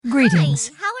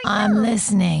Greetings. Hi, how are I'm you?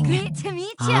 listening. Great to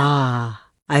meet you.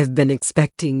 I've been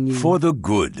expecting you. For the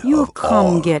good You've of come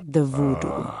all. get the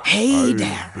voodoo. Hey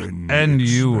there. And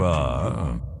you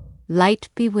are? Light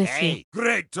be with you.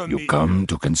 Great to You meet come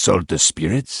to consult the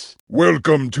spirits?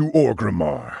 Welcome to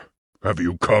Orgrimmar. Have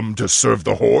you come to serve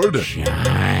the Horde?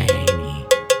 Shiny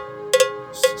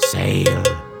sail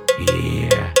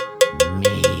here,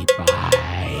 me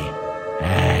buy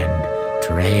and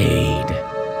trade.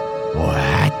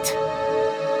 What?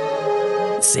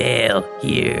 Sail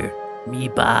here, me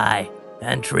buy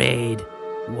and trade.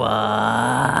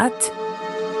 What?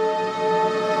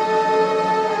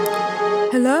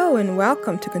 Hello and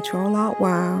welcome to Ctrl Alt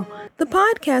WoW, the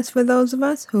podcast for those of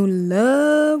us who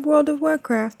love World of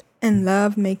Warcraft and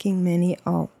love making many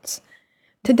alts.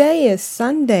 Today is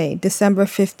Sunday, December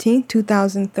 15th,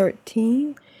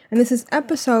 2013, and this is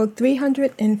episode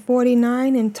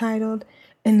 349 entitled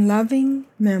In Loving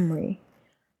Memory.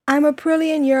 I'm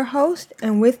Aprillian, your host,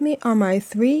 and with me are my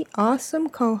three awesome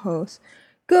co-hosts.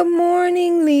 Good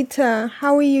morning, Lita.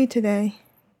 How are you today?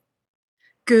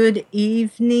 Good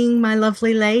evening, my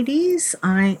lovely ladies.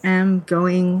 I am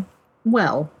going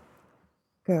well.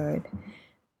 Good.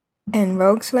 And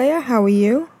Rogue Slayer, how are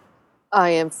you?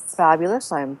 I am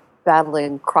fabulous. I'm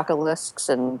battling crocolisk's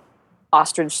and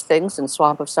ostrich things in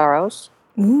Swamp of Sorrows.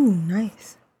 Ooh,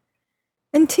 nice.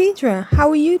 And Tidra, how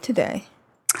are you today?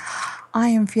 I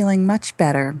am feeling much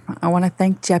better. I want to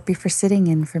thank Jeppy for sitting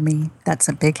in for me. That's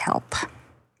a big help.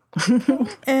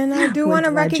 And I do want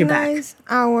to recognize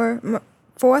our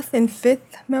fourth and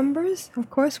fifth members. Of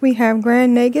course, we have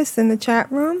Grand Nagus in the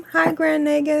chat room. Hi, Grand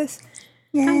Nagus.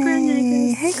 Yay. Hi, Grand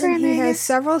Nagus. Hey, Grand He Nagus. has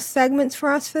several segments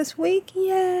for us this week.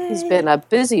 Yay. He's been a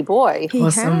busy boy. He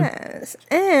Awesome. has.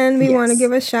 And we want to Yes.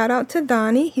 give a shout out to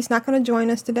Donnie. He's not going to join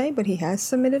us today, but he has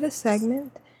submitted a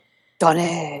segment.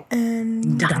 Donnie.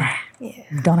 And Donna. yeah.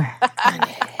 Donna.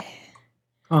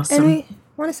 Awesome. And we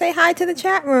want to say hi to the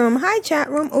chat room. Hi, chat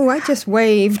room. Oh, I just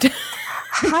waved.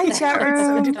 Hi, chat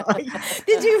room.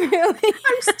 Did you really?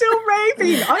 I'm still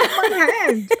raving on my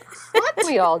hand. What?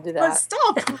 We all do But that.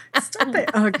 stop it.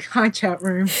 Oh, hi, chat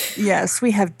room. Yes,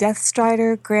 we have Death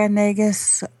Strider, Grand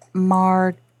Nagus,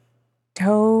 Martovo.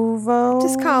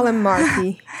 Just call him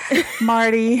Marky.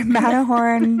 Marty,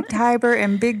 Matterhorn, Tiber,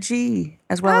 and Big G,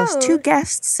 as well as two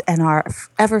guests and our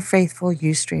ever faithful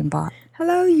Ustream bot.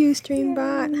 Hello,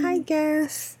 Ustreambot. Hi,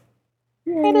 Gas.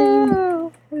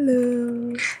 Hello.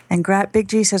 Hello. And Big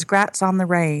G says, "Grats on the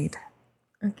raid."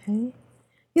 Okay.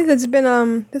 Yeah, there's been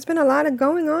a lot of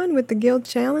going on with the guild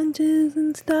challenges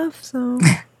and stuff. So.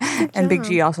 And Big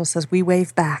G also says, "We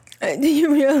wave back." Do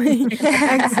you really?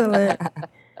 Excellent.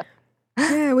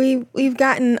 Yeah, we've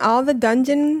gotten all the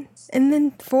dungeon and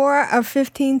then 4 of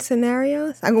 15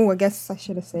 scenarios. I guess I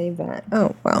should have saved that.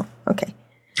 Oh well, okay.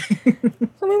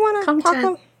 So we want to talk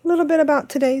a little bit about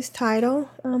today's title.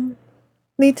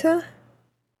 Lita?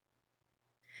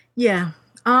 Yeah.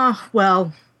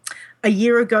 Well, a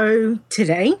year ago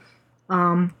today,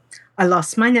 I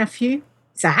lost my nephew,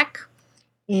 Zach,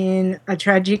 in a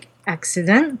tragic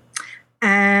accident.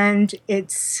 And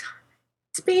it's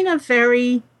been a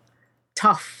very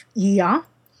tough year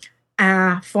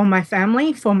for my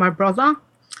family, for my brother.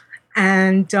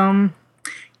 And I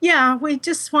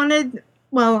just wanted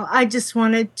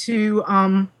to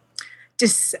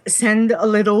just send a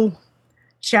little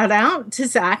shout out to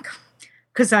Zach,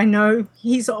 because I know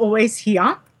he's always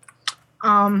here.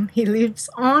 He lives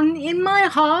on in my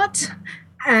heart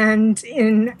and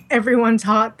in everyone's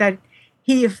heart that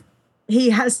he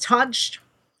has touched.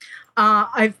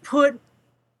 I've put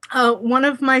one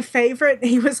of my favorite,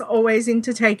 he was always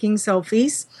into taking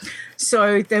selfies.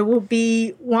 So there will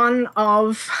be one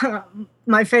of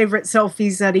my favorite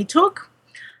selfies that he took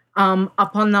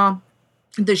up on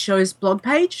the show's blog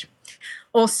page.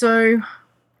 Also,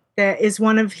 there is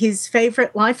one of his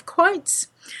favorite life quotes,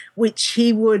 which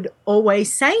he would always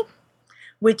say,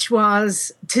 which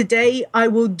was, "Today I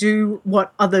will do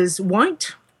what others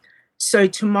won't, so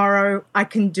tomorrow I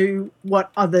can do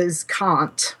what others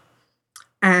can't."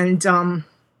 And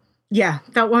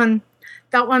that one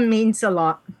means a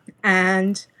lot.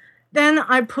 And then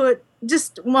I put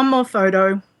just one more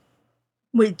photo,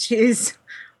 which is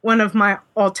one of my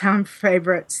all-time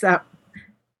favorites.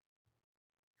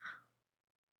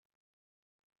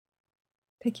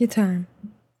 Take your time.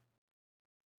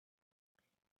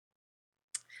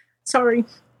 Sorry.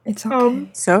 It's okay.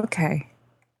 It's okay.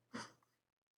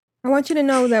 I want you to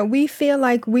know that we feel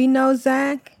like we know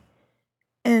Zach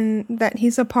and that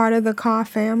he's a part of the Carr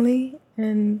family,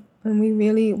 and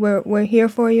we're here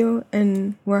for you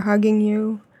and we're hugging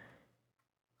you.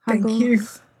 Thank you.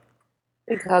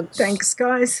 Big hugs. Thanks,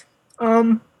 guys.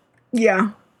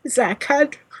 yeah, Zach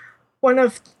had one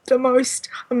of the most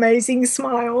amazing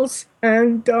smiles.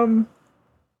 And the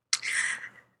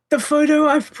photo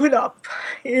I've put up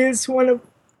is one of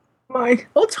my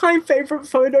all-time favorite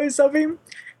photos of him.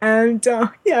 And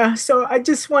yeah, so I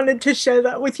just wanted to share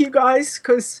that with you guys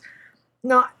because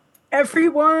not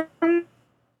everyone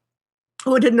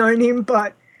would have known him,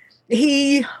 but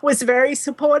he was very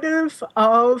supportive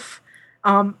of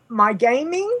my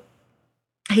gaming.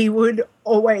 He would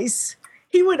always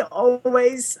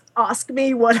ask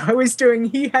me what I was doing.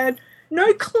 He had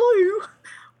no clue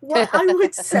what I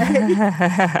would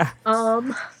say.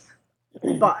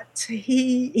 But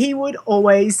he would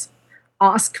always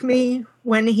ask me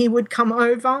when he would come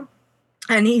over,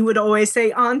 and he would always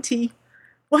say, "Auntie,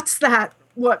 what's that?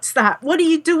 What's that? What are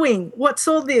you doing? What's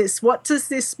all this? What does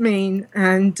this mean?"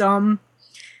 And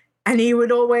he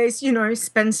would always,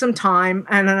 spend some time,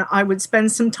 and I would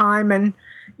spend some time, and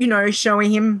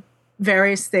showing him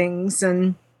various things,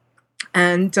 and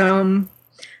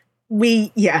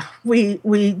we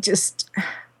just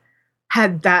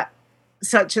had that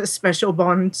such a special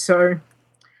bond. So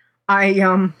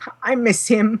I miss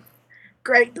him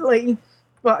greatly,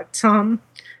 but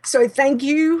so thank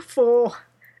you for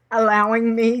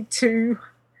allowing me to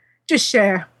just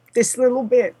share this little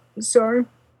bit. So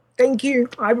thank you.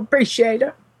 I appreciate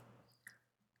it.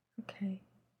 Okay.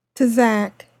 To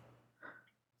Zach.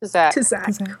 To Zach. To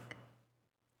Zach.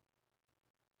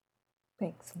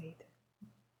 Thanks, Lee.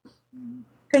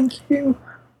 Thank you.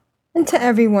 And to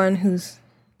everyone who's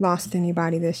lost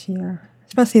anybody this year,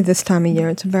 especially this time of year.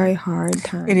 It's a very hard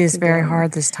time. It is very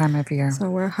hard this time of year. So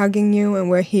we're hugging you and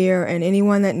we're here. And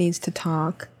anyone that needs to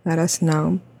talk, let us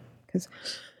know. Because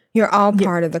you're all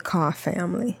part of the Kaw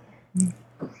family.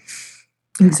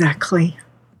 Exactly.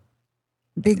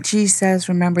 Big G says,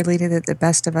 remember, Lita, that the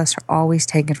best of us are always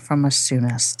taken from us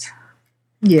soonest.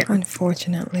 Yeah.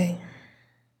 Unfortunately.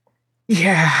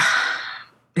 Yeah.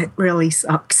 It really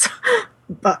sucks.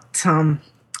 But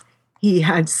he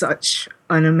had such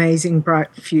an amazing,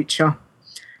 bright future.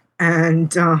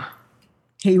 And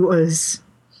he was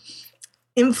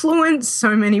influenced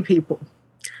so many people.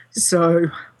 So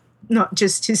not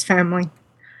just his family.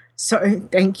 So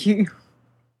thank you.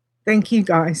 Thank you,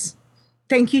 guys.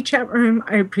 Thank you, chat room.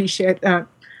 I appreciate that.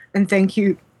 And thank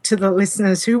you to the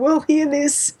listeners who will hear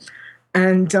this.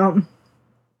 And thank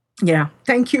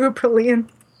you, Aprillian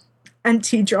and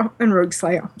Tidra and Rogue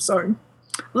Slayer. So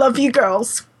love you,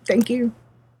 girls. Thank you.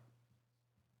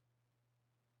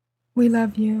 We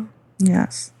love you.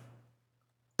 Yes.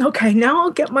 Okay, now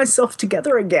I'll get myself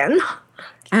together again.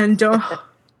 And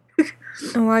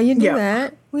and while you do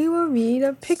that, we will read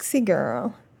a Pixie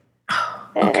Girl.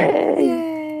 Okay.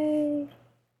 Yay.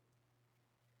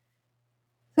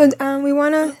 So we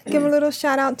want to give a little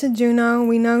shout out to Juno.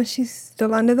 We know she's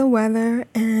still under the weather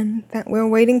and that we're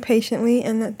waiting patiently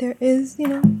and that there is,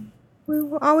 we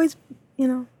will always,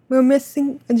 we're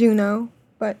missing a Juno,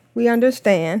 but we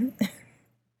understand.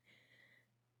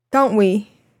 Don't we?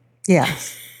 Yeah.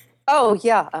 Oh,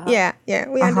 yeah. Yeah,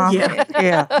 we understand.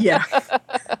 Yeah.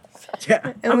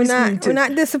 And we're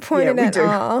not disappointed at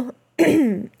all.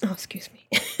 Oh, excuse me.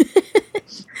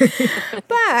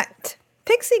 But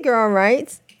Pixie Girl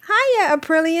writes, hiya,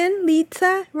 Aprillian,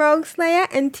 Lita, Rogue Slayer,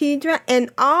 and Tidra, and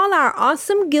all our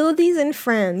awesome guildies and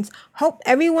friends. Hope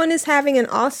everyone is having an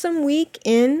awesome week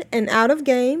in and out of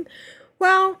game.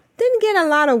 Well, didn't get a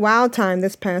lot of WoW time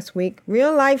this past week.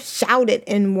 Real life shouted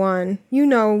and won.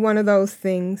 One of those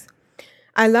things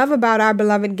I love about our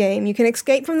beloved game. You can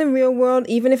escape from the real world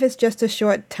even if it's just a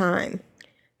short time.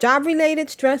 Job-related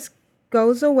stress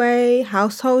goes away.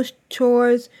 Household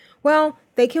chores, well,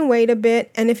 they can wait a bit.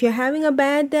 And if you're having a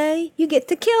bad day, you get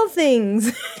to kill things.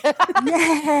 Yay!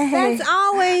 That's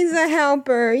always a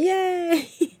helper. Yay!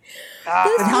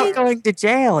 Without going to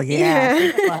jail,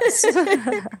 yeah.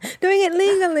 Doing it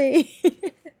legally.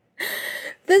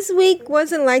 This week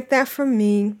wasn't like that for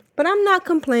me, but I'm not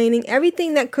complaining.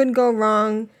 Everything that could go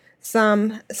wrong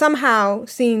somehow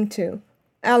seemed to.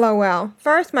 LOL.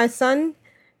 First, my son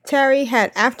Terry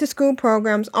had after-school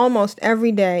programs almost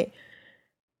every day.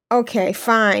 Okay,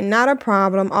 fine, not a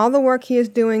problem. All the work he is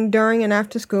doing during and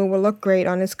after school will look great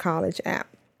on his college app.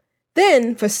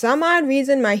 Then, for some odd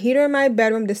reason, my heater in my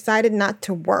bedroom decided not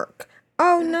to work.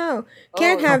 Oh no,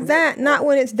 can't have that, not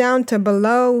when it's down to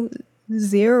below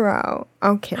 0.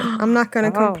 Okay, I'm not going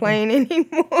to complain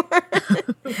anymore.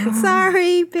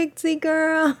 Sorry, Pixie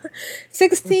Girl.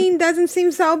 16 doesn't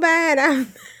seem so bad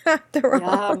after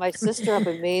all. Yeah, my sister up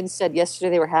in Maine said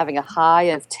yesterday they were having a high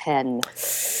of 10.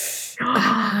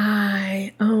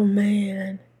 High. Oh,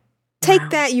 man. Take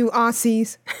that, you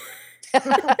Aussies.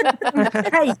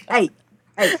 Hey.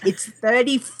 Hey, it's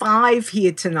 35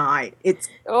 here tonight. It's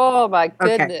Oh my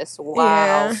goodness!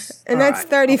 Wow. Yeah. And All that's right.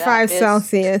 35 That is-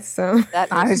 Celsius, so.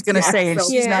 That I is was going to say, and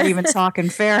awesome. she's not Yeah. even talking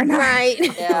Fahrenheit.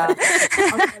 Right. Yeah,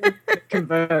 I'm gonna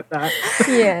convert that.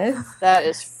 Yes. that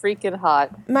is freaking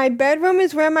hot. My bedroom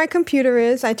is where my computer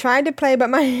is. I tried to play, but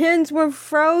my hands were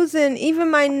frozen. Even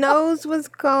my nose was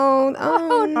cold.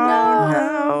 Oh, no.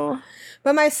 No.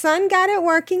 But my son got it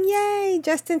working. Yay.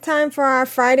 Just in time for our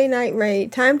Friday night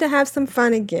raid. Time to have some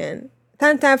fun again.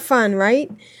 Time to have fun,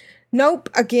 right? Nope.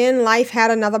 Again, life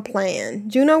had another plan.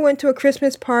 Juno went to a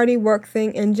Christmas party work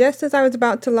thing, and just as I was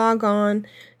about to log on,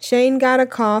 Shane got a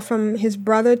call from his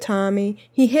brother Tommy.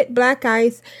 He hit black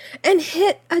ice and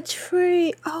hit a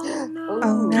tree. Oh, no.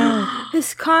 Oh, no.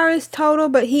 His car is total,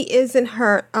 but he isn't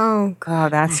hurt. Oh, God. Oh,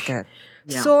 that's good.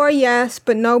 Yeah. Sore, yes,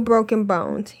 but no broken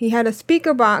bones. He had a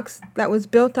speaker box that was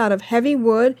built out of heavy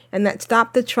wood and that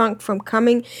stopped the trunk from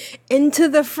coming into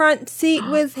the front seat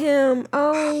with him.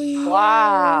 Oh, yes.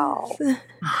 Wow.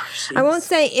 I won't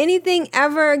say anything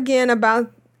ever again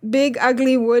about big,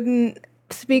 ugly wooden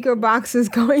speaker boxes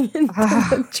going into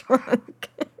the trunk.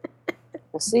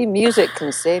 Well, see, music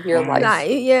can save your life.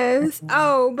 Yes.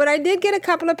 Oh, but I did get a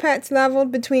couple of pets leveled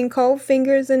between cold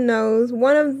fingers and nose.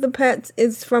 One of the pets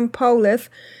is from Polith,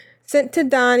 sent to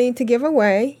Donnie to give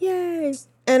away. Yay.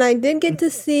 And I did get to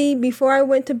see, before I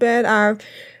went to bed, our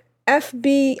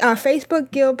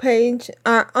Facebook guild page,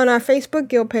 on our Facebook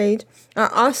guild page,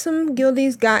 our awesome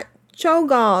guildies got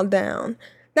Cho'Gall down.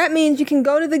 That means you can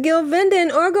go to the guild vendor in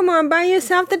Orgrimmar and buy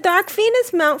yourself the Dark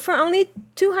Phoenix mount for only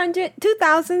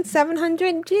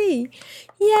 2,700 G.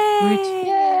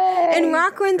 Yay! In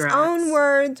Rockland's own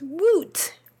words,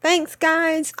 woot. Thanks,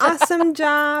 guys. Awesome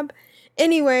job.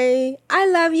 Anyway, I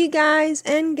love you guys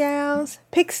and gals.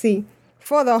 Pixie,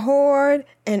 for the Horde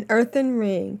and Earthen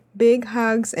Ring. Big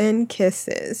hugs and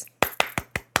kisses.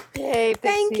 Yay,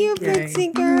 Thank you, Pixie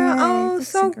girl. Oh,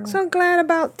 so glad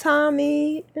about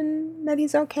Tommy and that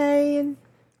he's okay, and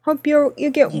hope you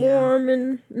get warm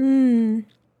and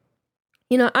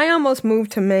You know, I almost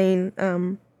moved to Maine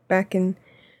back in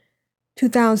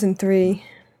 2003.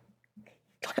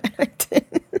 Glad I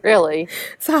did. Really?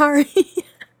 Sorry.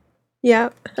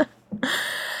 Yep.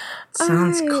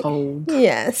 Sounds cold.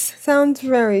 Yes, sounds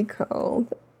very cold.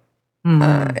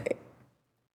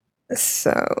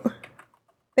 So,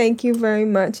 thank you very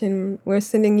much, and we're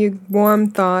sending you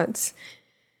warm thoughts.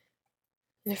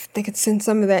 If they could send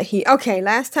some of that heat. Okay,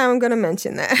 last time I'm going to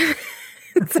mention that.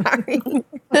 Sorry.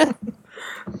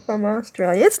 From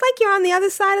Australia. It's like you're on the other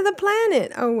side of the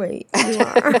planet. Oh, wait, you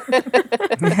are.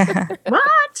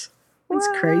 What? That's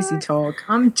crazy talk.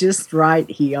 I'm just right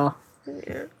here.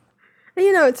 Yeah. And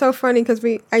you know, it's so funny because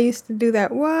I used to do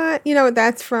that. What? You know what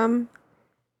that's from?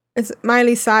 It's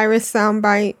Miley Cyrus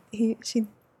soundbite.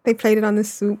 They played it on the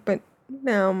soup, but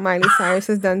now Miley Cyrus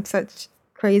has done such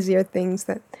crazier things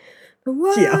that the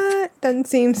what doesn't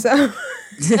seem so.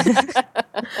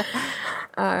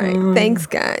 All right, thanks,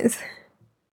 guys.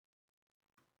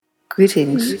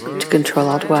 Greetings to Control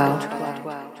Alt WoW.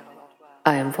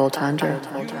 I am Voltandra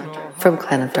from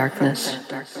Clan of Darkness.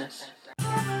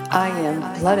 I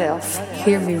am Blood Elf.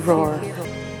 Hear me roar.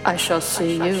 I shall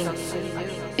see you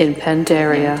in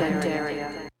Pandaria.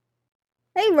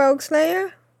 Hey, Rogue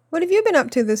Slayer. What have you been up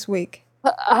to this week?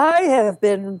 I have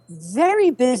been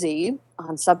very busy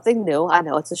on something new. I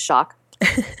know it's a shock.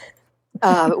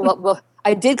 Well,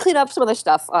 I did clean up some other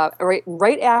stuff.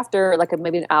 Right after, like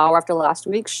maybe an hour after last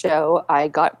week's show, I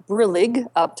got Brillig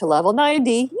up to level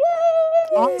 90. Yay!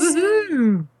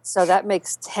 Awesome. So that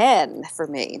makes 10 for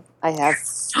me. I have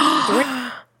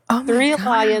three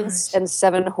Alliance and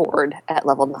 7 Horde at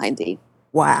level 90.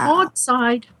 Wow.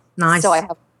 Outside. Nice. So I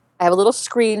have a little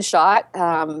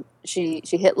screenshot. She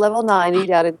hit level 90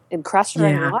 down in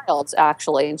Cressering Wilds,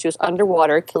 actually, and she was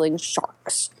underwater killing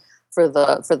sharks for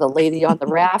the lady on the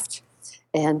raft.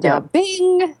 And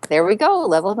bing, there we go,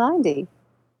 level 90.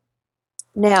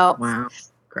 Now, wow,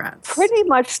 congrats. Pretty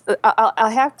much, I'll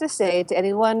have to say to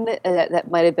anyone that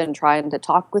might have been trying to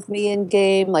talk with me in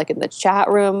game, like in the chat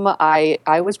room, I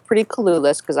was pretty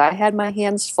clueless because I had my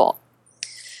hands full.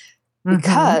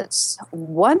 Because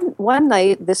one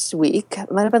night this week,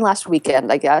 it might have been last weekend,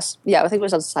 I guess. Yeah, I think it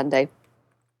was on Sunday.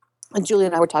 And Julie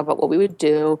and I were talking about what we would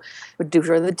do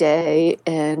during the day.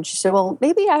 And she said, well,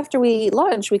 maybe after we eat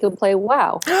lunch, we can play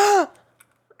WoW.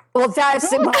 Well,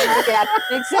 that's it. Exactly.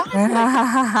 I'm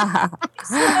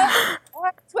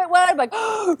like,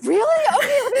 oh, really?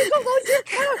 Okay, let me go load your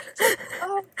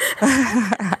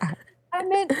account. I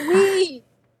meant we.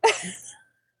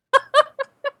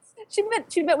 She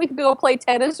meant we could go play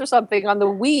tennis or something on the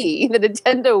Wii, the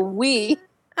Nintendo Wii.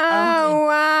 Oh,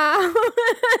 wow.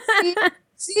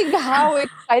 seeing how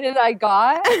excited I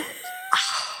got.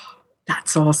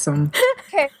 That's awesome.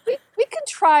 Okay, we can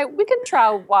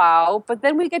try WoW, but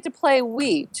then we get to play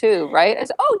Wii too, right? I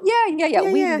said, oh yeah.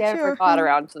 We Yeah, never sure. got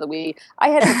around to the Wii. I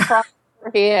had to pry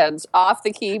her hands off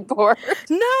the keyboard.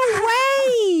 No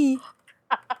way!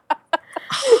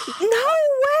 No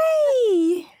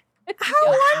way!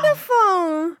 How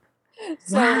wonderful!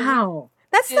 So Wow.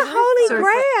 That's the Yeah. holy So-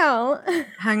 grail.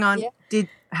 Hang on. Yeah. Did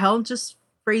hell just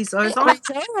freeze over?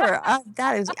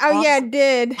 That is Oh yeah, awesome. it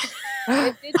did.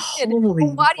 it did. Holy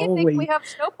Well, why do you moly. think we have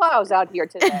snowplows out here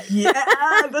today? Yeah,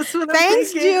 that's what I'm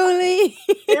Thanks, thinking. Julie.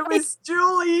 It was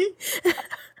Julie.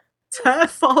 It's her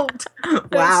fault.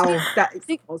 Wow, that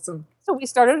is awesome. So we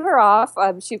started her off.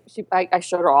 I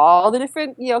showed her all the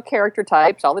different, character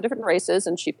types, all the different races,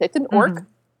 and she picked an orc.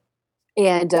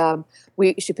 And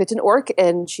she picked an orc,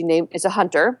 and she named it's a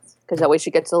hunter because that way she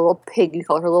gets a little pig. You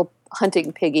call her a little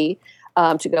hunting piggy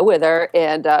to go with her,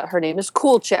 and her name is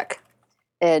Cool Chick,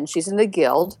 and she's in the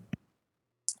guild.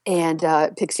 And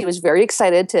Pixie was very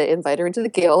excited to invite her into the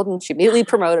guild, and she immediately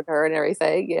promoted her and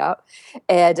everything,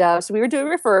 And so we were doing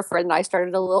Refer a Friend, and I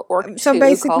started a little orc. So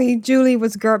basically, Julie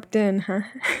was GURPed in, huh?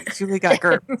 Julie got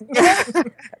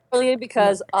GURP. Brilliant,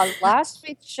 because on last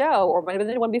week's show, or might have been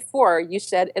the one before, you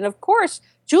said, and of course,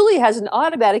 Julie has an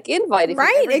automatic invite. If you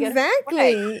Right, ever get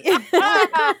exactly.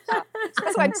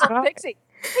 That's why I told Pixie,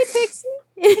 hey, Pixie,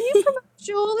 can you promote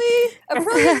Julie? I'm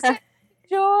really excited to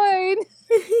join.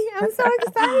 I'm so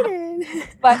excited.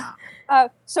 But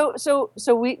so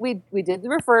we did the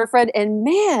Refer a Friend, and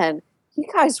man, you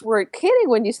guys weren't kidding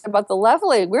when you said about the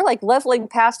leveling. We're like leveling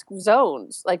past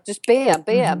zones, like just bam,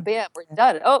 bam, bam, we're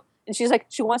done. Oh, and she's like,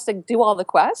 she wants to do all the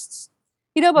quests,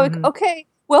 but like, okay,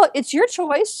 well, it's your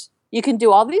choice. You can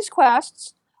do all these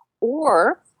quests,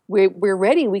 or we're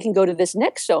ready. We can go to this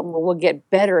next zone where we'll get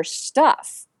better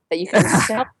stuff that you can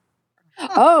sell.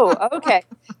 Oh, okay,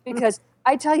 because.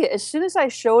 I tell you, as soon as I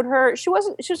showed her, she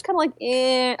was kind of like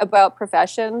about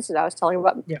professions, and I was telling her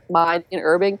about mine in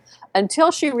Irving,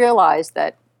 until she realized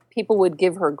that people would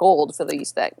give her gold for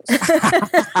these things.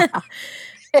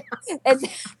 And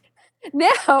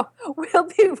now we'll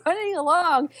be running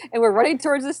along, and we're running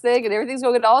towards this thing, and everything's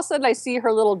going good. All of a sudden, I see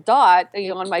her little dot,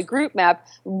 on my group map,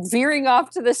 veering off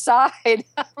to the side.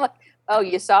 I'm like, "Oh,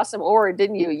 you saw some ore,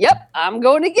 didn't you?" "Yep, I'm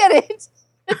going to get it."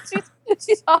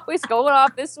 She's always going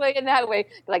off this way and that way,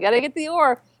 but I got to get the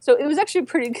ore. So it was actually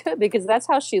pretty good because that's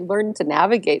how she learned to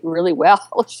navigate really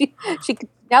well. She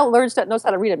now knows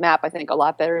how to read a map, I think, a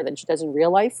lot better than she does in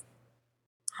real life.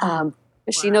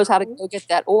 She knows how to go get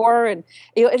that ore. And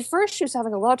at first she was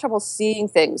having a lot of trouble seeing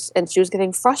things, and she was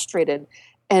getting frustrated.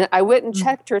 And I went and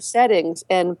checked her settings,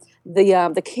 and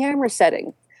the camera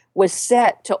setting was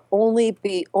set to only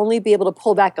be able to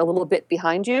pull back a little bit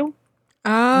behind you.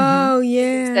 Oh,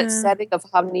 yeah. That setting of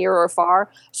how near or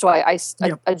far. So I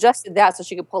adjusted that so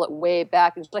she could pull it way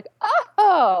back. And she's like,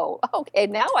 oh, okay,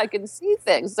 now I can see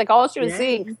things. It's like all she was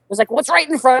seeing was like what's right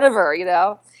in front of her,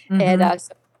 And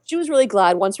so she was really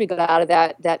glad once we got out of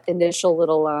that initial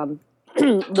little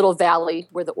little valley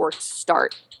where the orcs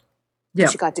start. Yeah.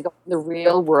 She got to go in the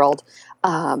real world.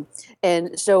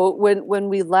 And so when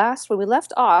we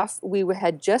left off, we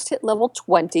had just hit level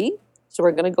 20. So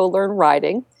we're going to go learn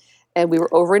riding. And we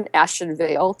were over in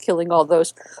Ashenvale killing all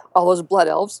those blood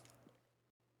elves.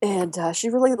 And she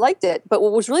really liked it. But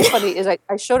what was really funny is I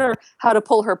showed her how to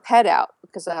pull her pet out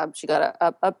because she got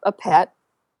a pet.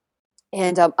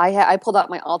 And I pulled out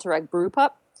my alter egg brew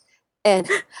pup. And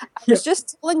I was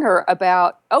just telling her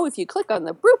about, if you click on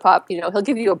the brew pup, he'll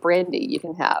give you a brandy you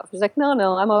can have. She's like, no,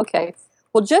 I'm okay.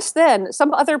 Well, just then,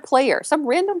 some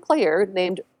random player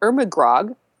named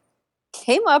Ermagrog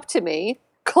came up to me,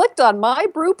 clicked on my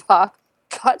brew pup,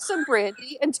 got some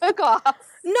brandy, and took off.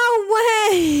 No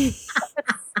way!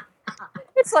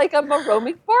 It's like I'm a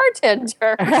roaming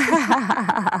bartender.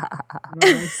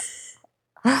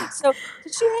 So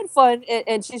she had fun,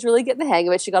 and she's really getting the hang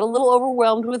of it. She got a little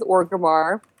overwhelmed with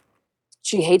Orgrimmar.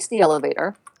 She hates the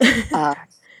elevator.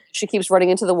 She keeps running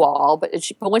into the wall, but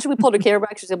once we pulled her camera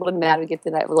back, she was able to navigate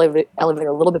the elevator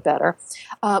a little bit better.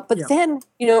 Then,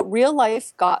 real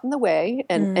life got in the way,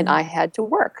 and I had to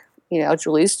work.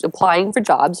 Julie's applying for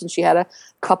jobs, and she had a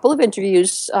couple of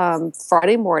interviews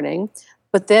Friday morning.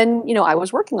 But then, I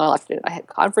was working all afternoon. I had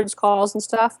conference calls and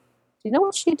stuff. Do you know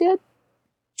what she did?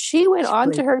 She went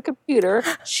onto her computer.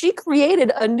 She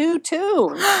created a new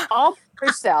tune all for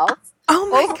herself. Oh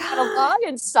my God! Had a log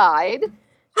inside.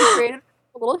 She created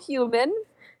a little human,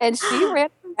 and she ran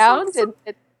around and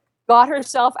got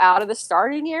herself out of the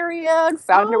starting area and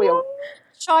found her way over.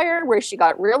 Shire, where she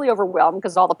got really overwhelmed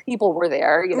because all the people were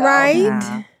there, you know.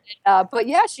 Right? But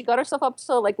yeah, she got herself up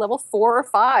to like level 4 or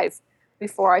 5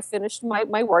 before I finished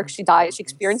my work. She died. She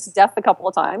experienced death a couple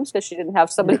of times because she didn't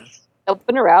have somebody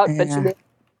helping her out, but she did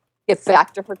get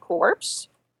back to her corpse.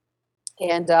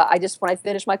 And when I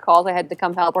finished my calls, I had to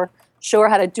come help her, show her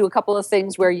how to do a couple of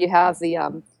things where you have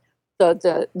the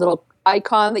little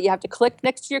icon that you have to click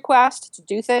next to your quest to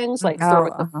do things like throw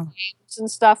the frames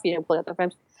and stuff, pull out the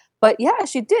frames. But yeah,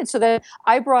 she did. So then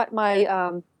I brought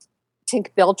my Tink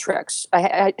Bellatrix.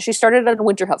 She started on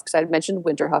Winterhoof because I had mentioned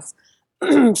Winterhoof.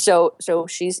 so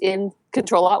she's in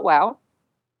Control Alt WoW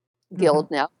guild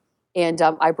now. And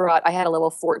I had a level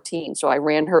 14, so I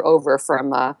ran her over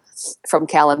from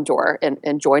Kalimdor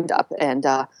and joined up. And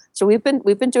so we've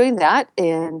been doing that.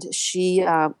 And she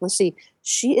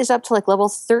she is up to like level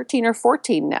 13 or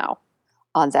 14 now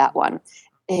on that one.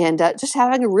 And just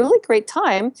having a really great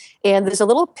time. And there's a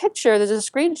little picture, there's a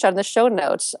screenshot in the show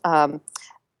notes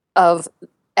of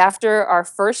after our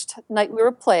first night we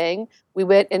were playing, we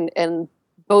went and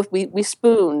both we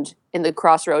spooned in the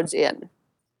Crossroads Inn.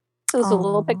 So there's a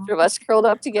little picture of us curled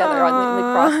up together in the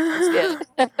Crossroads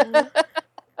Inn.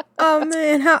 Oh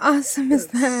man, how awesome is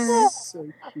that? So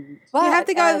cute. But, You have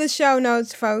to go to the show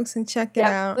notes, folks, and check it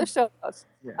out. The show notes.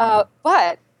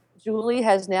 But Julie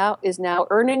is now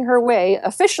earning her way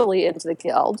officially into the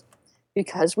guild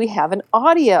because we have an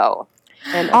audio.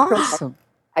 And Awesome.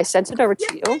 I sent it over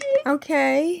to you.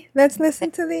 Okay, let's listen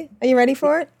to the. Are you ready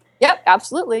for it? Yep,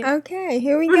 absolutely. Okay,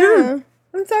 here we go.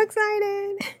 I'm so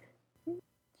excited.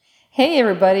 Hey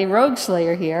everybody, Rogue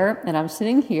Slayer here, and I'm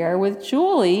sitting here with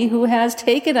Julie, who has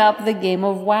taken up the game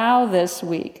of WoW this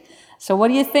week. So what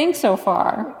do you think so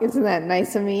far? Isn't that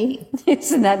nice of me?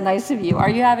 Isn't that nice of you? Are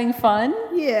you having fun?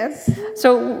 Yes.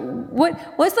 So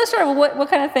what's the sort of what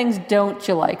kind of things don't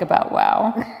you like about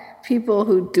WoW? People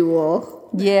who duel.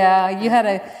 Yeah, you had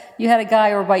a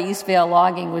guy over by Eastvale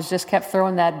logging was just kept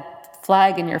throwing that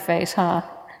flag in your face, huh?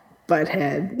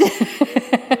 Butthead.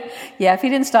 Yeah, if he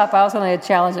didn't stop, I was going to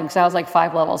challenge him because I was like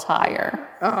 5 levels higher.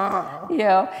 Oh.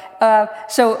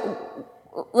 So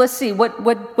let's see.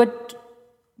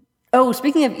 Oh,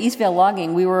 speaking of Eastvale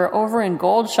logging, we were over in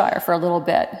Goldshire for a little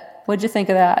bit. What'd you think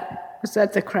of that? Was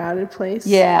that the crowded place?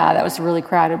 Yeah, that was a really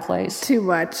crowded place. Too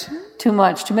much. Too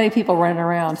many people running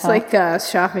around. It's like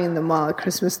shopping in the mall at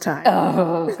Christmas time.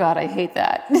 Oh, God, I hate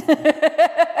that.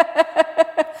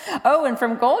 Oh, and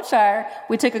from Goldshire,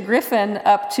 we took a griffin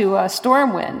up to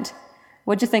Stormwind.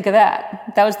 What'd you think of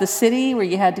that? That was the city where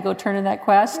you had to go turn in that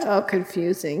quest? Oh,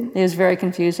 confusing. It was very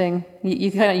confusing.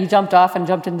 You jumped off and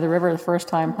jumped into the river the first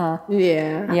time, huh?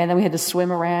 Yeah. Yeah, and then we had to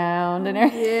swim around and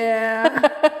everything. Yeah.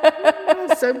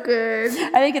 So good.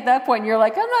 I think at that point you're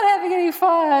like, I'm not having any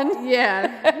fun.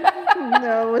 Yeah.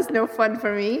 No, it was no fun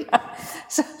for me.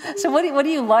 So what do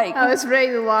you like? I was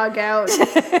ready to log out.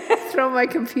 Throw my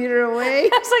computer away.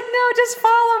 I was like, no, just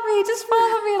follow me. Just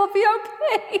follow me. It'll be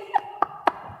okay.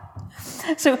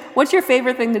 So what's your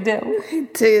favorite thing to do?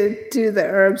 To do the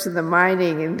herbs and the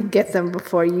mining and get them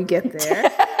before you get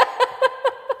there.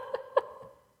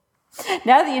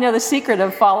 Now that you know the secret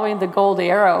of following the gold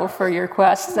arrow for your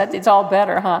quests, that it's all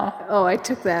better, huh? Oh, I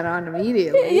took that on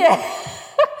immediately. Yeah.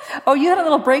 Oh, you had a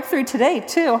little breakthrough today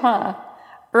too, huh?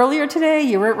 Earlier today,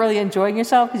 you weren't really enjoying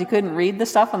yourself because you couldn't read the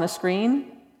stuff on the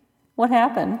screen. What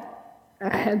happened?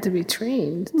 I had to be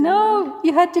trained. No,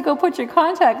 you had to go put your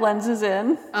contact lenses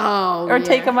in. Oh, or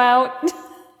take them out.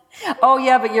 Oh,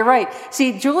 yeah, but you're right.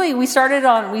 See, Julie, we started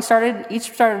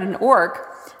an orc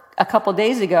a couple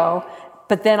days ago,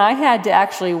 but then I had to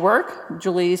actually work.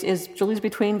 Julie's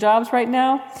between jobs right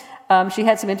now. She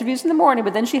had some interviews in the morning,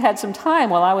 but then she had some time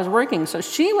while I was working. So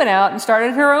she went out and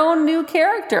started her own new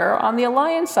character on the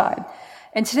Alliance side.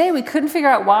 And today we couldn't figure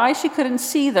out why she couldn't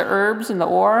see the herbs and the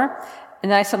ore.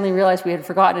 And then I suddenly realized we had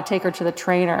forgotten to take her to the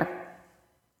trainer.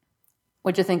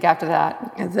 What'd you think after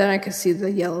that? And then I could see the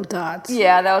yellow dots.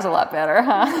 Yeah, that was a lot better,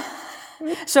 huh?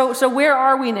 So where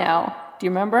are we now? Do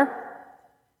you remember?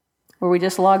 Were we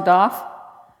just logged off?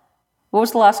 What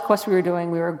was the last quest we were doing?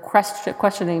 We were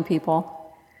questioning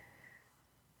people.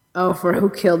 Oh, for who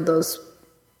killed those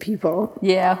people?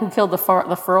 Yeah, who killed the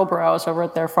Furlbrows over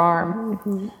at their farm.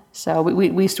 Mm-hmm. So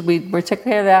we took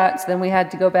care of that. So then we had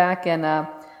to go back and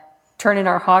turn in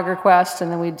our Hogger quest,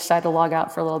 and then we decided to log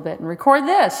out for a little bit and record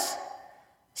this.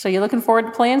 So you looking forward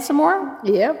to playing some more?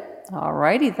 Yep. All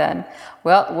righty then.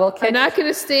 Well, we'll catch... I'm not going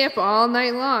to stay up all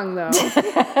night long, though.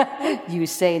 You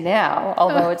say now,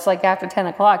 although it's like after 10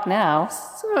 o'clock now.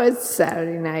 So it's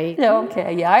Saturday night.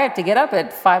 Okay, yeah, I have to get up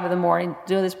at 5 in the morning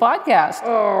to do this podcast.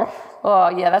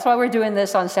 Oh, yeah, that's why we're doing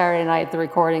this on Saturday night, the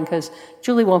recording, because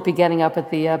Julie won't be getting up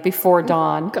at the before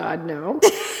dawn. God, no.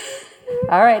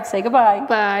 All right, say goodbye.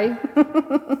 Bye.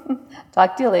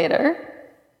 Talk to you later.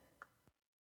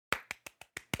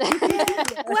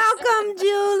 Welcome,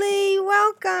 Julie.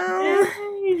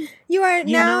 Welcome. You are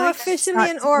now officially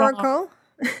an oracle.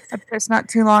 It's not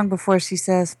too long before she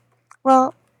says,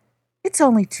 well, it's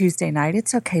only Tuesday night.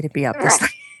 It's okay to be up this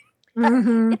late.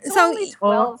 It's only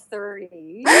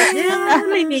 12:30. I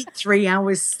only need 3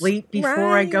 hours sleep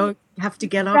before I have to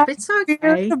get up. It's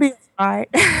okay. It'll be all right.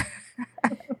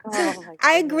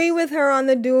 I agree with her on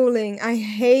the dueling. I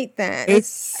hate that. It's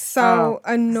so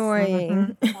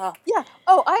annoying. Yeah.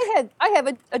 Oh, I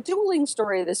have a dueling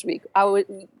story this week.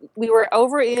 We were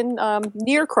over in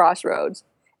near Crossroads,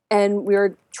 and we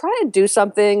were trying to do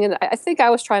something, and I think I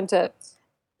was trying to.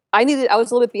 I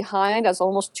was a little bit behind. I was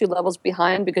almost 2 levels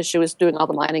behind because she was doing all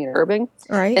the mining and herbing.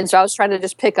 Right. And so I was trying to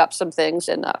just pick up some things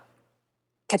and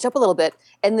catch up a little bit.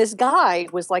 And this guy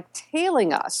was like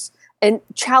tailing us and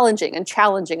challenging,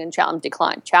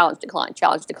 decline, challenge,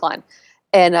 decline.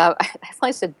 And I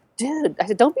finally said, dude,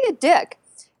 don't be a dick.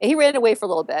 And he ran away for a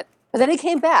little bit, but then he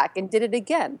came back and did it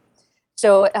again.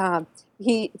 So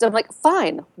so I'm like,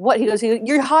 fine. What? He goes,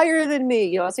 you're higher than me.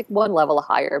 You know, it's like 1 level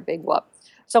higher, big whoop.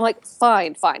 So I'm like,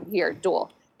 fine, here, duel.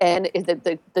 And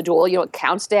the duel, you know, it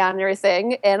counts down and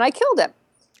everything. And I killed him.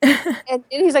 and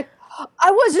he's like,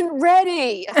 I wasn't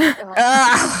ready.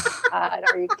 God,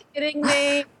 are you kidding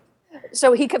me?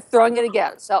 So he kept throwing it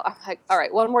again. So I'm like, all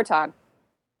right, one more time.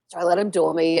 So I let him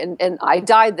duel me, and I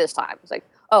died this time. I was like,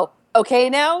 oh, okay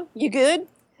now? You good?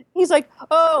 He's like,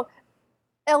 oh,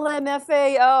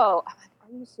 LMFAO. I'm like,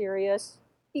 are you serious?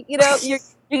 You know, you're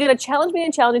going to challenge me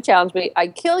and challenge me. I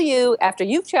kill you after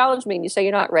you've challenged me and you say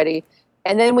you're not ready.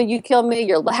 And then when you kill me,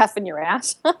 you're laughing your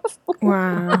ass off.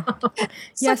 Wow.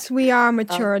 Yes, we are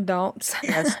mature adults.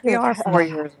 Yes, we are 4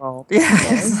 years old.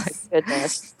 Yes. My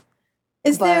goodness.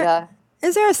 Is there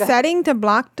a setting to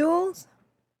block duels?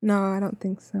 No, I don't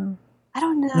think so. I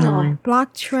don't know. No.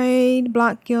 Block trade,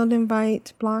 block guild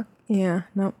invites, block. Yeah,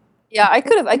 no. Yeah, I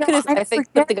could have. I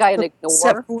think put the guy in ignore.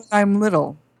 Except for when I'm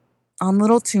little. On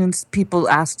Little Toons, people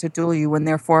ask to duel you when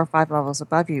they're 4 or 5 levels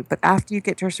above you. But after you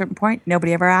get to a certain point,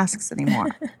 nobody ever asks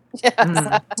anymore.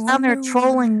 And they're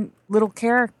trolling little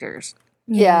characters.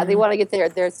 Yeah, they want to get their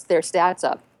stats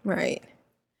up. Right.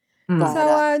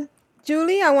 So,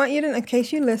 Julie, I want you to, in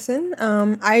case you listen,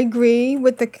 I agree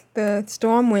with the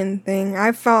Stormwind thing.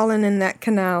 I've fallen in that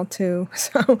canal too,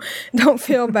 so don't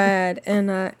feel bad.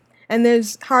 And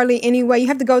there's hardly any way. You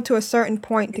have to go to a certain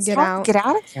point to get out. To get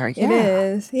out of there, yeah. It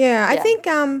is. Yeah. I think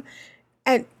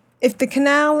if the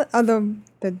canal or the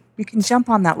you can jump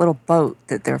on that little boat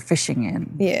that they're fishing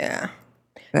in. Yeah.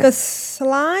 But the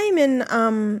slime in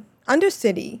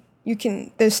Undercity,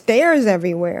 there's stairs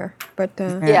everywhere. But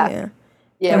yeah,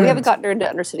 we haven't gotten her into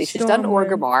Undercity. She's done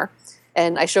Orgrimmar,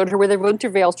 and I showed her where the Winter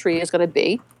Veil tree is going to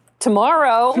be.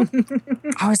 Tomorrow.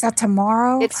 Oh, is that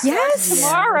tomorrow? It's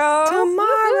tomorrow.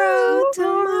 Tomorrow.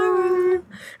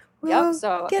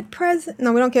 We'll get presents.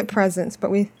 No, we don't get presents,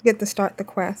 but we get to start the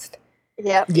quest.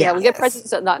 Yeah, we get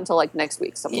presents not until like next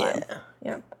week sometime.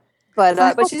 Yeah. But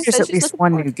she there's said at she's least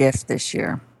one new gift this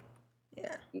year.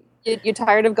 Yeah. You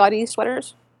tired of gaudy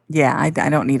sweaters? Yeah, I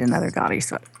don't need another gaudy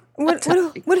sweater. What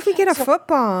if we get a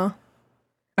football?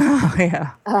 Oh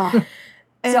yeah.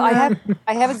 So I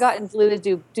haven't gotten Blue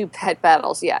to do pet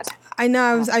battles yet. I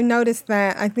know. I noticed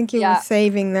that. I think you were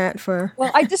saving that for. Well,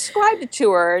 I described it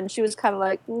to her, and she was kind of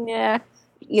like, "Nah."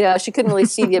 You know, she couldn't really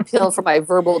see the appeal for my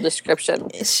verbal description.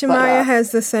 Shemaya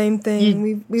has the same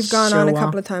thing. We've gone on a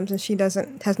couple of times, and she has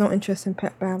no interest in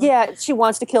pet battles. Yeah, she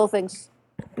wants to kill things.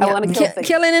 I want to kill things.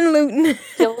 Killing and looting.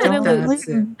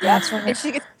 That's right. And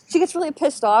she gets really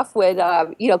pissed off when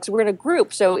because we're in a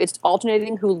group, so it's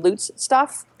alternating who loots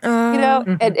stuff. And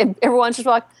everyone's just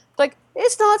like,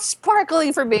 it's not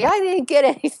sparkling for me. I didn't get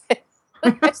anything.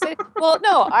 I said, well,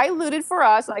 no, I looted for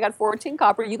us, and I got 14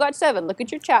 copper. You got 7. Look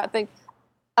at your chat thing.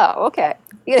 Oh, okay.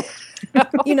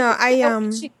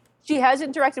 She has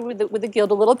interacted with the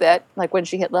guild a little bit, like when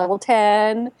she hit level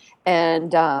 10,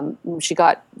 and she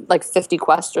got like 50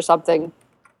 quests or something.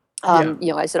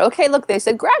 I said, okay, look, they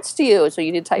said grats to you, so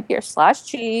you need to type here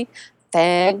 /G.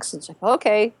 Thanks. And it's like,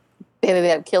 okay,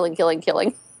 bam, killing.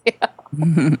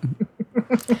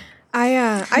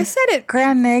 I said it.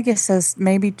 Grand Nagus says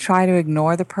maybe try to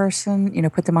ignore the person.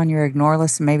 Put them on your ignore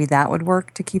list. And maybe that would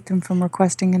work to keep them from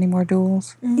requesting any more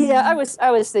duels. Yeah,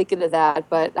 I was thinking of that,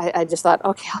 but I just thought,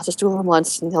 okay, I'll just duel him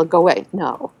once and he'll go away.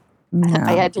 No.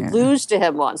 I had to lose to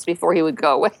him once before he would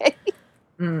go away.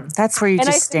 That's where you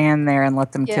just stand there and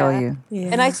let them kill you. Yeah.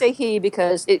 And I say he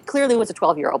because it clearly was a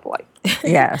 12-year-old boy.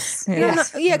 Yes.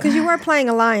 Because you were playing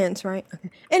Alliance, right? Okay.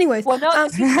 Anyways. Well, no,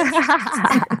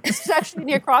 this is actually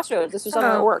near Crossroads. This is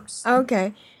how it works.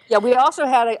 Okay. Yeah, we also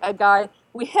had a guy.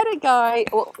 We had a guy.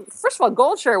 Well, first of all,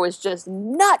 Goldshire was just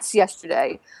nuts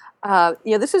yesterday.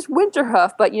 This is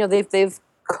Winterhoof, but they've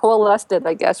coalesced it,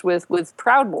 I guess, with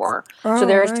Proudmoore. So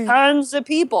there's tons of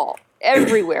people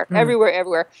everywhere,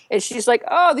 everywhere. And she's like,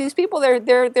 "Oh, these people,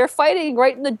 they're fighting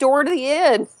right in the door to the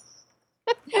inn.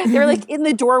 They're like in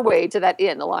the doorway to that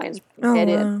inn, the Lions Head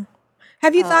Inn."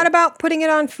 Have you thought about putting it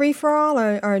on free for all,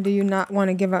 or do you not want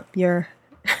to give up your?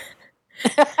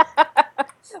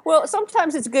 Well,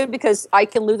 sometimes it's good because I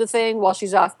can loot the thing while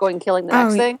she's off going killing the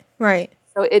next thing. Right.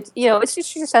 So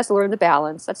she just has to learn the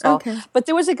balance. That's all. Okay. But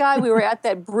there was a guy. We were at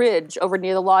that bridge over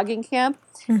near the logging camp,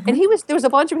 and there was a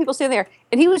bunch of people sitting there,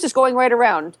 and he was just going right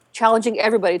around challenging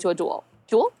everybody to a duel.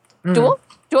 Duel.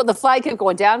 The flag kept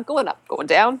going down, going up, going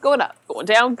down, going up, going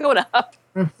down, going up.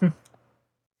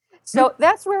 So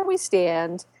that's where we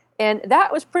stand, and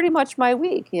that was pretty much my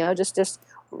week. Just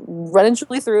running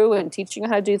Julie through and teaching her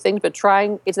how to do things, but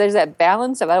there's that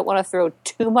balance of I don't want to throw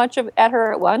too much at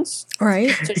her at once. Right.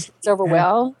 So she's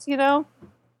overwhelmed,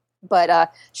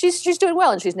 But she's doing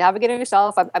well, and she's navigating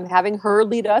herself. I'm having her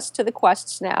lead us to the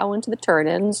quests now and to the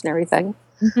turn-ins and everything.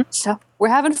 So we're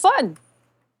having fun.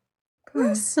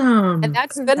 Awesome. And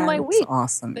that's been my week.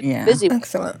 Awesome. Yeah. Busy.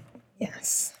 Excellent.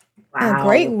 Yes. Wow. A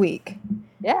great week.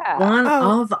 Yeah. One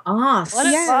of us.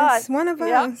 One of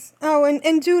us. Oh,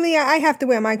 and Julia, I have to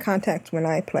wear my contacts when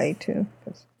I play too.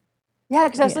 Yeah,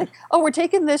 because I was like, oh, we're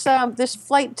taking this this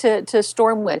flight to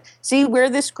Stormwind. See, where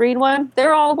this green one?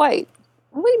 They're all white.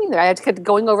 What do you mean? I had to keep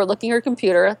going over, looking at her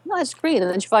computer. No, it's green.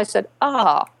 And then she finally said,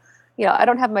 I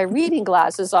don't have my reading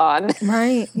glasses on.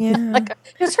 Right, yeah.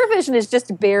 Because her vision is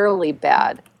just barely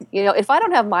bad. If I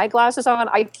don't have my glasses on,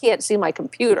 I can't see my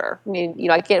computer. I mean,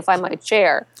 I can't find my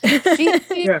chair.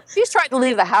 She's tried to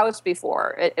leave the house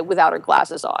before without her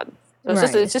glasses on.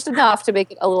 So it's just enough to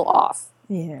make it a little off.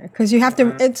 Yeah, because you have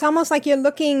to, it's almost like you're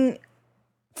looking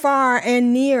far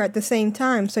and near at the same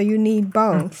time, so you need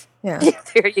both. Yeah.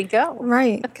 There you go.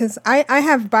 Right, because I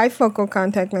have bifocal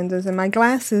contact lenses, and my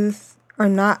glasses are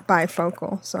not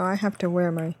bifocal, so I have to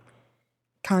wear my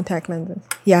contact lenses.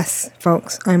 Yes,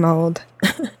 folks, I'm old.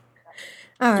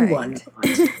 All right.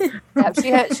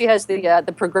 She has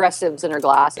the progressives in her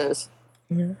glasses.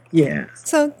 Yeah.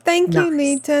 So thank you,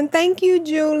 Lita, and thank you,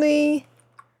 Julie.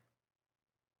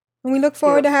 And we look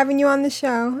forward to having you on the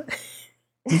show.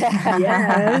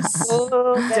 Yes.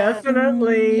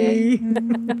 Definitely.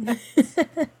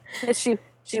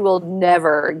 She will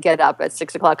never get up at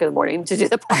 6 o'clock in the morning to do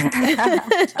the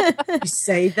podcast. You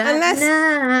say that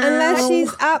unless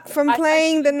she's up from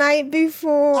playing the night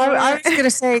before. I was going to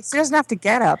say, she doesn't have to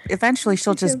get up. Eventually,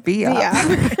 she'll just be up.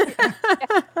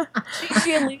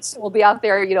 She and Lisa will be out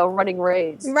there, running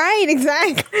raids. Right,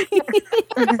 exactly.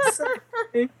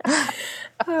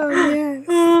 Oh, yes.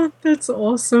 Oh, that's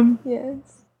awesome. Yes.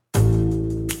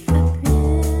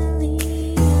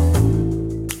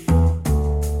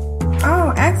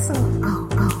 Oh, excellent. Oh.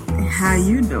 How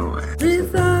you doing?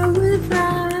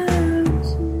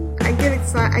 I get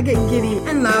excited. I get giddy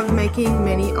and love making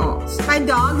many alts. My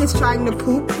dog is trying to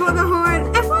poop for the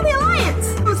Horde and for the Alliance.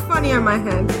 It was funny on my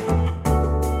head.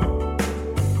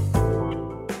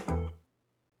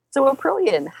 So,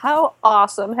 Aprillian, how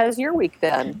awesome has your week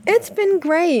been? It's been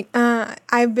great.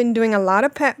 I've been doing a lot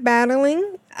of pet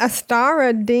battling.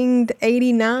 Astara dinged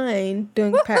 89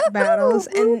 doing pet battles,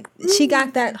 and she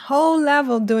got that whole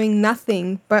level doing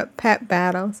nothing but pet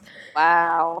battles.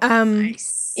 Wow.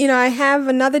 Nice. I have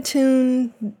another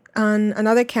tune on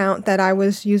another count that I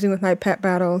was using with my pet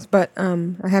battles, but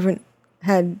I haven't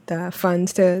had the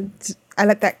funds to I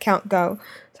let that count go.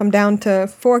 So I'm down to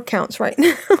 4 counts right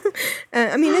now.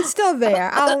 I mean, it's still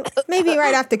there. Maybe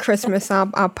right after Christmas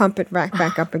I'll pump it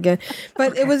back up again.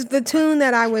 But it was the tune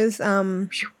that I was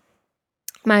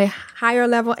my higher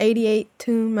level 88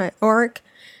 tune, my Auric,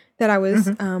 that I was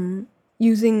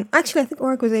using. Actually, I think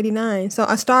Auric was 89. So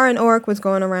Astara and Auric was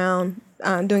going around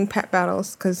doing pet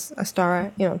battles because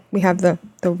Astara, we have the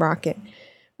rocket.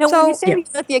 Now, when you say you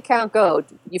let the account go,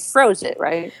 you froze it,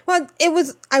 right? Well,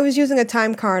 I was using a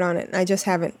time card on it, and I just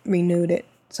haven't renewed it.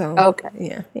 So Okay.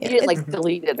 yeah. You didn't like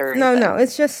delete it or No, anything. no,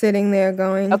 it's just sitting there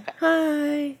going,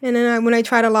 hi. And then when I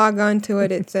try to log on to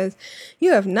it, it says,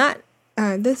 you have not,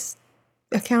 this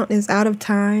account is out of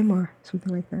time or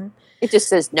something like that. It just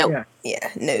says no. Yeah,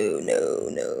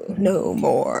 no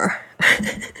more.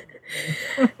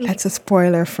 That's a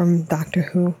spoiler from Doctor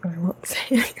Who. I won't say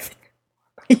anything.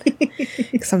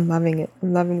 Because I'm loving it.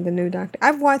 I'm loving the new Doctor.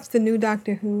 I've watched the new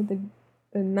Doctor Who,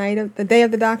 the Day of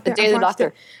the Doctor. The Day of the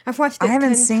Doctor. I've watched it. I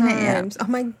haven't 10 seen it yet. times. Oh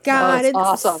my God, it's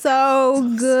awesome.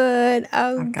 so good.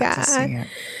 Oh I've got God. to see it.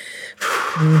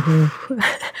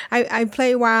 I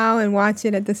play WoW and watch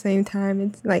it at the same time.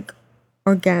 It's like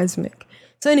orgasmic.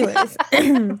 So, anyways,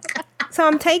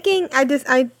 so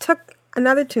I took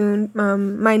another tune.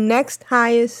 My next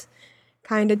highest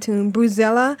kind of tune,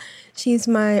 Bruzilla. She's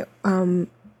my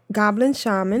goblin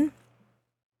shaman,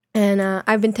 and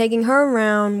I've been taking her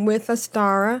around with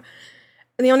Astara.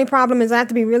 And the only problem is I have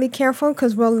to be really careful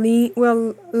because we'll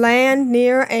land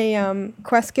near a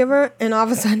quest giver, and all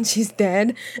of a sudden she's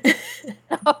dead.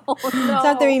 Oh, no. So I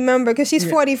have to remember because she's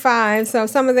 45, so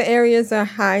some of the areas are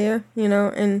higher,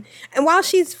 and while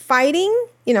she's fighting,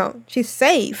 she's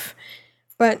safe.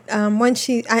 But when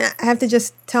I have to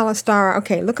just tell Astara,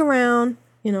 okay, look around,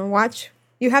 watch.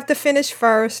 You have to finish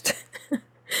first,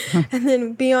 and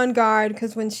then be on guard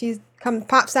because when she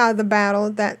pops out of the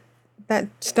battle, that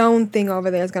stone thing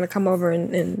over there is going to come over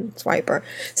and swipe her.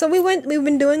 So we've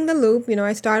been doing the loop.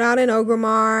 I start out in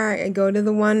Orgrimmar. I go to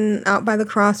the one out by the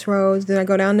crossroads. Then I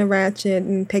go down the Ratchet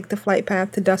and take the flight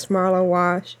path to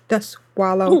Duskwallow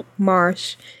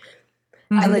Marsh.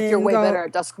 I like you're way better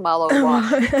at Duskmallow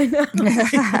Wash. I know.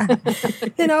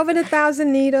 Then over to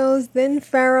Thousand Needles, then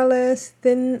Feralis,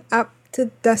 then up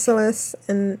to Desolace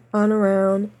and on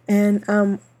around. And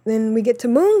then we get to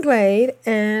Moonglade,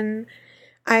 and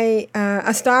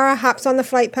Astara hops on the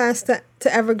flight path to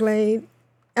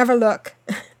Everlook.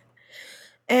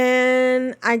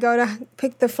 And I go to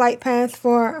pick the flight path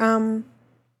for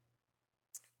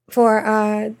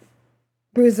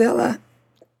Bruzilla.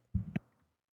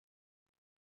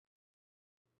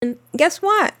 And guess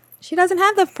what? She doesn't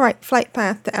have the flight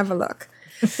path to Everlook.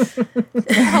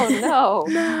 Oh, no.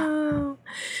 No.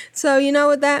 So you know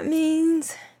what that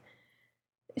means?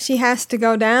 She has to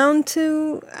go down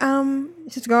to,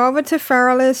 she has to go over to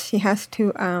Feralis. She has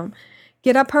to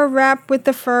get up her rep with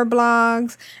the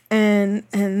Furblogs and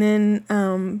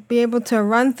then be able to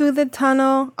run through the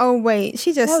tunnel. Oh, wait.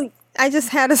 I just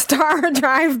had a star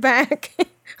drive back.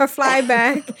 Or fly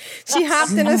back. She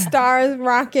hopped in a Star's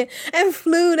rocket and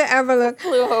flew to Everlook.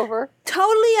 Flew over.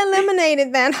 Totally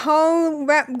eliminated that whole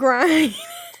rep grind.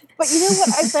 But you know what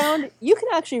I found? You can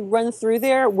actually run through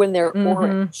there when they're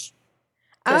orange.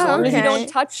 As long as you don't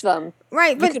touch them,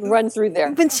 right? You can run through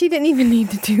there. But she didn't even need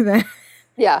to do that.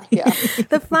 Yeah.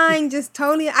 The flying just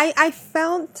totally. I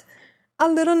felt a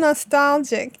little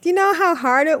nostalgic. Do you know how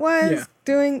hard it was?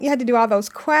 You had to do all those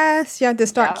quests. You had to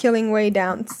start killing way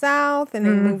down south and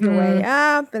then move your way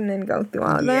up and then go through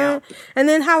all that. And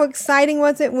then how exciting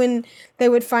was it when they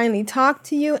would finally talk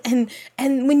to you and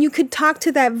when you could talk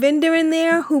to that vendor in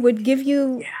there who would give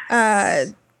you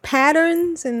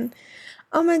patterns and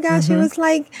oh my gosh, it was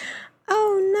like,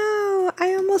 oh no,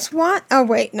 I almost want. Oh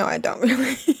wait, no, I don't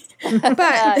really.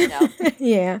 But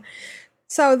yeah.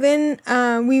 So then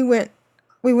we went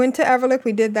to Everlook.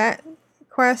 We did that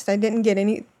quest. I didn't get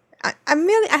any. I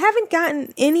haven't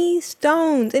gotten any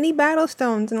stones, any battle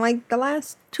stones in like the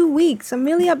last 2 weeks. I'm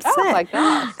really upset. Oh my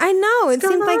gosh. I know. It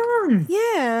seems like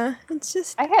it's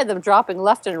just I had them dropping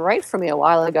left and right for me a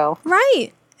while ago.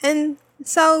 Right. And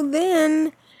so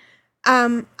then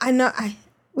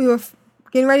we were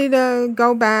getting ready to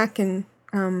go back and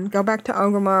go back to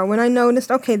Orgrimmar when I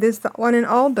noticed, okay, there's the one in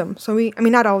Oldham.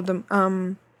 Not Oldham,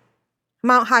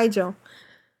 Mount Hyjal.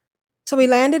 So we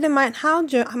landed in Mount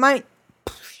Hyjal. My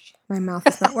mouth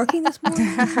is not working this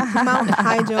morning. Mount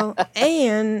Hyjal.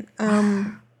 And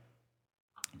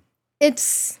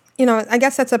it's, I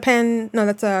guess that's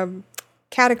a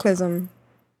cataclysm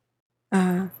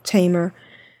chamber.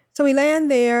 So we land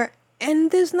there,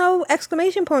 and there's no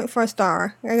exclamation point for a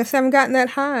star. I guess I haven't gotten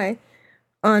that high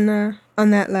on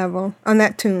that level, on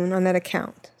that tune, on that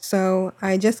account. So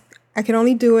I can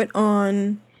only do it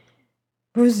on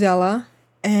Bruzilla.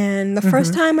 And the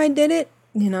first time I did it,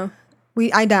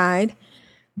 I died.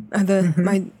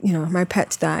 My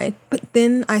pets died. But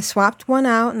then I swapped one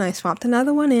out and I swapped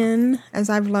another one in,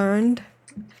 as I've learned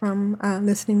from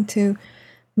listening to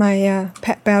my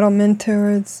pet battle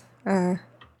mentors,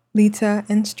 Lita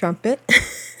and Strumpet.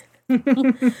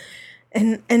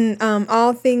 and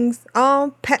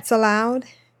All Pets Allowed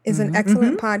is an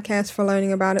excellent podcast for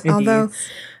learning about it. Although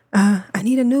I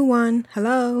need a new one.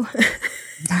 Hello.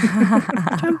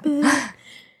 Trumpet.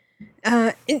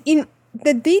 In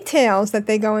the details that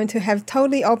they go into have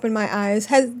totally opened my eyes.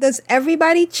 Does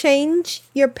everybody change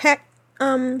your pet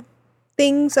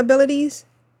things, abilities?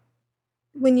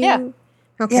 When you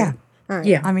Okay. Yeah. All right.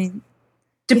 Yeah. I mean,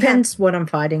 Depends what I'm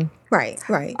fighting. Right.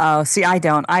 oh, see, I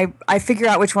don't. I figure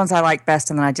out which ones I like best,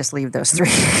 and then I just leave those 3.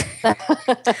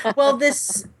 Well,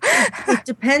 it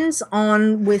depends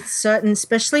on with certain,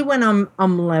 especially when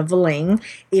I'm leveling.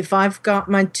 If I've got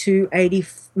my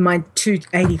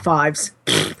 285s,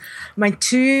 my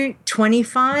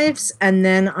 225s, and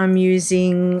then I'm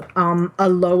using a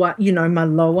lower, my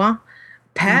lower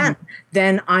pet,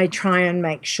 then I try and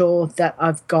make sure that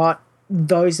I've got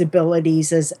those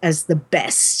abilities as the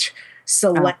best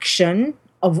selection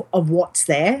of what's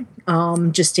there,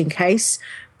 just in case.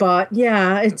 But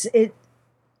yeah,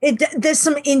 there's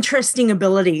some interesting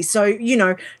abilities. So,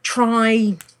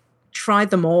 try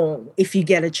them all if you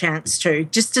get a chance to,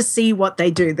 just to see what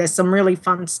they do. There's some really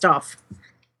fun stuff.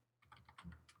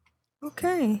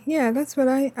 Okay. Yeah, that's what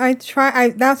I try.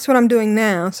 That's what I'm doing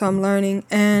now. So I'm learning,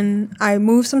 and I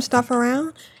move some stuff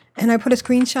around, and I put a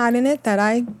screenshot in it that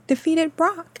I defeated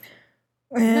Brock.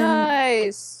 And,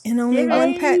 Nice. And only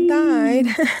one pet died.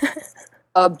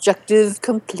 Objective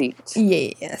complete.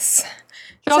 Yes.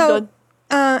 Job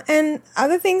done. And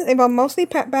other things about mostly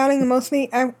pet battling, mostly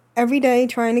every day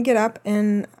trying to get up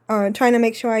and trying to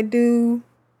make sure I do.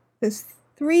 There's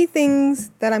 3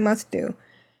 things that I must do.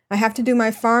 I have to do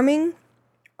my farming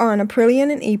on Aprillian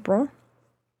in April.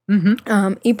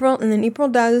 April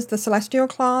does the celestial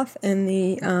cloth and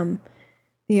the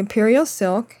imperial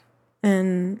silk.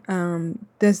 And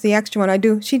there's the extra one I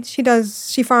do.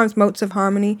 She farms motes of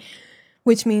harmony,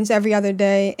 which means every other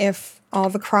day if all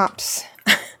the crops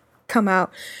come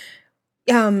out.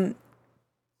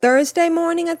 Thursday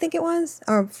morning, I think it was,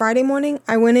 or Friday morning,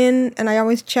 I went in and I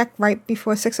always check right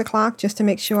before 6 o'clock just to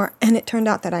make sure. And it turned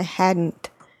out that I hadn't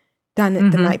done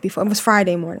it the night before. It was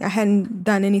Friday morning. I hadn't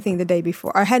done anything the day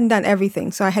before. I hadn't done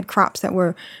everything. So I had crops that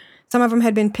were, some of them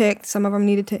had been picked, some of them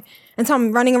needed to, and so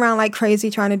I'm running around like crazy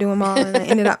trying to do them all, and I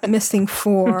ended up missing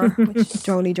 4, which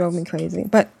totally drove me crazy.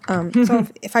 But so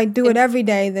if I do it every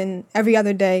day, then every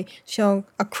other day she'll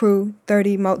accrue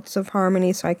 30 motes of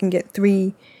harmony, so I can get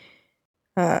 3.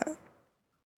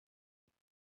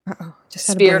 Just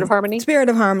had Spirit of harmony. Spirit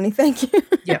of harmony. Thank you.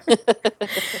 Yeah.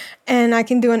 And I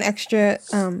can do an extra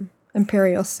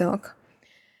imperial silk,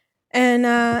 and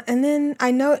then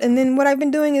and then what I've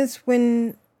been doing is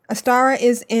when Astara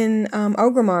is in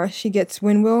Ogrimmar, she gets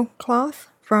windwheel cloth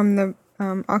from the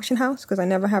auction house because I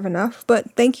never have enough.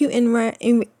 But thank you,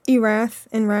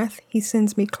 Erath. He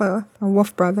sends me cloth, a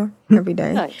wolf brother, every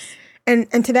day. Nice.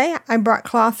 And today I brought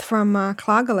cloth from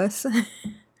Clogalus.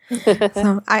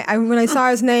 So I when I saw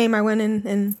his name, I went in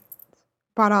and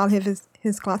bought all of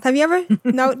his cloth. Have you ever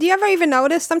do you ever even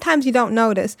notice? Sometimes you don't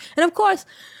notice. And of course,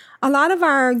 a lot of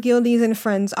our guildies and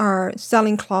friends are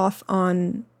selling cloth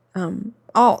on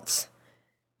alts.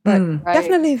 But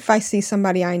definitely if I see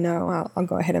somebody I know, I'll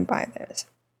go ahead and buy theirs.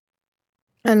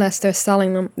 Unless they're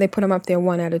selling them, they put them up there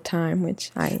one at a time, which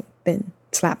I then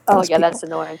slap those people that's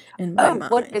annoying. in my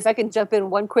mind. If I can jump in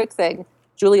one quick thing,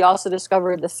 Julie also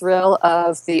discovered the thrill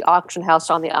of the auction house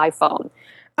on the iPhone.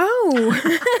 Oh.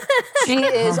 She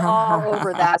is all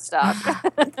over that stuff.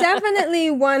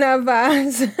 Definitely one of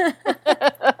us.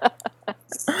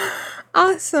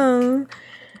 Awesome.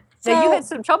 Now, you had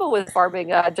some trouble with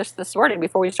farming just this morning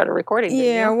before we started recording.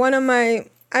 Yeah,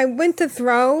 I went to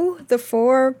throw the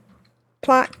 4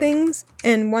 plot things,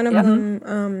 and one of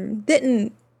them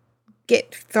didn't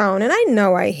get thrown, and I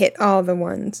know I hit all the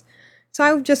ones. So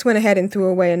I just went ahead and threw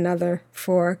away another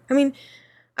 4. I mean,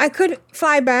 I could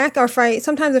fly back, or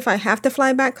sometimes if I have to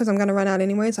fly back because I'm going to run out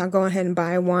anyways, I'll go ahead and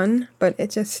buy 1. But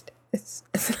it's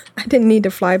I didn't need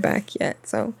to fly back yet,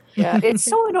 so. Yeah, it's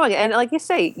so annoying. And like you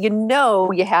say, you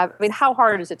have, I mean, how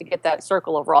hard is it to get that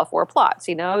circle of raw 4 plots,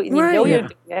 you know? You know you're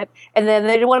doing it. And then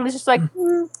they one was just like,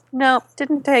 no,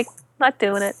 didn't take, not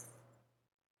doing it.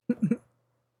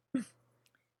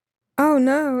 Oh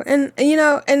no. And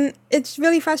and it's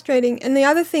really frustrating. And the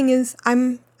other thing is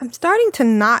I'm starting to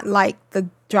not like the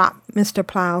drop Mr.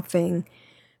 Plow thing,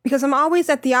 because I'm always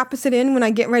at the opposite end when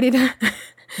I get ready to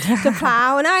to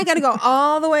plow, and now I got to go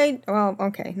all the way. Well,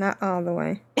 okay, not all the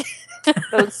way.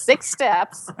 Those 6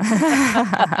 steps.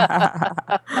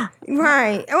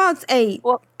 Right. Well, it's 8.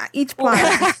 Well, each plow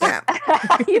is a step.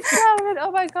 You found it.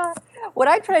 Oh my god. What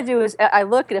I try to do is I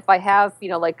look, and if I have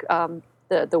the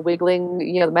wiggling,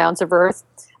 the mounds of earth.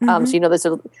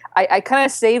 So I kind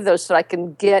of save those so I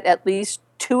can get at least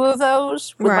 2 of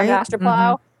those with my master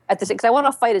plow, at the because I want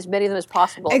to fight as many of them as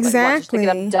possible. Exactly. Just to get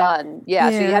them done.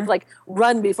 Yeah, so you have to like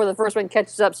run before the first one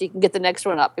catches up, so you can get the next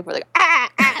one up before they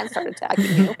and start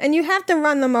attacking you. And you have to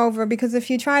run them over because if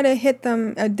you try to hit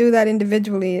them, do that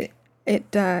individually,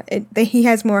 he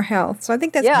has more health. So I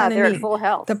think that's kind of they're neat. at full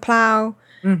health. The plow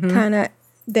kind of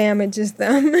damages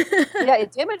them. Yeah,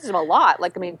 it damages them a lot.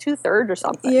 Like 2/3 or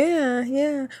something.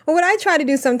 Yeah. Well, what I try to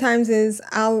do sometimes is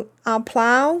I'll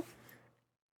plow,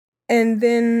 and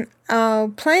then I'll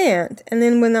plant, and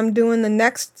then when I'm doing the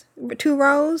next 2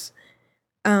 rows,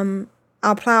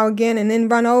 I'll plow again and then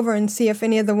run over and see if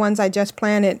any of the ones I just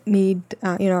planted need,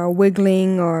 a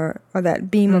wiggling or that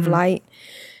beam of light.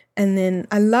 And then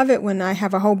I love it when I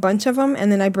have a whole bunch of them, and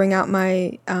then I bring out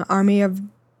my army of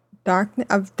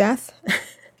death.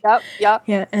 Yep.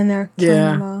 Yeah, and they're killing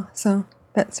them all. So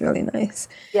that's really nice.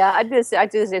 Yeah, I do the same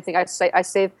thing.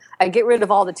 I get rid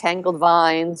of all the tangled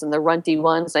vines and the runty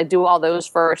ones. I do all those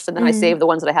first, and then I save the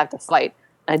ones that I have to fight.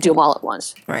 And I do them all at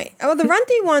once. Right. Well, the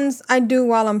runty ones I do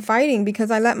while I'm fighting because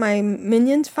I let my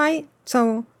minions fight.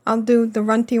 So I'll do the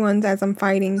runty ones as I'm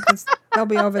fighting because they'll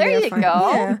be over there fighting. There you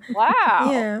go. Yeah. Wow.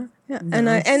 Yeah.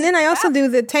 Nice. And then I also do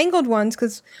the tangled ones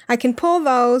because I can pull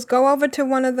those, go over to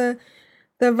one of the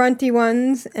runty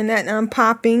ones, and that I'm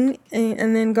popping,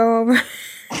 and then go over.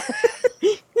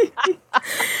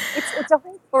 It's a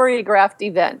whole choreographed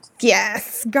event.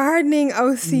 Yes, gardening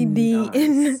OCD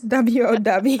in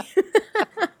WOW.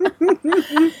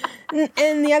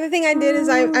 And the other thing I did is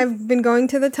I've been going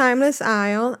to the Timeless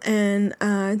Isle, and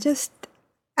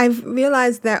I've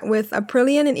realized that with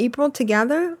Aprillian and April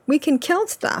together, we can kill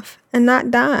stuff and not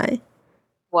die.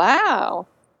 Wow.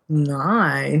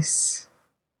 Nice.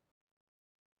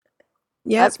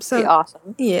 Yeah, that's pretty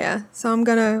awesome. Yeah, so I'm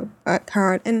gonna work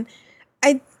hard, and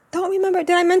I don't remember.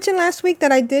 Did I mention last week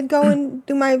that I did go and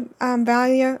do my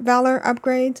valor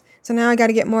upgrades? So now I got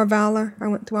to get more valor. I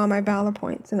went through all my valor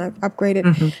points, and I've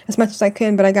upgraded as much as I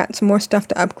can. But I got some more stuff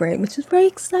to upgrade, which is very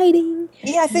exciting.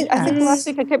 Yeah, I think last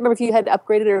week I can't remember if you had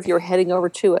upgraded or if you were heading over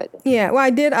to it. Yeah, well,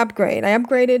 I did upgrade. I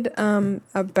upgraded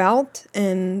a belt,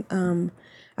 and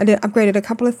I did upgraded a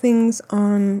couple of things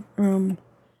on.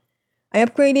 I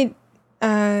upgraded.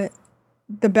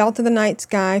 The Belt of the Night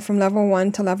Sky from level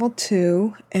 1 to level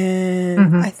 2,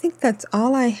 and I think that's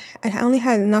all I only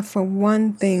had enough for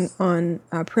one thing on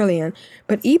Aprillian,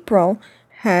 but April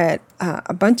had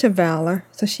a bunch of valor,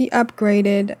 so she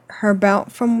upgraded her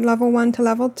belt from level 1 to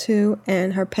level 2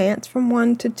 and her pants from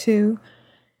 1 to 2,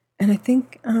 and I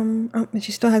think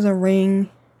she still has a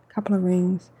couple of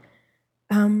rings.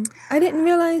 I didn't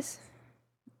realize.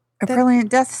 A brilliant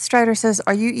Death Strider says,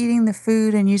 "Are you eating the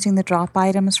food and using the drop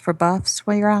items for buffs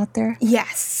while you're out there?"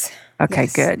 Yes. Okay,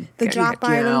 yes. good. The good. drop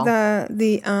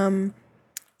item,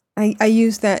 I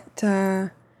use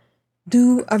that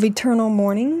Dew of Eternal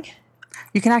Morning.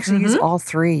 You can actually use all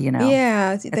 3,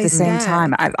 Yeah, at the same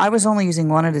time. I was only using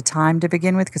one at a time to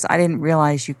begin with because I didn't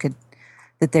realize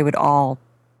that they would all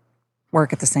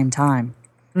work at the same time.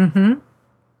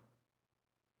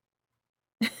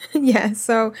 Yeah,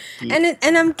 so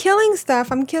and I'm killing stuff.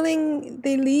 I'm killing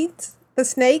the elites, the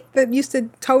snake that used to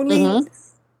totally.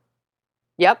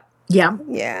 Yep. Yeah.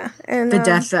 Yeah, and The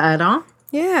Death Adder.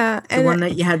 Yeah, The one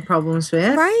that you had problems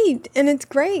with. Right, and it's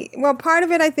great. Well, part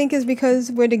of it I think is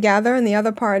because we're together, and the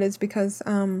other part is because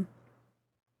we're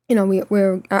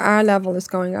our level is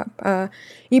going up.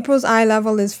 April's eye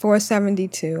level is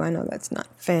 472. I know that's not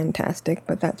fantastic,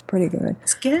 but that's pretty good.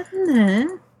 It's getting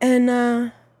there.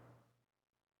 And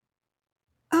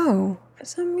for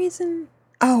some reason,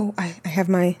 I have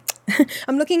my.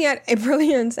 I'm looking at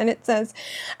Aprillian's, and it says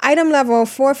item level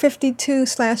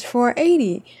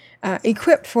 452/480.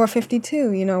 Equipped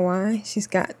 452. You know why? She's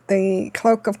got the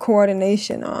Cloak of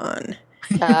Coordination on.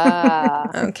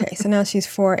 Okay, so now she's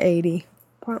 480.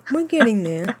 We're getting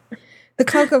there. The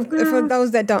Cloak of, for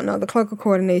those that don't know, the Cloak of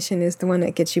Coordination is the one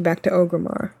that gets you back to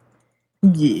Ogrimmar.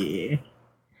 Yeah.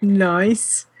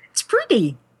 Nice. It's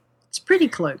pretty. It's a pretty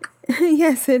cloak.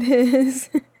 Yes, it is.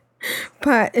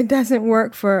 But it doesn't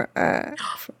work for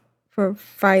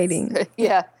fighting.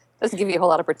 Yeah. Doesn't give you a whole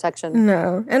lot of protection.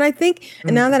 No. And I think,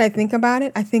 and now that I think about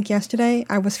it, I think yesterday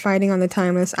I was fighting on the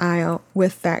Timeless Isle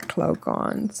with that cloak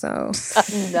on. So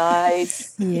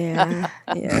nice. Yeah.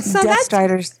 So Death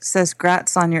Strider says,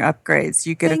 "Grats on your upgrades.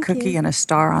 You get a cookie and a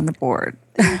star on the board."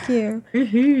 Thank you.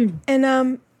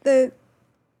 And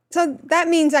so that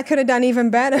means I could have done even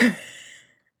better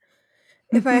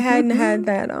if I hadn't had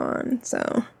that on.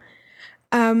 So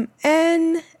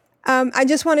I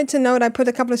just wanted to note I put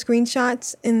a couple of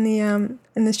screenshots in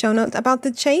the show notes about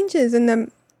the changes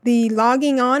in the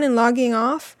logging on and logging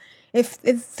off it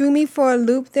threw me for a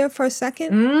loop there for a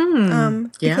second.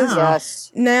 Because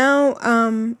Yes. now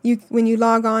you when you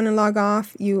log on and log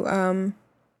off,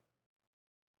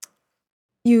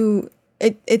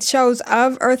 it shows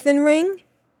of Earthen Ring.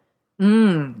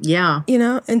 Yeah. You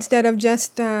know, instead of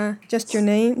just your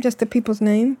name, just the people's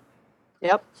name.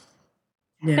 Yep.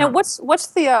 Yeah. Now, what's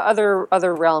the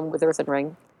other realm with Earthen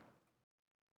Ring?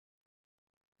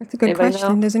 That's a good Anybody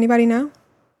question. know? Does anybody know?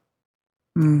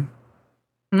 Hmm.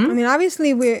 I mean,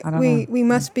 obviously I don't know. we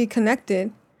must be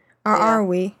connected, or Yeah. are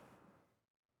we?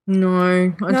 No,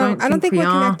 I don't think we're we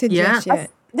are. connected just yet.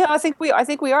 No, I think we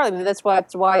are. I mean, that's why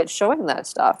it's showing that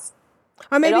stuff.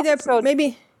 Or maybe It also showed-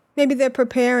 maybe they're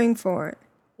preparing for it.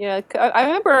 Yeah, I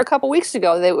remember a couple weeks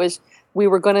ago that we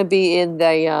were going to be in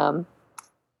the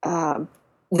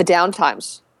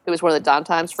downtimes. It was one of the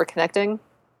downtimes for connecting.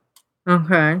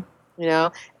 Okay. You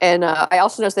know, and I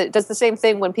also noticed that it does the same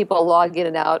thing when people log in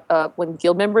and out. When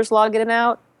guild members log in and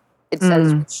out, it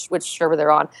says which server they're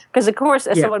on. Because of course,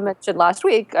 as someone mentioned last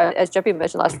week, as Jeffy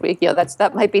mentioned last week,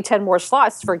 that might be 10 more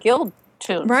slots for guild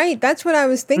tunes. Right. That's what I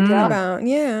was thinking about.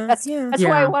 Yeah. That's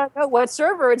why I want to know what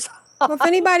server it's on. Well, if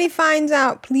anybody finds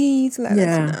out, please let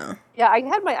us know. Yeah, I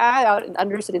had my eye out in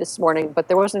Undercity this morning, but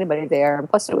there wasn't anybody there. And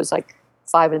plus, it was like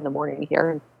 5 in the morning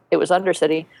here, and it was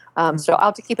Undercity. So I'll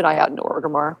have to keep an eye out in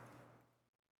Orgrimmar.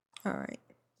 All right.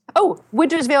 Oh,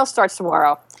 Winter's Veil starts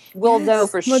tomorrow. We'll know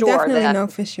for sure. We'll definitely know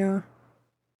for sure.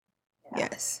 Yeah.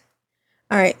 Yes.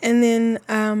 All right, and then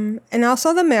and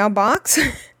also the mailbox.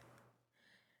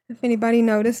 If anybody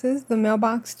notices, the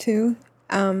mailbox too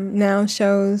now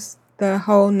shows the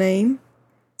whole name.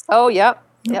 Oh, yep.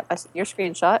 I see your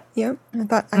screenshot. Yep.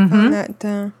 I found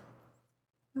that.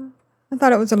 I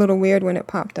thought it was a little weird when it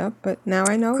popped up, but now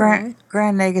I know why.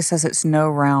 Grand Naga says it's no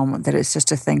realm, that it's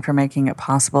just a thing for making it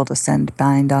possible to send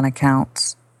bind on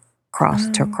accounts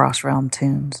to cross realm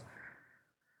tunes.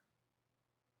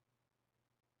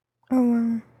 Oh,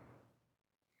 wow.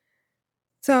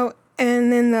 So,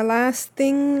 and then the last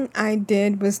thing I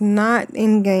did was not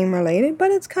in-game related,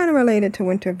 but it's kind of related to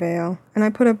Winter Veil. And I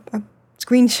put a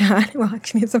screenshot. Well,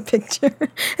 actually, it's a picture.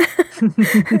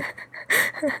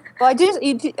 Well, I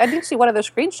did see one other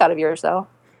screenshot of yours, though.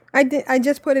 I did. I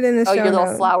just put it in the show your little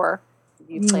notes. flower.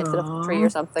 You planted up a tree or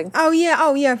something. Oh,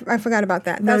 yeah. I forgot about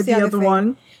that. That's the other thing.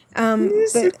 one.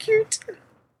 So cute.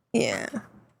 Yeah.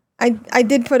 I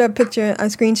did put a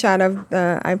screenshot of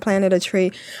I planted a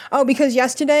tree. Oh, because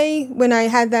yesterday when I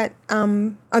had that,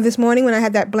 this morning when I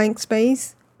had that blank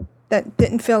space that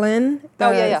didn't fill in.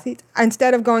 Seed,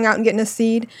 instead of going out and getting a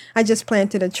seed, I just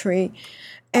planted a tree.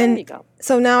 And there you go.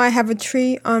 So now I have a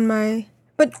tree on my...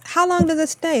 But how long does it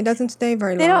stay? It doesn't stay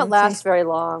very long. They don't last very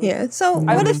long. Yeah. So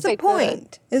what is the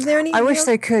point? Is there any... I wish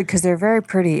they could, because they're very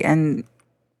pretty, and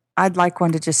I'd like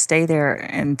one to just stay there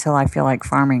until I feel like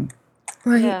farming.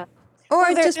 Right. Yeah.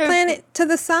 Or just plant it to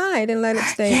the side and let it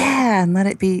stay there. Yeah, and let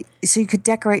it be... So you could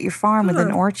decorate your farm with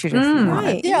an orchard if you wanted.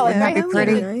 Right. Yeah, like Wouldn't that be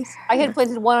pretty? Nice. I had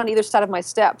planted one on either side of my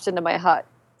steps into my hut.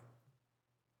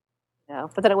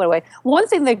 But then it went away. One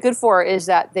thing they're good for is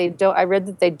that I read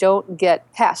that they don't get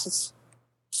pests.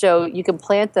 So you can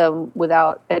plant them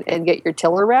without and get your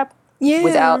tiller rep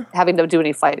without having to do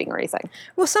any fighting or anything.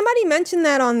 Well, somebody mentioned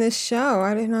that on this show.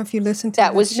 I don't know if you listened to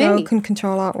that was show. me. Can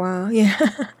Control Alt WoW. Yeah.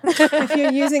 If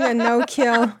you're using a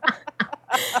no-kill,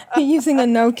 you're using a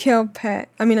no-kill pet.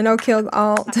 I mean, a no-kill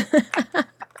alt.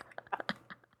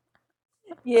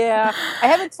 Yeah, I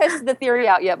haven't tested the theory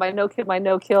out yet. My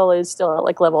no-kill is still at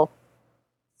like level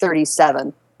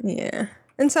 37. Yeah.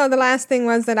 And so the last thing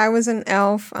was that I was an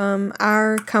elf.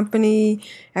 Our company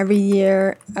every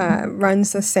year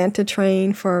runs a Santa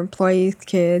train for employees'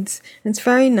 kids. It's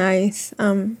very nice.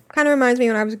 Kind of reminds me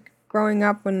when I was growing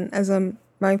up,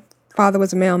 my father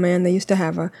was a mailman. They used to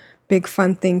have a big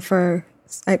fun thing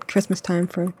at Christmas time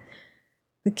for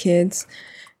the kids.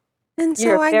 And so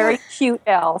You're a very cute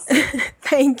elf.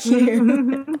 Thank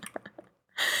you.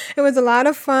 It was a lot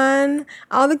of fun.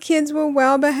 All the kids were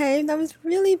well behaved. I was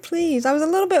really pleased. I was a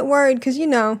little bit worried because,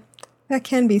 that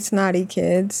can be snotty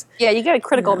kids. Yeah, you get a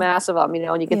critical mass of them,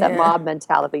 and you get that mob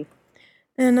mentality.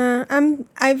 And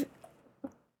I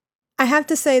have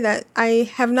to say that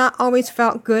I have not always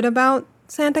felt good about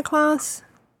Santa Claus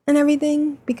and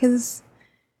everything because,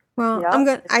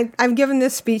 I've given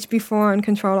this speech before on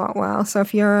Control Alt WoW. So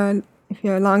if you're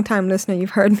a long-time listener,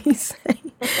 you've heard me say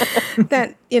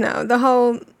that, the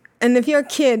whole... And if you're a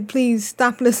kid, please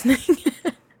stop listening.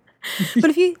 But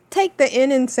if you take the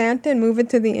N in Santa and move it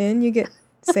to the N, you get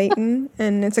Satan.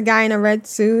 And it's a guy in a red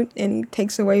suit, and he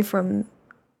takes away from...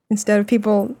 Instead of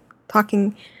people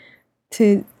talking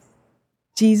to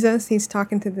Jesus. He's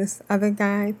talking to this other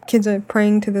guy. Kids are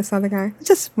praying to this other guy. It's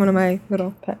just one of my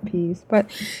little pet peeves. But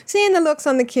seeing the looks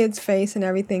on the kid's face and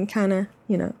everything kind of,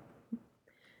 you know.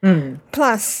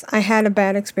 Plus, I had a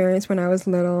bad experience when I was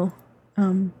little.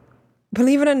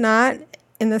 Believe it or not,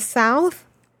 in the South,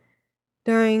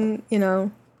 during, you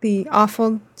know, the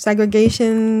awful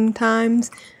segregation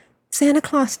times, Santa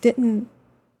Claus didn't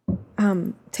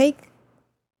take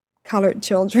colored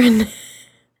children.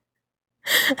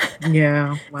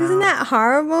 Yeah, wow. Isn't that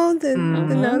horrible to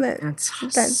know that?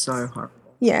 That's so horrible.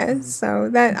 Yeah, so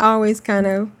that always kind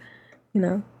of, you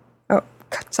know,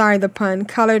 sorry the pun,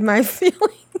 colored my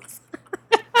feelings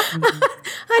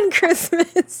on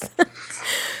Christmas.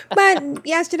 But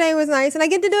yesterday was nice, and I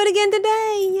get to do it again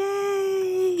today.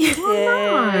 Yay!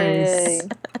 Nice.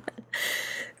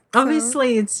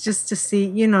 Obviously, it's just to see,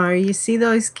 you know, you see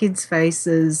those kids'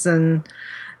 faces and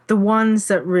the ones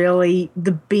that really,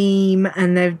 the beam,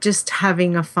 and they're just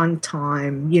having a fun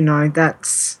time. You know,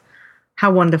 that's,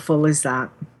 how wonderful is that?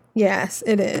 Yes,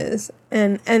 it is.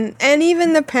 And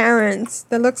even the parents,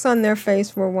 the looks on their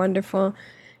face were wonderful,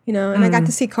 you know, and I got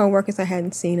to see coworkers I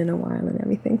hadn't seen in a while and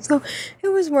everything. So it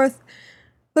was worth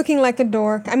looking like a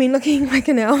dork. I mean, looking like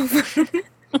an elf.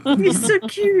 You're so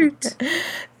cute.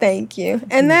 Thank you.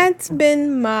 And that's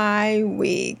been my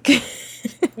week.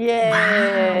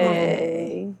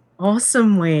 Yay. Wow.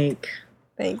 Awesome week.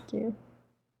 Thank you.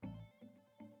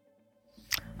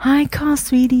 Hi, car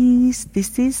sweeties.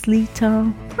 This is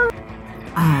Lita.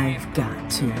 I've got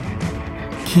to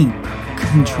keep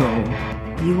control.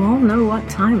 You all know what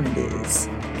time it is.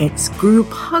 It's group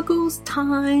huggles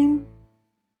time.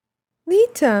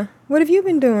 Lita, what have you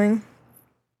been doing?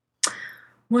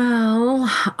 Well,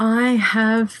 I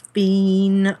have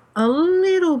been a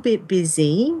little bit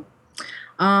busy.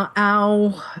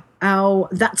 Our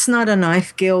That's Not a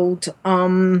Knife Guild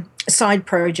side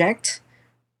project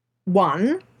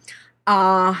one.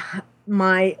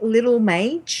 My little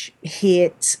mage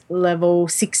hit level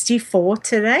 64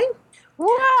 today.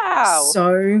 Wow.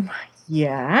 So,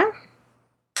 yeah.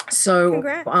 So,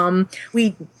 Congrats.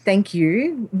 we thank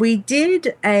you. We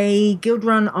did a guild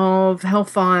run of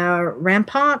Hellfire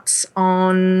Ramparts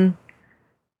on,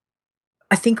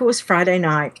 I think it was Friday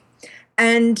night,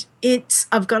 and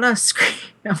I've got a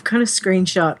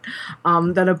screenshot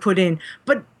that I put in,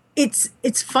 but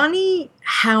it's funny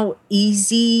how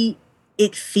easy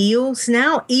it feels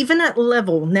now, even at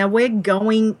level. Now we're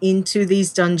going into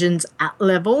these dungeons at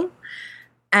level,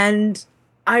 and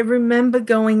I remember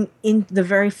going in the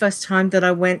very first time that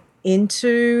I went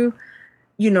into,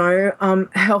 you know,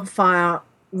 Hellfire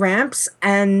ramps,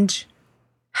 and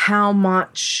how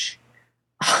much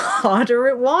harder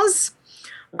it was.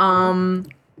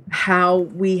 How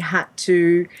we had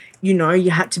to, you know, you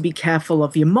had to be careful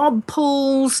of your mob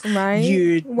pools. Right.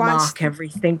 You'd mark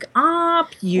everything up.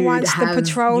 You'd watch the have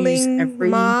patrolling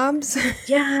mobs.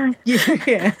 Yeah.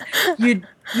 You'd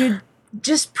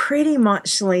just pretty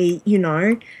muchly, you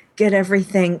know, get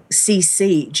everything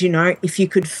CC'd, you know, if you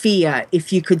could fear,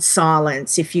 if you could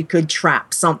silence, if you could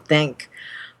trap something.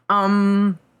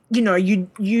 You know, you'd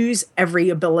use every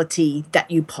ability that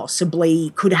you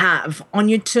possibly could have on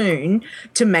your toon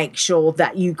to make sure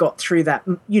that you got through that,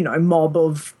 you know, mob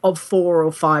of 4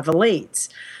 or 5 elites.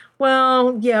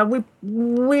 Well, yeah,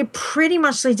 we pretty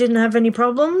much didn't have any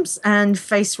problems and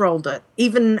face rolled it.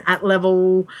 Even at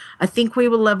level, I think we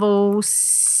were level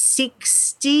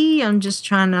 60. I'm just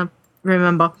trying to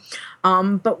remember.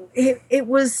 But it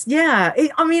was, yeah,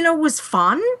 I mean, it was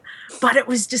fun, but it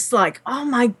was just like, oh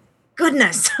my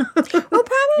goodness. Well,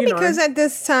 probably because at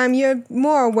this time you're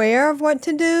more aware of what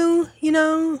to do, you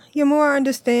know, you're more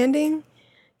understanding.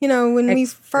 You know, when we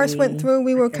first went through,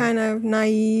 we were kind of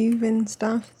naive and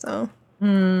stuff, so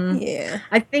yeah.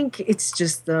 I think it's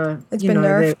just it's been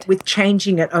nerfed. With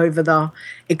changing it over the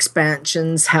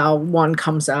expansions, how one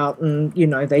comes out and, you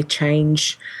know, they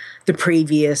change the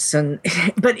previous,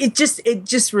 but it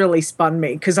just really spun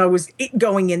me because I was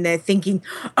going in there thinking,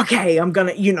 okay, I'm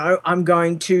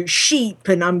going to sheep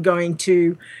and I'm going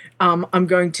to,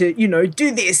 you know,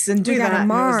 do this and do that.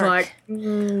 And it was like,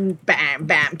 bam,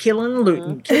 bam, killing and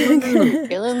looting, killing and looting.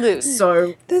 Killing and looting.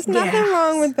 So there's nothing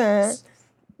wrong with that.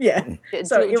 Yeah.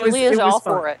 So Julia's all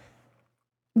for it.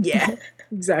 Yeah,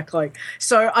 exactly.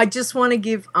 So I just want to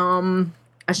give a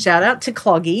shout out to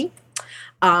Cloggy.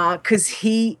 Because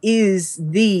he is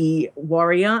the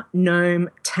warrior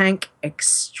gnome tank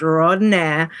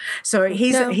extraordinaire. So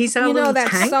he's our you know little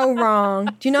that's tank. So wrong.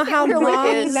 Do you know how wrong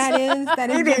that is? That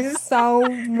is just so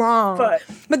wrong.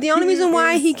 But the only reason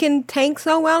why he can tank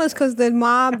so well is because the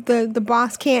mob, the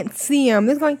boss can't see him.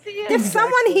 They're going, there's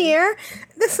someone here.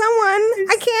 There's someone.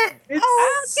 I can't.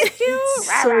 I'll get you.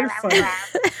 It's so funny.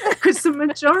 Because the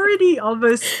majority of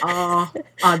us are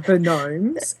the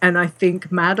gnomes, and I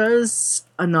think Matter's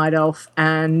a night elf,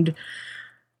 and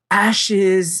Ash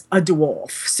is a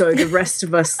dwarf. So the rest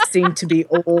of us seem to be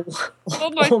all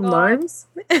gnomes.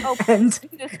 Oh, and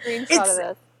need a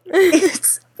screenshot of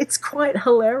this. it's quite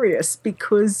hilarious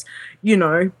because, you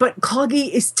know, but Cloggy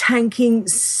is tanking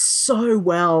so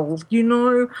well, you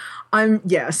know. I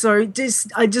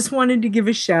just wanted to give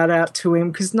a shout out to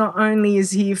him because not only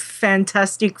is he a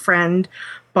fantastic friend,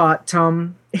 but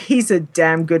he's a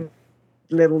damn good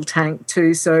little tank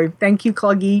too. So thank you,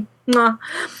 Cloggy. Mwah.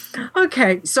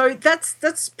 Okay, so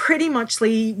that's pretty much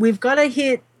we've got to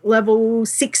hit level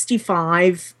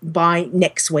 65 by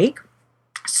next week.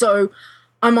 So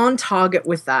I'm on target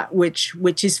with that,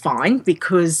 which is fine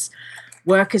because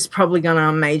work is probably going to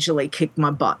majorly kick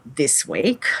my butt this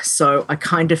week. So I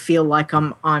kind of feel like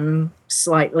I'm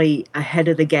slightly ahead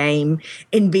of the game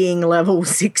in being level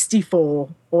 64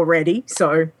 already.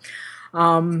 So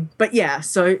but yeah,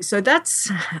 so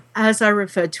that's, as I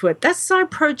referred to it, that's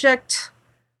side project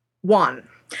 1.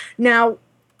 Now,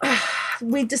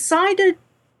 we decided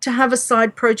to have a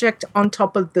side project on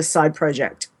top of the side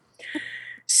project.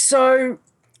 So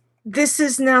this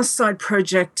is now side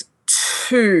project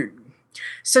 2.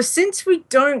 So since we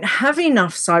don't have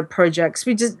enough side projects,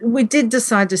 we did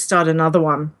decide to start another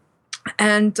one.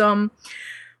 And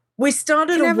we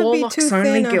started a Warlocks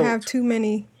only guild. Or have too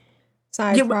many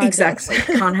side projects. Exactly.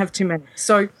 Can't have too many.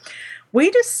 So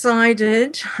we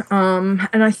decided, and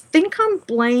I think I'm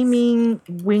blaming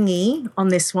Wingy on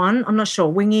this one. I'm not sure,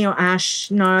 Wingy or Ash.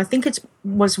 No, I think it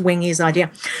was Wingy's idea.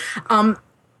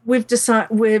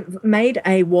 We've made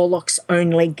a Warlocks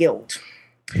only guild.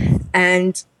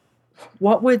 And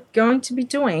what we're going to be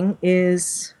doing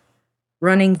is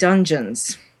running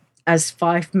dungeons as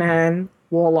 5-man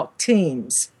Warlock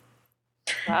teams.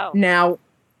 Wow.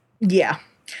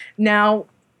 Now,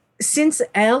 since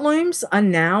heirlooms are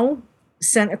now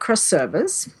sent across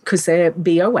servers because they're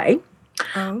BOA,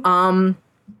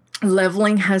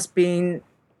 leveling has been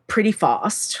pretty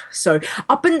fast. So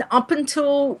up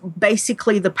until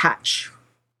basically the patch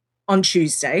on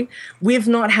Tuesday, we've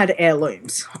not had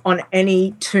heirlooms on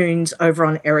any toons over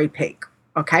on Airy Peak.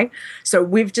 Okay, so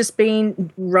we've just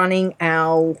been running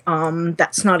our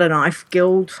That's Not a Knife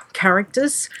guild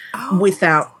characters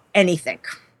without anything.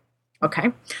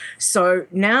 Okay, so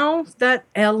now that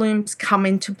heirlooms come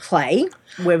into play,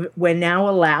 we're now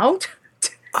allowed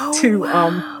to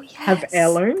have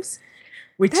heirlooms,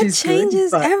 which that is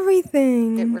changes good,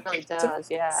 everything. It really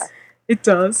does, yeah. It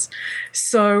does.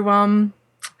 So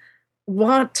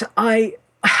what I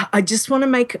just want to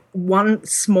make one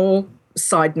small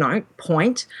side note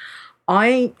point.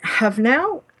 I have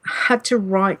now had to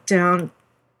write down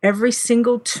every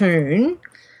single toon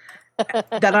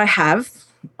that I have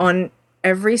on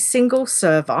every single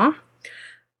server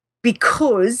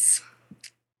because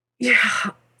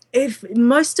if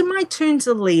most of my toons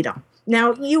are leader.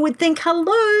 Now you would think,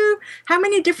 hello, how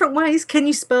many different ways can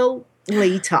you spell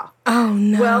leader? Oh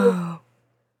no. Well,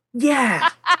 yeah.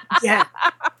 So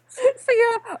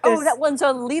that one's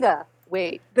on leader.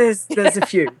 Wait. There's a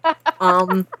few.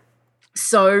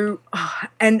 So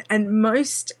and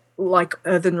most like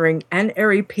Earthen Ring and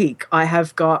Airy Peak, I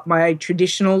have got my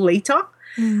traditional Leta,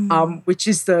 which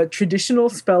is the traditional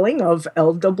spelling of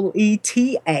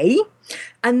L-E-E-T-A.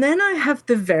 And then I have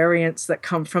the variants that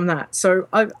come from that. So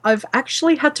I've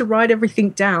actually had to write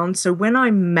everything down. So when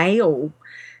I mail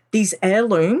these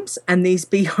heirlooms and these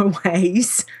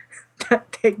BOAs,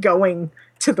 that they're going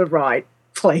to the right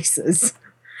places.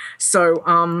 So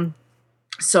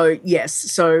yes.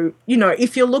 So, you know,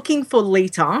 if you're looking for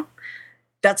Leta,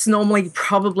 that's normally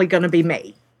probably going to be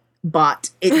me, but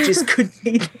it just could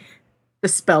be the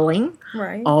spelling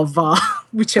of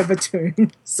whichever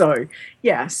toon. So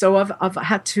yeah, so I've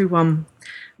had to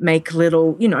make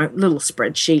little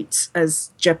spreadsheets,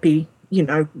 as Jeppy,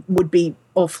 would be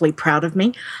awfully proud of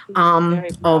me.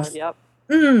 Very proud, yep.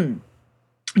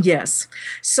 Yes.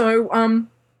 So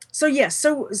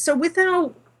with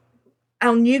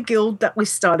our new guild that we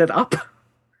started up,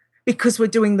 because we're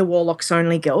doing the Warlocks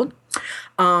only guild,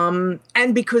 and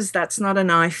because That's Not a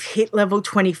Knife hit level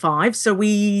 25, so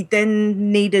we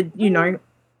then needed,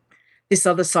 this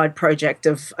other side project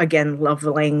of, again,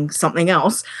 leveling something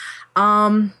else.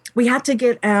 We had to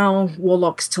get our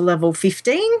Warlocks to level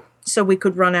 15 so we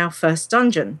could run our first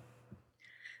dungeon.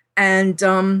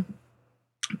 And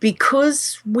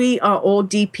because we are all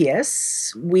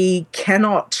DPS, we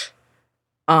cannot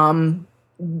load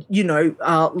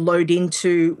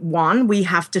into one. We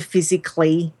have to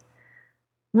physically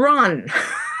run.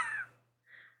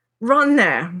 run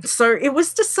there. So it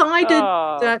was decided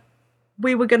that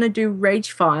we were going to do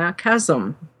Ragefire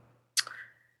Chasm.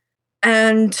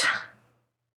 And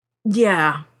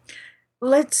yeah,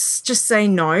 let's just say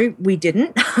no, we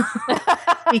didn't.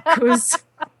 Because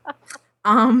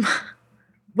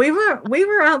we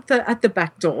were out at the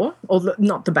back door, or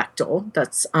not the back door,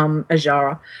 that's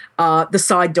Ajara, the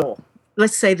side door.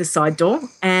 Let's say the side door.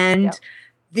 And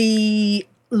the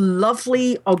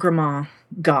lovely Ogrimmar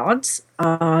guards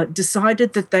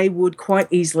decided that they would quite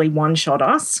easily one-shot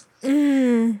us.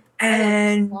 And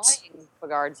flying for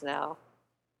guards now.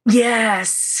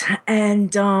 Yes,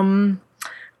 and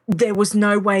there was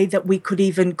no way that we could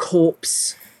even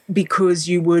corpse, because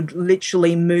you would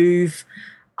literally move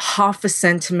half a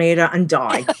centimeter and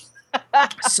die.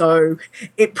 So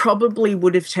it probably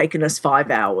would have taken us 5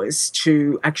 hours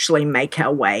to actually make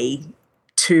our way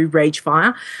to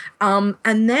Ragefire.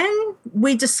 And then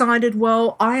we decided,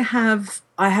 well, I have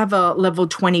a level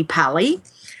 20 pally,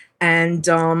 and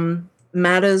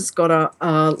Matta's got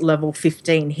a level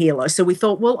 15 healer. So we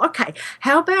thought, well, okay,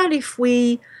 how about if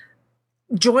we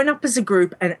join up as a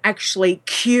group and actually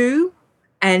queue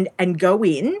and go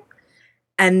in,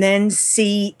 and then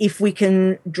see if we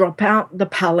can drop out the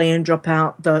pally and drop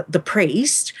out the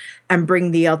priest and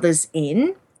bring the others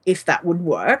in, if that would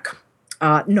work.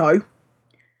 No.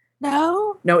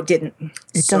 No? No, it didn't.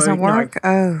 It doesn't work?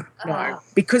 No. No.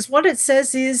 Because what it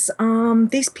says is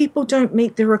these people don't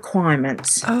meet the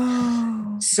requirements.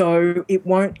 Oh. So it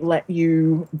won't let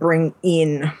you bring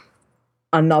in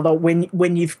another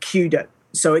when you've queued it.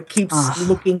 So it keeps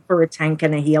looking for a tank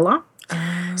and a healer.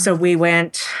 So we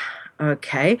went,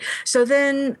 okay. So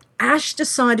then Ash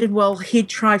decided, well, he'd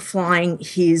try flying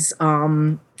his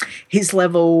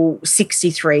level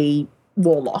 63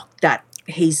 warlock that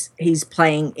he's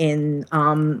playing in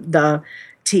the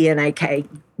TNAK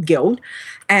guild.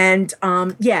 And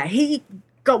he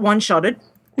got one-shotted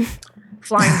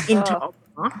flying into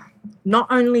Ogrimmar. Not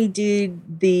only did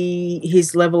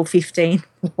his level 15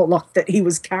 warlock that he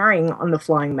was carrying on the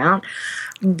flying mount,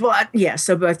 but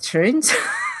so both tunes.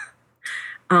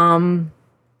 So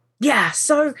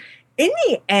in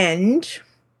the end,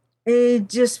 it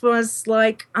just was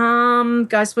like,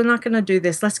 guys, we're not going to do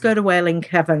this. Let's go to Wailing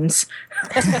Caverns.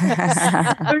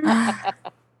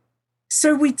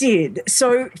 So we did.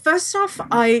 So first off,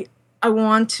 I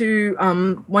want you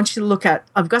to look at,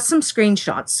 I've got some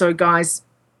screenshots. So guys,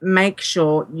 make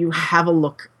sure you have a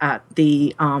look at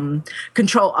the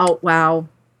Control Alt WoW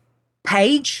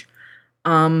page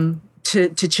to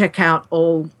check out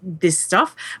all this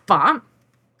stuff. But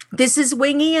this is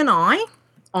Wingy and I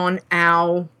on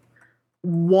our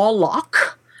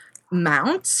Warlock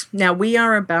mounts. Now we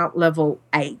are about level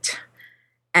 8.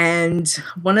 And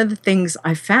one of the things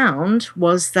I found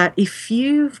was that if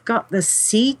you've got the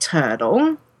sea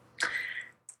turtle,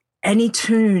 any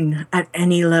toon at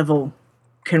any level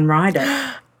can ride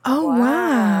it. Oh,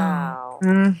 wow.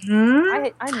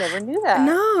 Mm-hmm. I never knew that.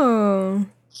 No.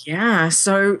 Yeah,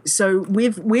 so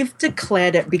we've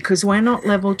declared it because we're not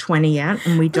level 20 yet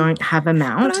and we don't have a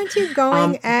mount. But aren't you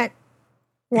going at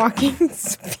walking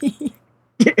speed?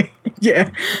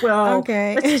 Yeah. Well,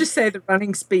 okay. Let's just say the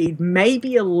running speed may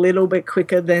be a little bit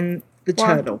quicker than the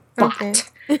turtle,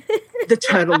 but the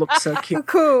turtle looks so cute.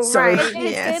 Cool, so, right.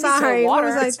 Yeah, sorry. What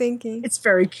was I thinking? It's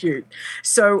very cute.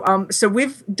 So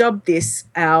we've dubbed this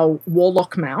our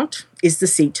Warlock mount is the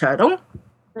sea turtle.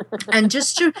 And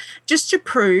just to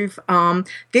prove,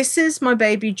 this is my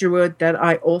baby druid that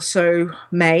I also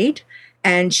made,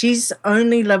 and she's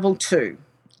only level 2,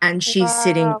 and she's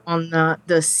sitting on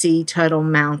the sea turtle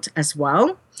mount as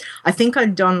well. I think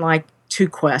I'd done like 2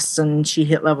 quests and she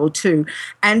hit level 2.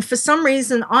 And for some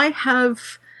reason I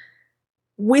have,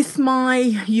 with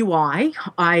my UI,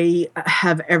 I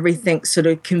have everything sort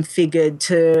of configured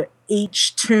to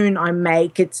each toon I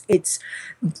make. It's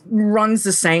runs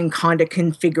the same kind of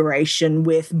configuration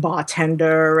with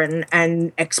bartender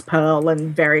and Xpearl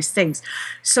and various things.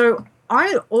 So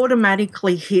I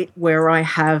automatically hit where I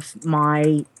have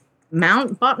my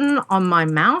mount button on my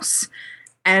mouse,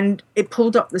 and it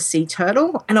pulled up the sea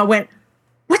turtle, and I went,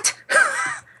 what?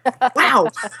 Wow.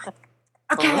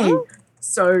 Okay.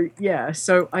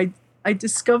 So I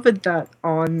discovered that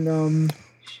on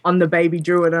the baby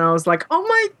druid, and I was like, oh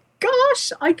my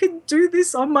gosh, I can do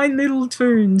this on my little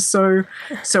toon. So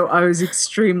I was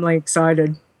extremely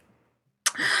excited.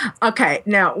 Okay,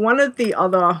 now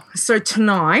so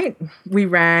tonight we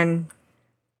ran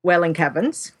Wailing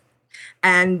Caverns,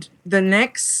 and the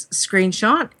next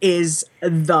screenshot is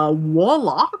the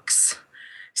Warlocks.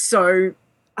 So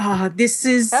this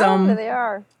is there they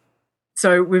are.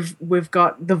 So we've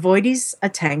got the voidies are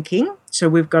tanking. So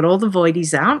we've got all the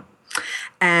voidies out.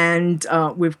 And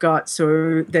we've got,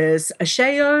 so there's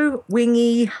Asheo,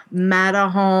 Wingy,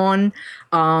 Matterhorn,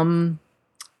 Aussie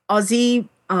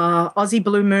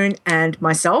Blue Moon, and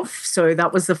myself. So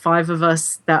that was the 5 of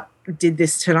us that did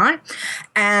this tonight.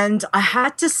 And I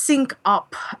had to sync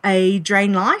up a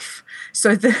Drain Life.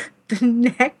 So the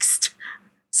next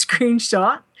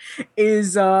screenshot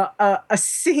is a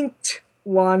synced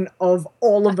one of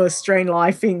all of us Drain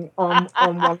Lifing on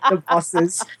one of the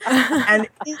bosses. And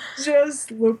it just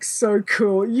looks so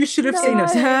cool. You should have seen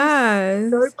us.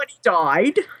 Nobody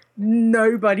died.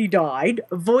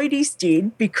 Voidies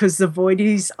did, because the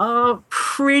voidies are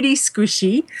pretty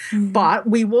squishy. But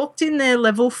we walked in there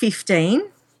level 15.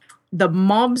 The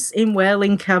mobs in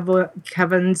Wailing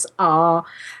Caverns are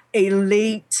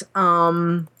elite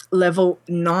level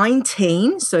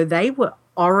 19. So they were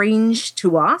orange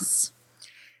to us.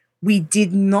 We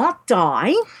did not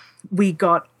die. We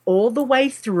got all the way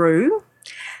through.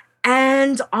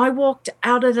 And I walked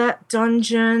out of that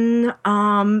dungeon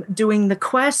doing the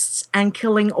quests and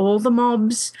killing all the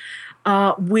mobs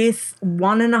with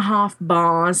 1.5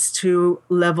 bars to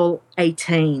level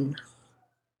 18.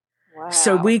 Wow.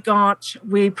 So we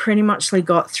pretty much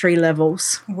got 3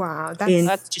 levels. Wow,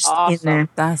 that's just awesome. In there.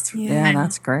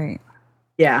 That's great.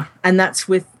 Yeah, and that's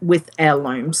with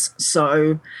heirlooms.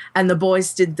 So, and the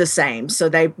boys did the same. So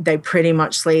they pretty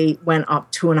much went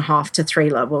up 2.5 to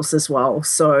 3 levels as well.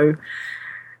 So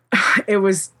it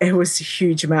was a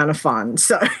huge amount of fun.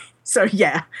 So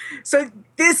yeah. So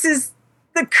this is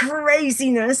the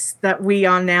craziness that we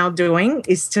are now doing,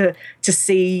 is to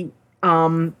see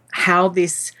how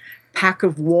this pack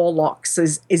of warlocks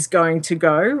is going to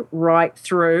go right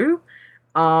through.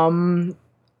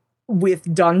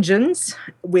 With dungeons,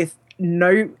 with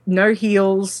no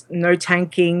heals, no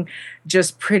tanking,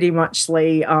 just pretty much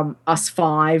us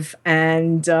 5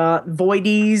 and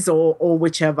voidies or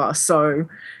whichever. So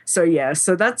yeah,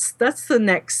 so that's the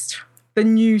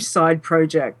new side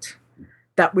project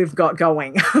that we've got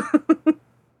going.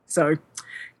 So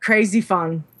crazy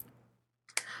fun.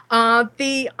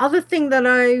 The other thing that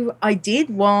I did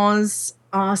was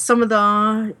some of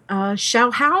the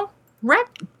Xiaohao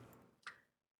rep.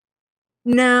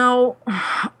 Now,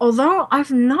 although I've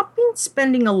not been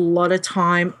spending a lot of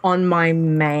time on my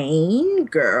main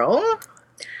girl,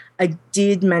 I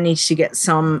did manage to get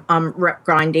some rep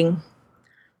grinding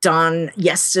done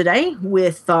yesterday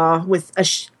with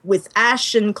Ash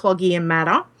and Cloggy and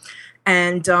Matter,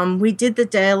 and we did the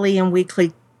daily and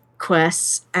weekly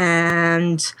quests,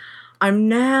 and I'm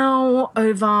now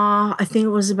over, I think it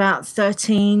was about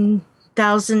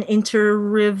 13,000 into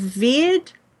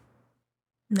revered.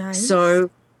 Nice. So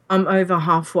I'm over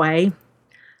halfway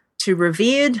to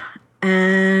revered,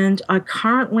 and I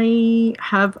currently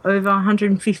have over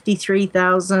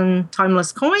 153,000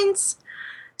 timeless coins.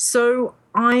 So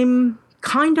I'm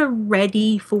kind of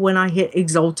ready for when I hit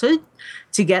exalted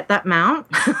to get that mount.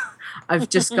 I've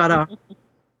just got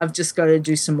to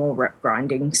do some more rep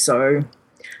grinding so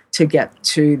to get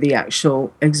to the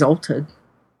actual exalted.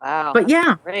 Wow. But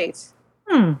yeah. Great.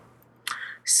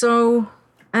 So,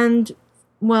 and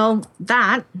well,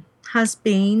 that has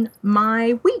been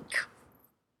my week.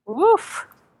 Woof.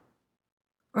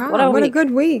 Wow, what a good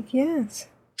week, yes.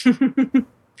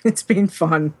 It's been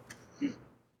fun.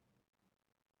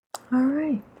 All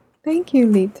right. Thank you,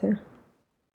 Lita.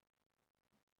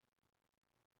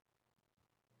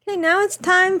 Okay, now it's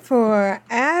time for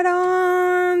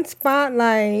Add-on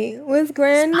Spotlight with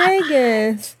Grand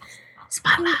Negus.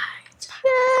 Spotlight.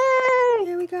 Yay!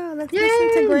 Here we go. Let's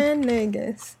listen to Grand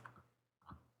Negus.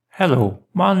 Hello,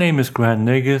 my name is Grand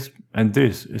Negus, and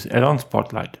this is Add-on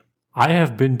Spotlight. I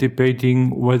have been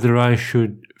debating whether I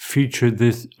should feature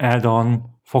this add-on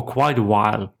for quite a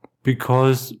while,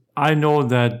 because I know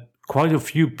that quite a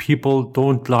few people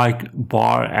don't like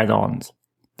bar add-ons.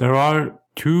 There are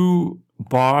 2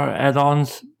 bar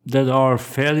add-ons that are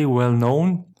fairly well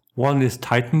known. One is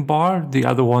Titan Bar, the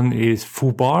other one is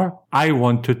Foo Bar. I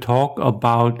want to talk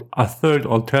about a third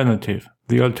alternative.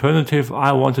 The alternative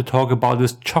I want to talk about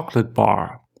is Chocolate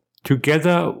Bar.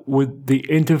 Together with the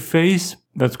interface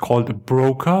that's called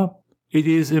Broker, it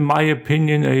is, in my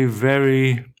opinion, a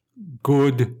very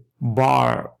good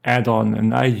bar add-on,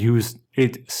 and I use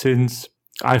it since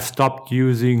I've stopped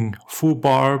using Foo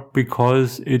Bar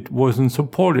because it wasn't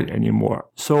supported anymore.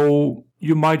 So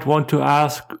you might want to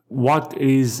ask, what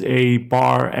is a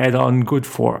bar add-on good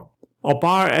for? A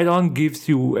bar add-on gives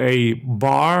you a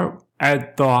bar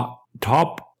at the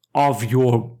top of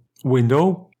your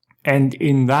window, and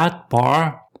in that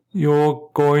bar you're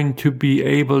going to be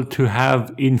able to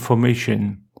have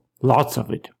information. lots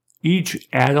of it. Each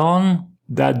add-on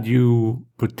that you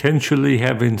potentially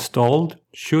have installed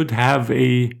should have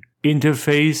a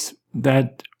interface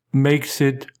that makes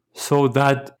it so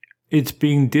that it's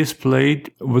being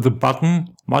displayed with a button,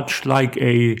 much like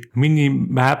a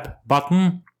mini-map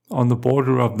button on the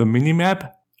border of the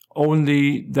mini-map,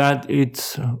 only that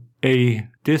it's a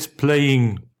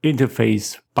displaying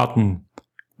interface button.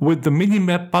 With the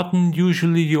mini-map button,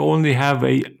 usually you only have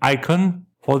an icon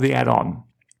for the add-on.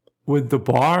 With the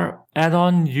bar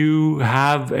add-on, you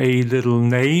have a little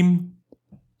name,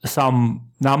 some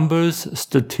numbers,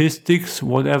 statistics,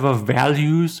 whatever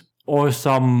values, or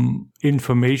some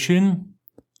information.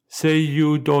 Say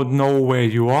you don't know where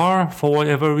you are for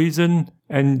whatever reason,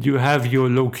 and you have your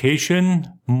location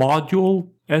module,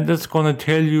 and that's going to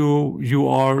tell you you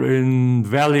are in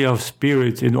Valley of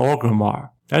Spirits in Orgrimmar.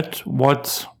 That's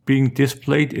what's being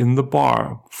displayed in the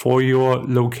bar for your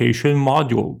location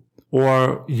module,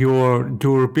 or your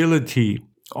durability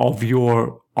of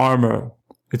your armor.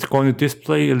 It's going to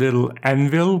display a little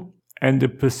anvil and a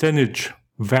percentage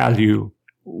value.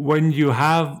 When you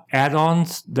have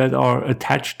add-ons that are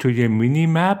attached to your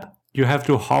mini-map, you have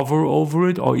to hover over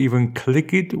it or even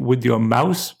click it with your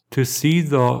mouse to see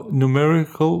the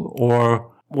numerical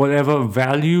or whatever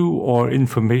value or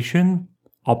information.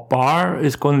 A bar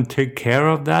is going to take care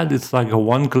of that. It's like a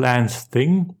one-glance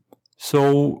thing.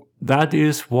 So that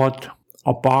is what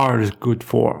a bar is good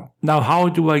for. Now, how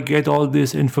do I get all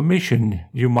this information,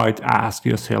 you might ask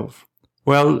yourself?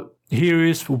 Well, here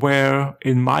is where,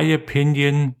 in my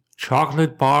opinion,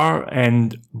 Chocolate Bar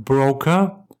and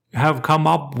Broker have come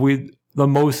up with the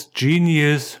most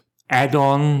genius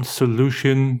add-on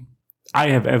solution I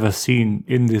have ever seen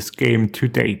in this game to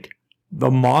date. The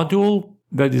module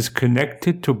that is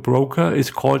connected to Broker is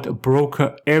called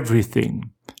Broker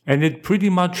Everything. And it pretty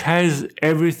much has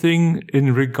everything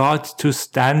in regards to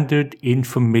standard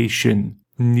information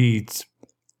needs.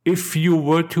 If you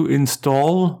were to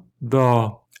install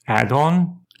the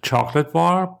add-on Chocolate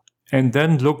Bar and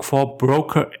then look for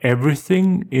Broker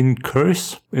Everything in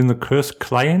Curse, in the Curse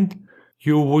client,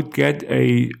 you would get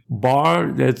a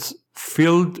bar that's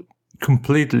filled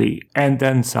completely and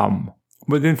then some,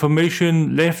 with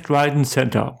information left, right, and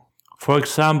center. For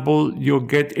example, you'll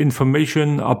get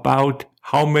information about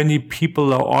how many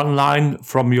people are online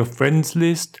from your friends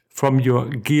list, from your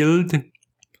guild,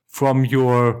 from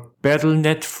your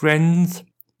Battle.net friends,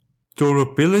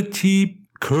 durability,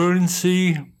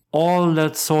 currency, all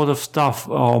that sort of stuff.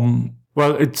 Well,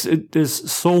 it is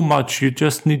so much. You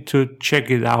just need to check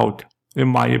it out, in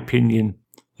my opinion.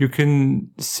 You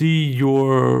can see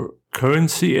your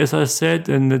currency, as I said,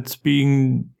 and it's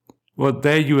being, well,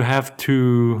 there you have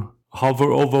to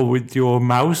hover over with your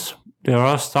mouse. There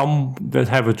are some that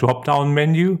have a drop-down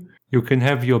menu. You can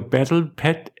have your Battle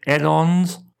Pet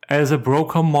add-ons as a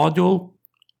broker module.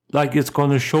 Like it's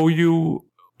going to show you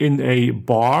in a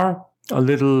bar, a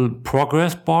little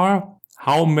progress bar,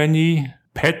 how many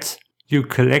pets you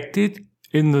collected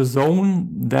in the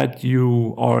zone that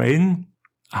you are in,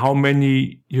 how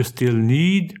many you still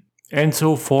need, and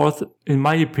so forth. In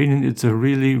my opinion, it's a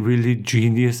really, really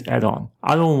genius add-on.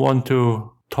 I don't want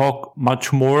to talk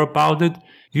much more about it.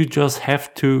 You just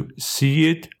have to see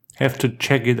it, have to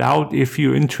check it out if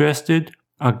you're interested.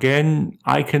 Again,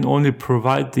 I can only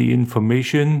provide the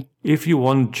information. If you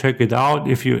want to check it out,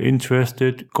 if you're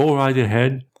interested, go right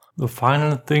ahead. The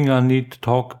final thing I need to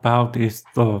talk about is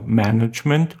the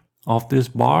management of this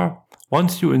bar.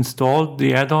 Once you install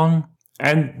the add-on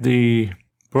and the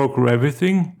Broker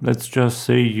Everything, let's just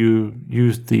say you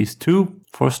use these two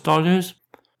for starters,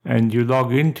 and you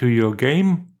log into your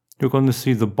game, you're going to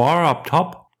see the bar up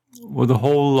top with a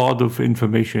whole lot of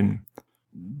information.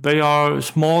 They are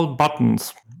small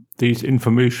buttons, these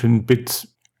information bits.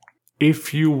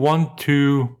 If you want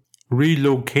to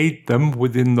relocate them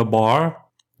within the bar,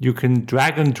 you can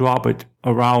drag and drop it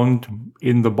around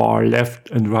in the bar, left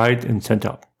and right and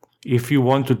center. If you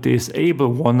want to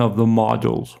disable one of the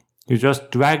modules, you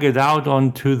just drag it out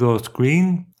onto the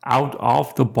screen, out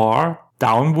of the bar,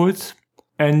 downwards,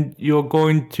 and you're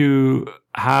going to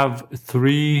have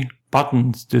 3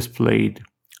 buttons displayed.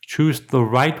 Choose the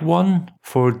right one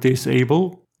for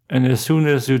disable, and as soon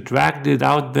as you dragged it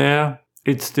out there,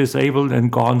 it's disabled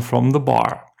and gone from the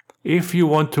bar. If you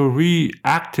want to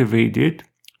reactivate it,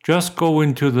 just go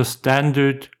into the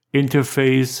standard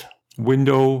interface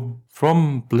window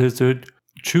from Blizzard,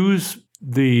 choose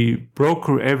the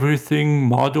Broker Everything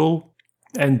module,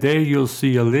 and there you'll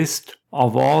see a list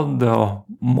of all the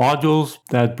modules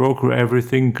that Broker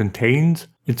Everything contains.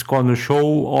 It's going to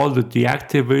show all the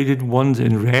deactivated ones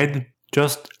in red.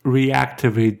 Just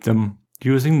reactivate them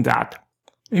using that.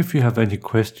 If you have any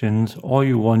questions or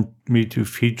you want me to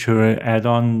feature an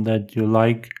add-on that you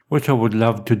like, which I would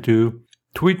love to do,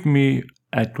 tweet me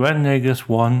at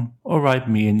grandnegus1 or write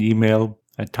me an email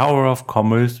at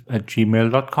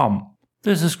towerofcommerce@gmail.com.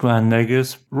 This is Grand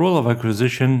Negus, rule of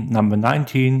acquisition number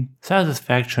 19.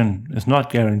 Satisfaction is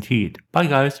not guaranteed. Bye,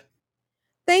 guys.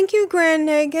 Thank you, Grand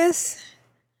Negus.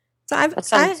 So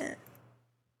sounds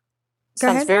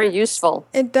very useful.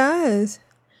 It does.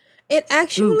 It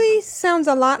actually sounds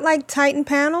a lot like Titan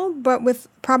Panel, but with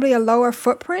probably a lower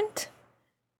footprint.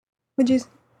 I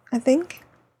think?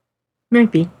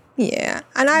 Maybe. Yeah.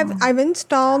 And I've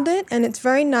installed it, and it's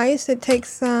very nice. It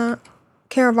takes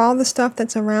care of all the stuff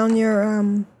that's around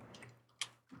your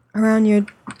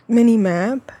mini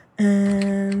map,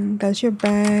 and does your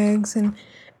bags, and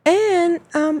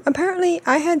apparently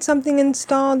I had something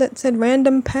installed that said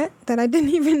random pet that I didn't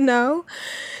even know,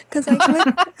 because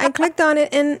I clicked on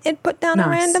it and it put down a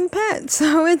random pet.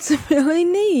 So it's really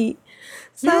neat.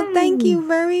 So thank you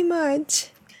very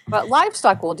much. But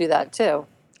livestock will do that too.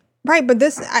 Right, but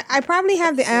this I probably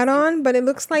have the add-on, but it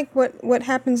looks like what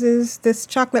happens is this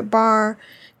chocolate bar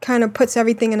kind of puts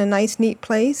everything in a nice, neat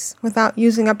place without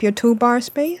using up your toolbar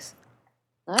space.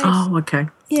 Nice. Oh, okay.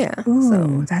 Yeah.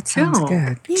 Ooh, that sounds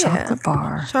good. Yeah.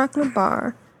 Chocolate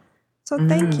bar. So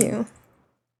thank you.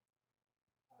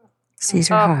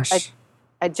 Caesar Hush.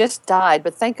 I just died,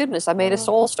 but thank goodness I made a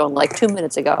soul stone like 2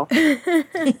 minutes ago. Oh,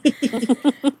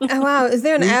 wow. Is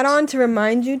there an add-on to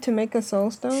remind you to make a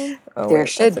soul stone? Oh, There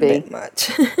should that's a be. bit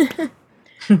much.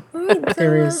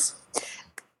 There is.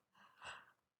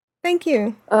 Thank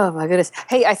you. Oh my goodness.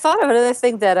 Hey, I thought of another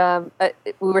thing that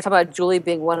we were talking about Julie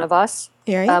being one of us.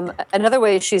 Yeah. Another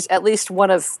way she's at least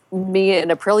one of me and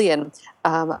Aprillian.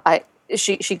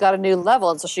 She got a new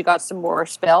level, and so she got some more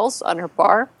spells on her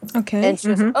bar. Okay. And she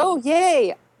was, oh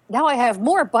yay! Now I have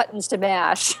more buttons to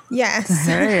mash. Yes.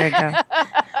 There you go.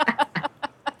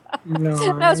 Nice.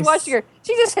 And I was watching her.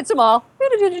 She just hits them all.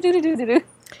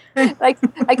 Like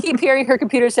I keep hearing her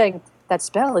computer saying, "That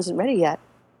spell isn't ready yet.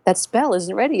 That spell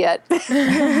isn't ready yet."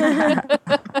 That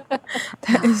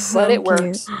is so But it cute.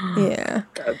 works. Yeah.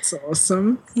 That's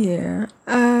awesome. Yeah.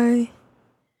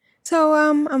 So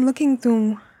I'm looking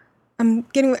through.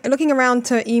 Looking around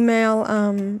to email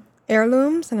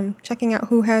heirlooms, and I'm checking out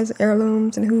who has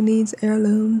heirlooms and who needs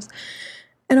heirlooms.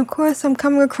 And of course, I'm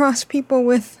coming across people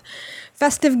with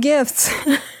festive gifts.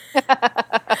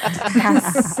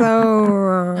 So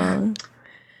wrong.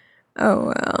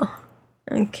 Oh well.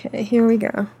 Okay, here we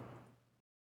go.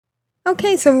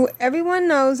 Okay, so everyone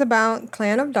knows about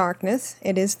Clan of Darkness.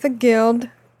 It is the guild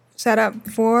set up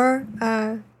for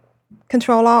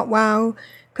Control Alt WoW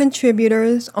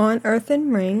contributors on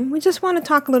Earthen Ring. We just want to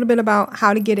talk a little bit about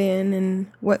how to get in and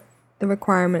what the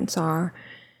requirements are.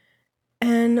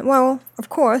 And, well, of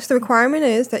course, the requirement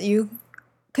is that you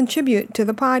contribute to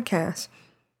the podcast.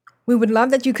 We would love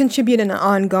that you contribute in an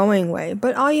ongoing way,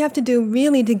 but all you have to do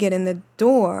really to get in the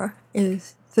door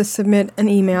is to submit an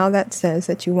email that says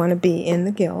that you want to be in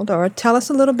the guild, or tell us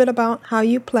a little bit about how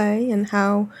you play and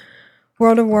how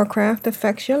World of Warcraft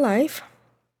affects your life.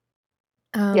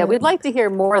 Yeah, we'd like to hear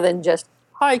more than just,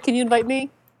 "Hi, can you invite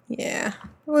me?" Yeah,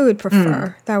 we would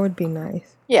prefer. That would be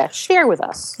nice. Yeah, share with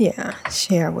us. Yeah,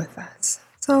 share with us.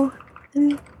 So,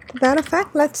 to that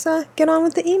effect, let's get on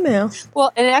with the email.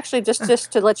 Well, and actually,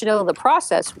 just to let you know the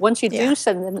process, once you do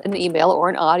send in an email or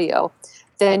an audio,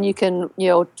 then you can,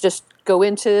 just go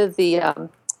into the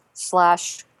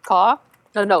 /CAW.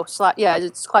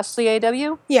 It's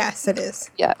 /CAW. Yes, it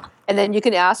is. Yeah. And then you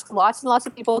can ask, lots and lots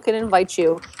of people can invite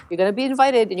you. You're going to be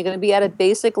invited, and you're going to be at a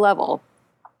basic level.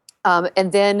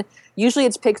 And then usually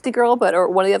it's Pixie Girl, or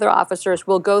one of the other officers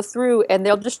will go through, and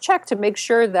they'll just check to make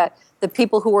sure that the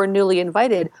people who were newly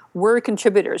invited were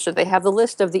contributors. So they have the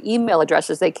list of the email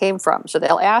addresses they came from. So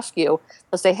they'll ask you,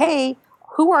 they'll say, "Hey,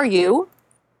 who are you?"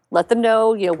 Let them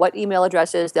know, what email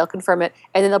address is. They'll confirm it,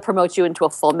 and then they'll promote you into a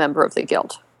full member of the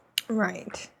guild.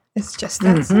 Right. It's just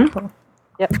that simple.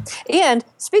 Yep. And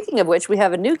speaking of which, we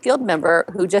have a new guild member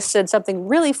who just said something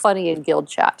really funny in guild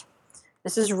chat.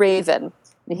 This is Raven.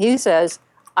 And he says,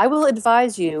 "I will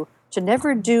advise you to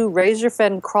never do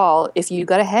Razorfen crawl if you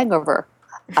got a hangover.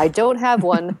 I don't have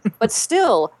one, but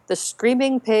still, the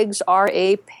screaming pigs are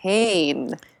a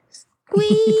pain."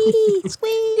 Squee!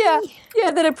 Squee!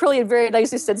 Yeah, then Aprillian very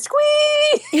nicely said,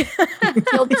 "Squee!"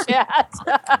 Guild chat.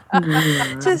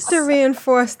 Just to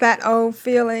reinforce that old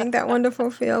feeling, that wonderful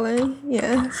feeling.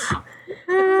 Yes.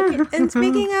 And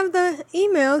speaking of the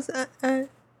emails,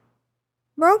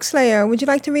 Rogue Slayer, would you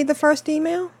like to read the first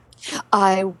email?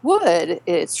 I would.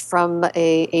 It's from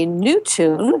a new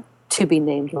tune, to be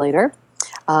named later.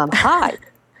 Hi.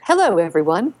 Hello,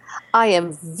 everyone. I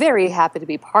am very happy to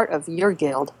be part of your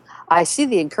guild. I see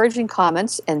the encouraging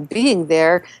comments and being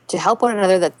there to help one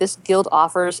another that this guild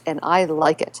offers, and I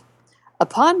like it.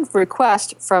 Upon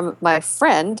request from my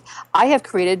friend, I have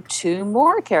created 2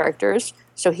 more characters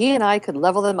so he and I could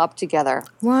level them up together.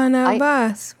 One of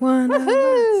us.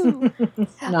 Nice.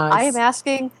 I am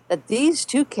asking that these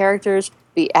 2 characters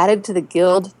be added to the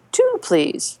guild too,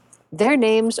 please. Their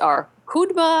names are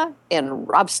Hudma and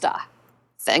Robsta.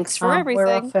 Thanks for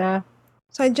everything.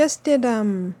 So I just did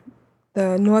the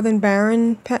Northern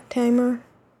Baron pet tamer,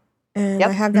 and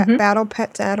I have that Battle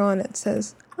Pets add-on. It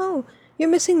says, "Oh, you're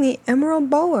missing the Emerald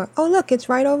Boa. Oh, look, it's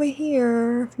right over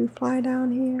here. If you fly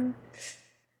down here."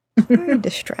 Very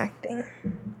distracting.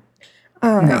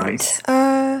 All right.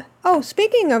 Nice.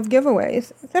 Speaking of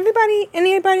giveaways, is anybody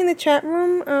in the chat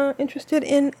room interested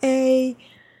in a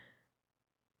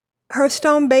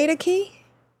Hearthstone beta key?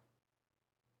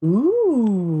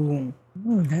 Ooh,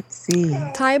 let's see.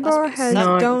 Tybor has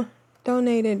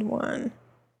donated one.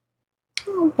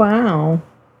 Oh, wow.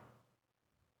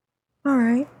 All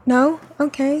right. No?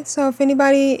 Okay. So if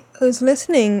anybody who's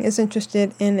listening is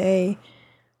interested in a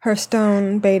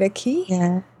Hearthstone beta key.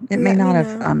 Yeah, it may not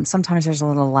have. Sometimes there's a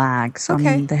little lag, so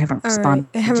they haven't responded.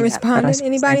 They haven't yet, but I responded. suppose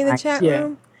Anybody they in the might. chat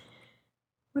room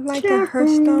would like a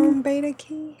Hearthstone beta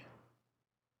key?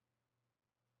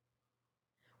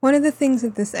 One of the things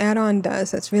that this add-on does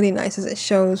that's really nice is it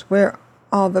shows where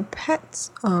all the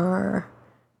pets are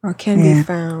or can be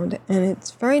found, and it's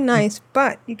very nice,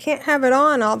 but you can't have it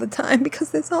on all the time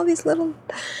because there's all these little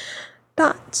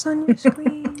dots on your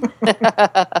screen.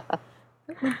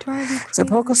 So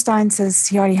Pokelstein says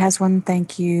he already has one.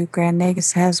 Thank you. Grand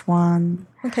Negus has one.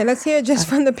 Okay, let's hear it just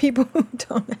from the people who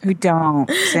don't. Who don't?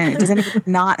 Does anybody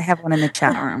not have one in the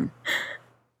chat room?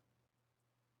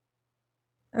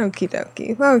 Okie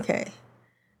dokie. Okay.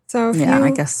 So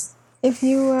I guess if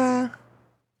you are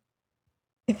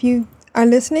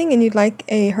listening and you'd like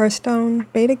a Hearthstone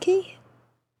beta key,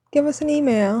 give us an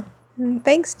email. And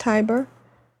thanks, Tybor.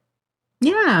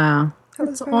 Yeah,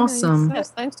 that's awesome. Nice.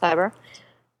 Yes, thanks, Tybor.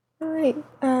 All right.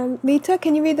 Lita,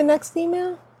 can you read the next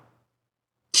email?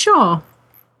 Sure.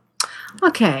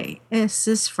 Okay, this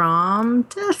is from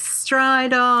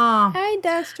Deathstrider. Hi,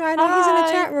 Deathstrider. He's in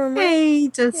the chat room, right? Hey,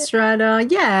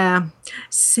 Deathstrider. Yeah.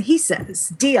 So he says,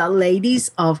 "Dear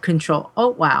ladies of Control." Oh,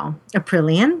 wow.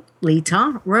 Aprillian,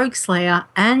 Lita, Rogue Slayer,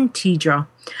 and Tidra.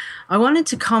 I wanted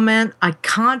to comment, I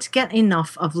can't get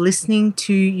enough of listening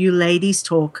to you ladies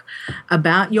talk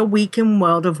about your week in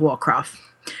World of Warcraft.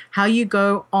 How you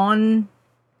go off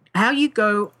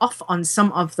on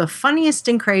some of the funniest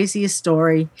and craziest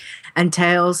story and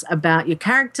tales about your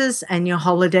characters and your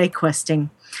holiday questing.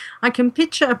 I can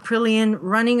picture Aprillian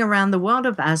running around the world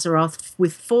of Azeroth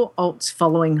with 4 alts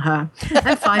following her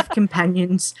and 5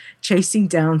 companions chasing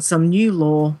down some new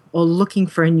lore or looking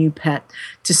for a new pet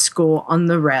to score on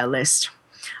the rare list.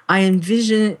 I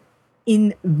envision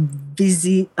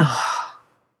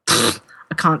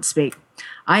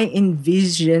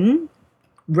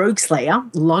Rogue Slayer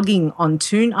logging on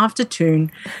toon after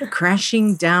toon,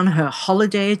 crashing down her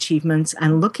holiday achievements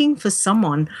and looking for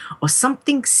someone or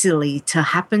something silly to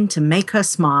happen to make her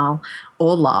smile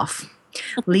or laugh.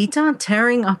 Lita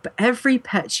tearing up every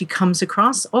pet she comes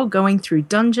across or going through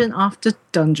dungeon after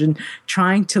dungeon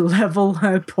trying to level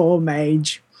her poor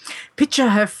mage. Picture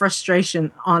her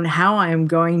frustration on how I am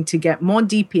going to get more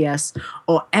DPS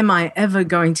or am I ever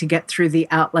going to get through the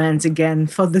Outlands again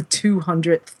for the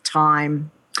 200th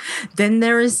time. Then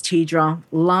there is Tidra,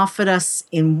 laugh at us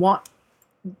in what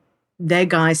their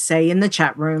guys say in the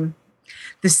chat room.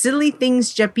 The silly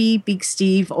things Jeppy, Big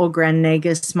Steve, or Grand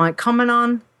Negus might comment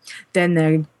on. Then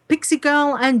there Pixie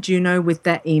Girl and Juno with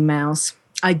their emails.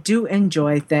 I do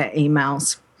enjoy their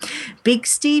emails. Big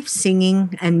Steve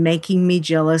singing and making me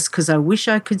jealous because I wish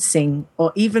I could sing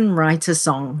or even write a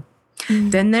song.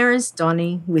 Then there is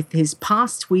Donnie with his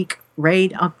past week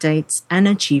raid updates and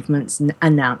achievements and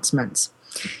announcements.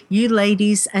 You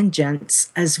ladies and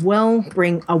gents as well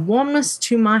bring a warmness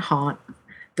to my heart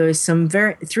through some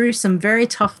very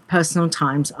tough personal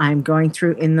times I am going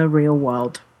through in the real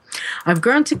world. I've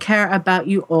grown to care about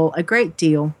you all a great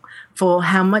deal for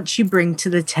how much you bring to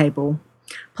the table,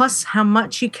 plus how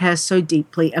much you care so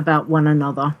deeply about one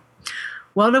another.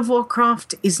 World of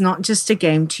Warcraft is not just a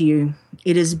game to you.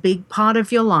 It is a big part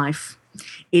of your life.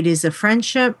 It is a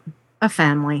friendship, a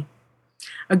family,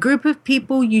 a group of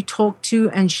people you talk to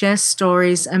and share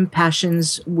stories and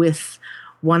passions with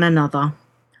one another.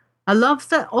 I love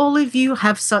that all of you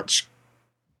have such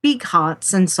big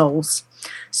hearts and souls.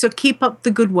 So keep up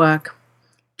the good work.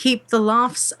 Keep the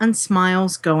laughs and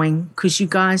smiles going, because you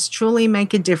guys truly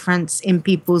make a difference in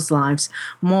people's lives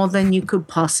more than you could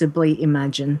possibly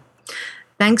imagine.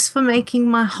 Thanks for making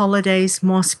my holidays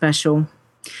more special.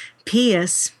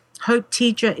 P.S. Hope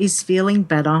Teacher is feeling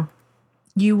better.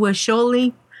 You were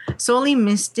sorely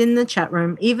missed in the chat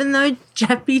room, even though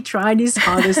Jappy tried his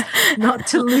hardest not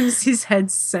to lose his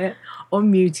headset or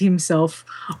mute himself,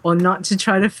 or not to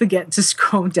try to forget to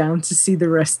scroll down to see the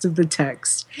rest of the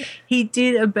text. He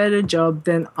did a better job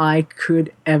than I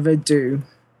could ever do.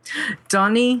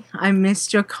 Donnie, I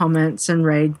missed your comments and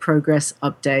raid progress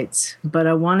updates, but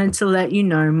I wanted to let you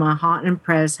know my heart and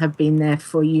prayers have been there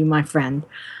for you, my friend.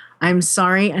 I'm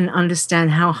sorry and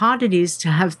understand how hard it is to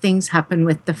have things happen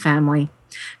with the family.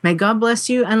 May God bless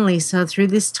you and Lisa through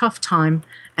this tough time,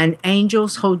 and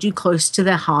angels hold you close to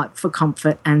their heart for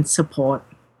comfort and support.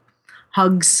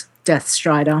 Hugs,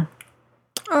 Deathstrider.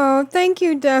 Oh, thank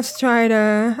you,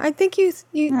 Deathstrider. I think you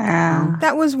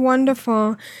that was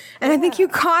wonderful. And I think you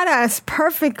caught us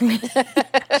perfectly.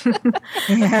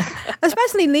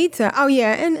 Especially Lita. Oh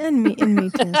yeah, and me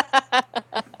too.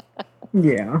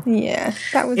 Yeah. Yeah,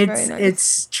 that was very nice.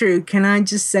 It's true. Can I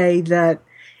just say that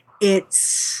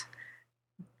it's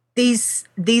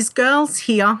these girls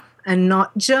here, and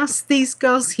not just these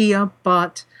girls here,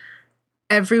 but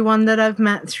everyone that I've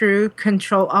met through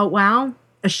Control Alt WoW,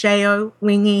 Asheo,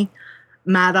 Wingy,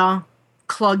 Matter,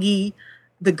 Cloggy,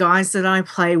 the guys that I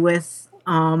play with,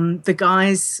 the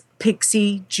guys,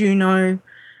 Pixie, Juno,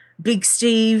 Big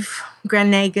Steve,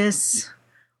 Granagus,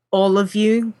 all of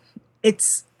you.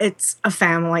 It's a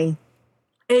family.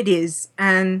 It is.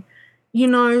 And, you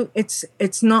know,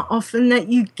 it's not often that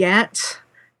you get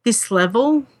this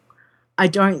level, I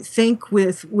don't think,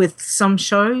 with some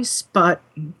shows, but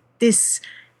this,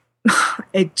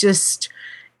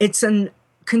 it's an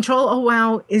Control Oh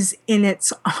Wow is in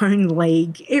its own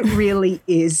league. It really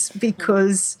is,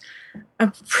 because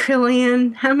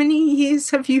Aprillian, how many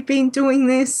years have you been doing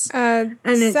this? And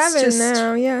it's 7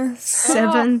 now, yes.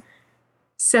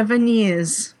 7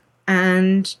 years.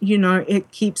 And, you know,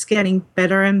 it keeps getting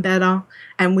better and better,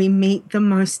 and we meet the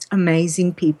most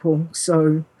amazing people.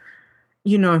 So,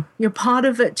 you know, you're part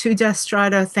of it too,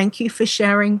 Deathstrider. Thank you for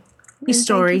sharing your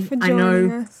story. Thank you for I joining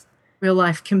know us. real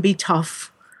life can be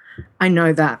tough. I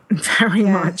know that very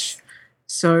much.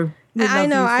 So I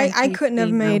know Thank I you couldn't for have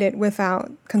being made there. it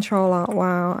without Control Alt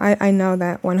WoW. I know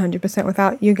that 100%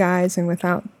 without you guys and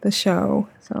without the show.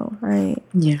 So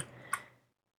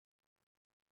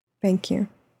thank you.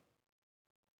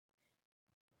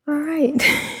 All right.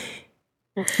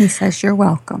 He says you're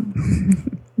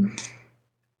welcome.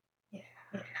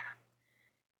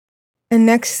 And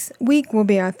next week will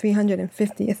be our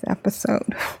 350th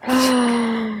episode.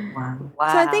 Wow.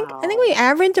 So I think we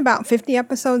average about 50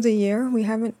 episodes a year. We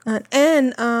haven't, I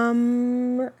think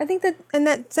that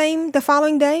the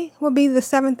following day will be the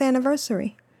 7th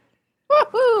anniversary.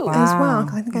 Woohoo! As well.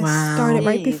 'Cause I think I started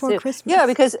right before Christmas. Yeah,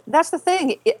 because that's the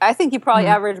thing. I think you probably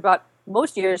average about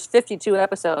most years 52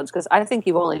 episodes, because I think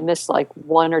you've only missed like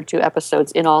 1 or 2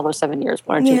 episodes in all those 7 years,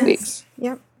 1 or 2 weeks.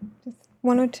 Yep. Just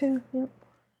 1 or 2. Yep.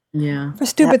 Yeah. For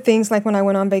stupid things like when I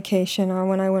went on vacation or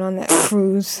when I went on that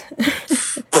cruise.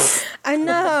 I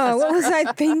know. What was I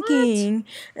thinking?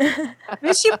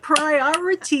 Where's your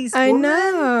priorities, I woman?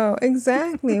 know.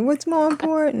 Exactly. What's more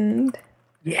important?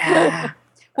 Yeah.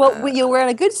 Well, we're on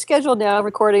a good schedule now,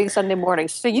 recording Sunday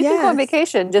mornings. So you can go on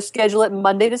vacation, just schedule it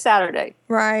Monday to Saturday.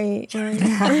 Right.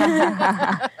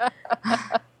 I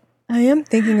am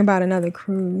thinking about another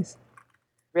cruise.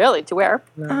 Really? To where?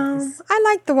 I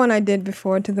like the one I did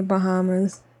before, to the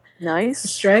Bahamas. Nice.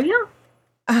 Australia?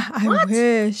 I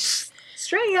wish.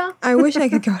 Australia. I wish I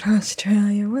could go to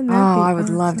Australia. Wouldn't that be I would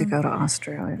love to awesome? go to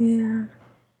Australia. Yeah.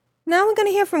 Now we're going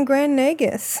to hear from Grand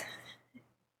Negus.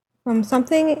 From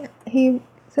something he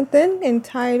sent in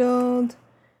entitled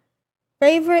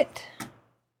Favorite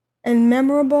and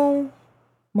Memorable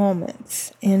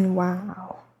Moments in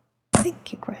WoW.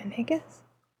 Thank you, Grand Negus.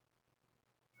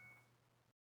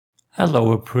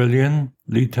 Hello, Aprillian,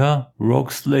 Lita,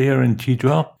 Rogueslayer, and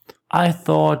Tidra. I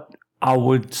thought I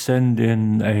would send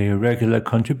in a regular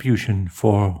contribution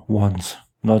for once,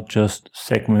 not just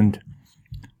segment.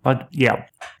 But yeah,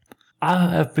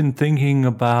 I have been thinking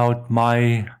about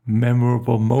my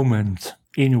memorable moments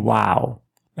in WoW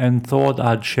and thought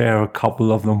I'd share a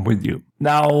couple of them with you.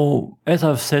 Now, as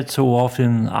I've said so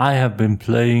often, I have been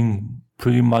playing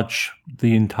pretty much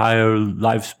the entire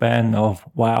lifespan of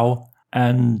WoW,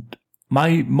 and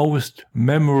my most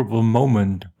memorable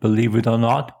moment, believe it or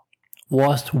not,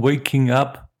 was waking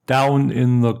up down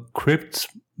in the crypts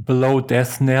below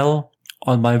Death Knell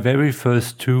on my very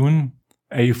first tune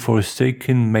a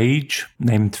Forsaken mage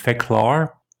named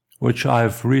Feklar, which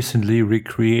I've recently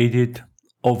recreated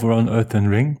over on Earthen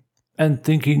Ring, and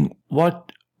thinking,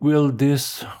 what will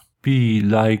this be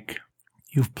like?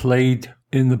 You've played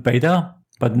in the beta,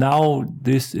 but now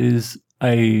this is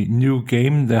a new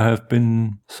game. There have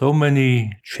been so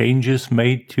many changes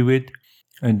made to it,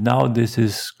 and now this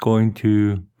is going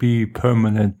to be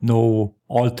permanent. No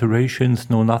alterations,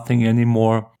 no nothing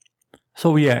anymore.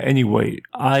 So yeah, anyway,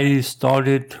 I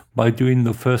started by doing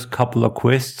the first couple of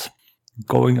quests,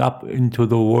 going up into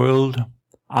the world,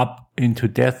 up into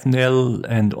Death Knell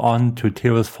and on to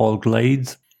Tirisfal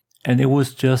Glades. And it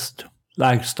was just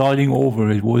like starting over.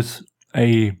 It was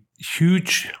a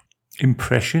huge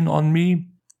impression on me.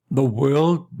 The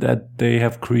world that they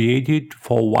have created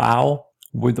for WoW,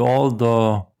 with all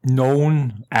the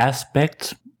known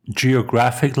aspects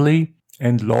geographically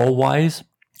and lore-wise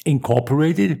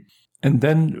incorporated, and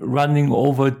then running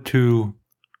over to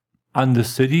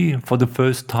Undercity for the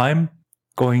first time,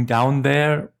 going down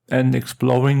there and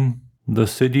exploring the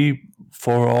city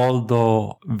for all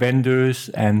the vendors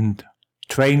and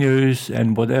trainers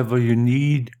and whatever you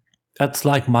need. That's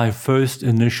like my first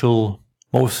initial,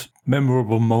 most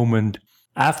memorable moment.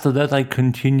 After that, I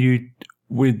continued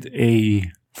with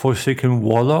a Forsaken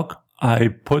Warlock. I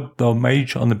put the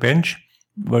mage on the bench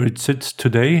where it sits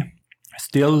today,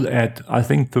 still at, I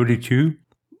think, 32.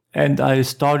 And I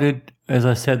started, as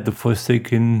I said, the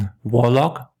Forsaken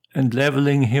Warlock and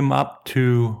leveling him up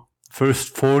to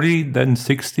first 40, then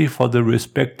 60 for the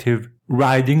respective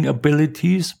riding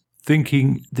abilities,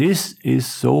 thinking this is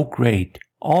so great.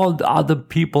 All the other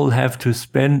people have to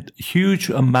spend huge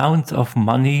amounts of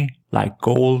money, like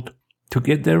gold, to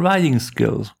get their riding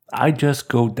skills. I just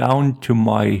go down to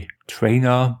my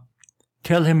trainer,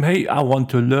 tell him, hey, I want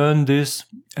to learn this,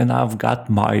 and I've got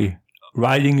my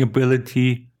riding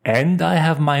ability, and I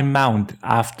have my mount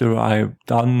after I've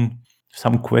done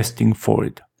some questing for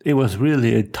it. It was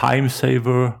really a time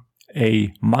saver,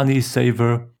 a money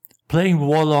saver. Playing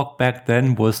Warlock back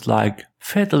then was like,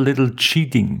 felt a little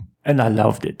cheating, and I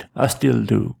loved it. I still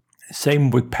do. Same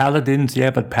with Paladins,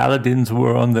 yeah, but Paladins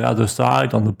were on the other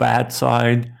side, on the bad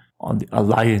side, on the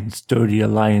Alliance, Dirty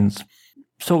Alliance.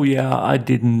 So yeah, I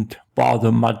didn't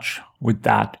bother much with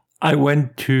that. I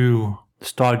went to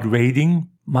start raiding.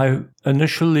 My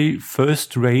initially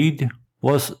first raid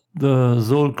was the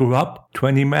Zul'Gurub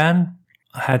 20-man.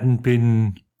 I hadn't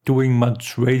been doing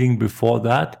much raiding before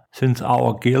that, since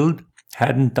our guild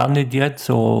hadn't done it yet,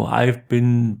 so I've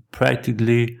been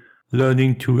practically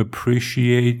learning to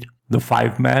appreciate the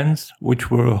 5-mans, which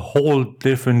were a whole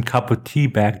different cup of tea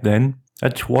back then.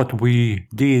 That's what we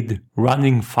did,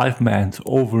 running 5-mans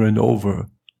over and over.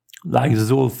 Like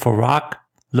Zul'Farrak,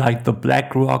 like the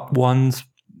Blackrock ones,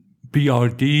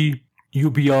 BRD,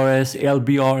 UBRS,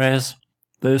 LBRS.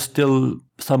 There's still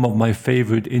some of my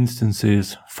favorite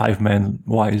instances, 5-man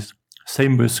wise.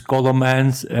 Same with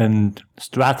Scholarmans and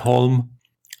Stratholm.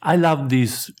 I love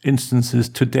these instances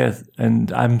to death,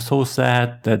 and I'm so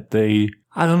sad that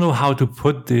I don't know how to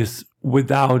put this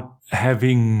without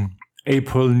having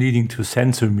April needing to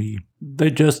censor me.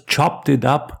 They just chopped it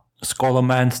up,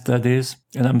 Scholarmans that is,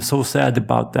 and I'm so sad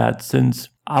about that, since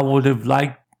I would have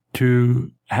liked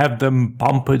to have them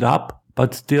bump it up,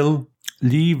 but still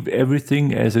leave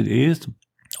everything as it is,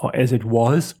 or as it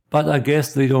was. But I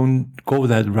guess they don't go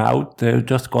that route. They're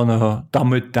just gonna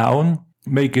dumb it down,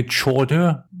 make it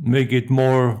shorter, make it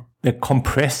more, they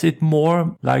compress it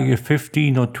more, like a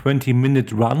 15 or 20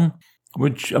 minute run,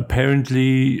 which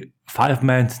apparently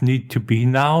 5-mans need to be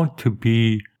now to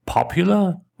be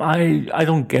popular. I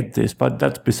don't get this, but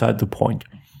that's beside the point.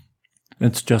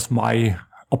 It's just my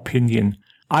opinion.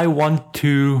 I want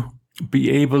to be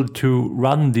able to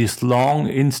run these long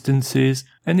instances,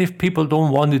 and if people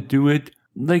don't want to do it,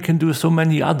 they can do so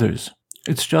many others.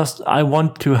 It's just I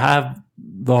want to have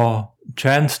the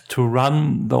chance to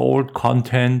run the old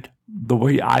content the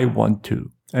way I want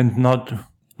to, and not.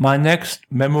 My next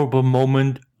memorable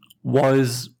moment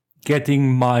was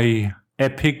getting my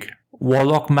epic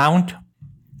Warlock mount,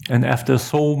 and after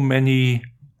so many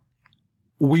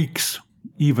weeks,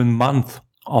 even months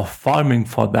of farming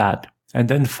for that, and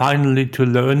then finally to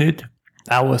learn it,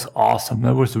 that was awesome.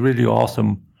 That was really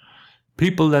awesome.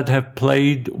 People that have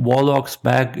played Warlocks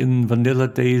back in vanilla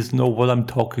days know what I'm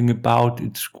talking about.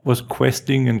 It was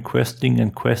questing and questing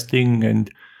and questing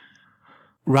and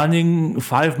running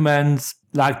 5-mans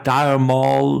like Dire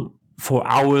Maul for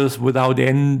hours without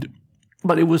end.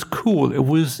 But it was cool. It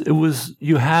was,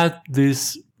 you had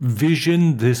this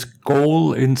vision, this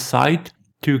goal in sight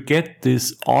to get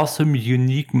this awesome,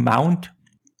 unique mount.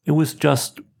 It was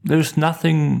just there's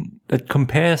nothing that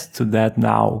compares to that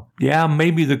now. Yeah,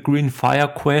 maybe the Green Fire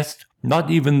quest, not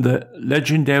even the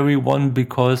legendary one,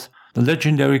 because the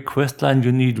legendary quest line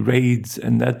you need raids,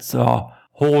 and that's a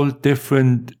whole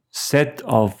different set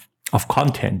of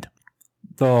content.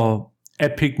 The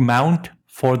epic mount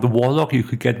for the Warlock you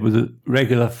could get with a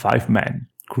regular 5-man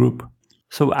group.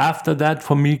 So after that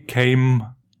for me came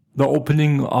the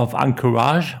opening of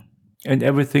Anchorage and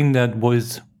everything that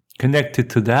was connected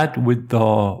to that, with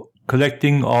the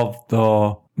collecting of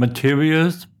the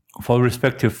materials for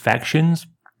respective factions,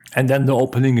 and then the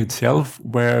opening itself,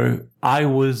 where I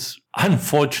was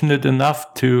unfortunate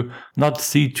enough to not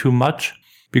see too much,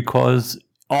 because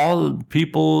all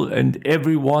people and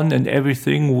everyone and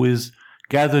everything was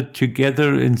gathered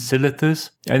together in Silithus,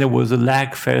 and it was a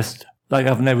lag fest like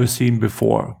I've never seen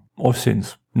before or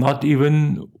since. Not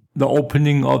even the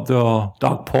opening of the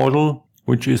Dark Portal,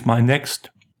 which is my next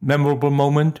memorable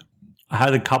moment. I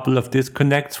had a couple of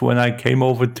disconnects when I came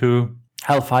over to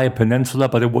Hellfire Peninsula,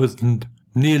 but it wasn't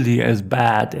nearly as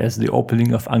bad as the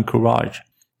opening of Anchorage.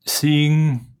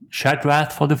 Seeing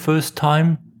Shadrath for the first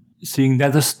time, seeing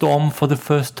Netherstorm for the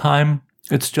first time,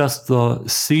 it's just the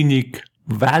scenic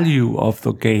value of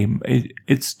the game.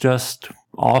 It's just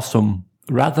awesome.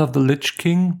 Wrath of the Lich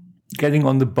King, getting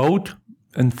on the boat,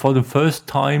 and for the first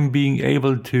time being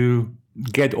able to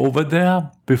get over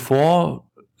there. Before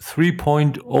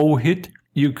 3.0 hit,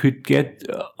 you could get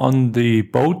on the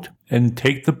boat and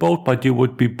take the boat, but you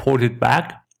would be ported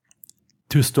back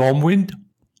to Stormwind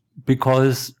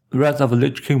because Wrath of the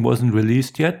Lich King wasn't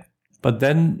released yet. But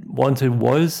then once it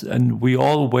was, and we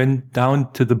all went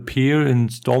down to the pier in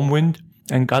Stormwind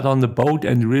and got on the boat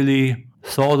and really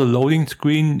saw the loading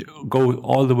screen go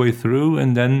all the way through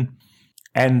and then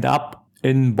end up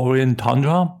in Borean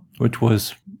Tundra, which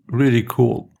was really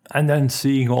cool. And then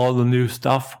seeing all the new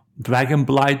stuff.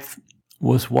 Dragonblight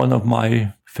was one of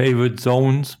my favorite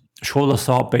zones.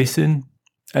 Shouldersaw Basin.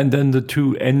 And then the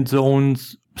two end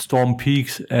zones, Storm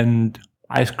Peaks and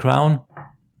Ice Crown.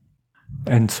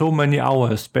 And so many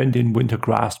hours spent in Winter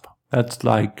Grasp. That's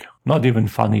like not even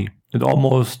funny. It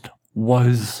almost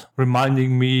was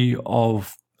reminding me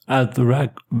of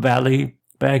Alterac Valley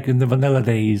back in the vanilla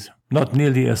days. Not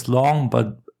nearly as long,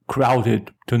 but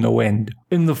crowded to no end.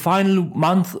 In the final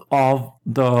month of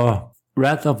the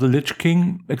Wrath of the Lich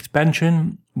King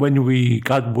expansion, when we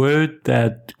got word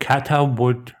that Kata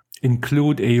would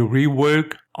include a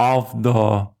rework of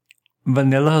the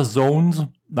vanilla zones,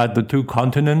 like the two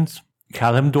continents,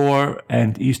 Kalimdor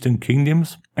and Eastern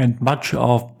Kingdoms, and much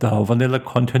of the vanilla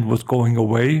content was going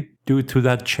away due to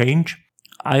that change,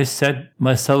 I set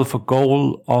myself a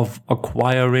goal of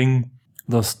acquiring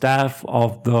the Staff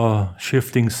of the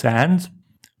Shifting Sands,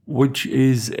 which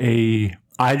is a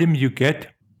item you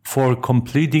get for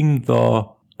completing the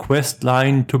quest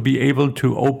line to be able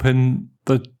to open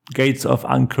the gates of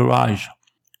Anchorage.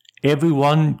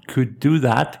 Everyone could do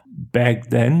that back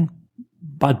then,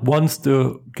 but once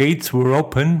the gates were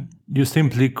open, you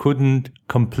simply couldn't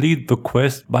complete the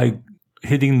quest by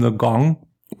hitting the gong,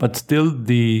 but still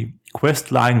the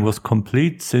quest line was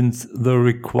complete, since the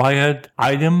required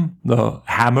item, the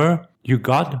hammer you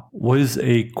got, was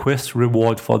a quest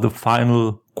reward for the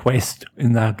final quest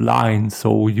in that line.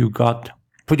 So you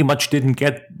pretty much didn't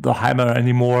get the hammer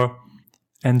anymore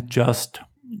and just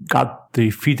got the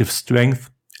feat of strength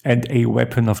and a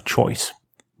weapon of choice.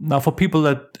 Now, for people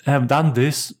that have done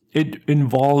this, it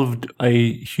involved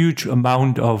a huge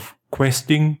amount of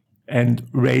questing and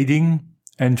raiding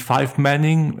and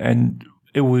 5-manning, and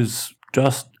it was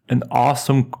just an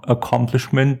awesome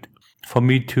accomplishment for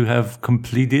me to have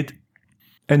completed.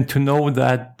 And to know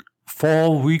that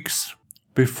 4 weeks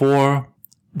before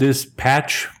this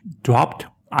patch dropped,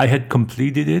 I had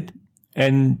completed it,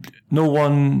 and no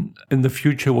one in the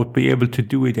future would be able to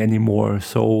do it anymore.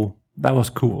 So that was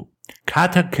cool.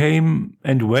 Kata came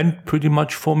and went pretty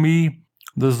much for me.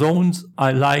 The zones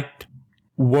I liked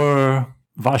were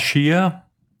Vashir,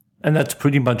 and that's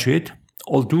pretty much it.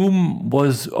 Uldum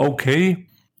was okay,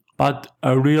 but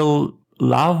a real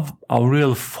love, a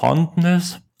real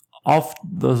fondness of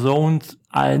the zones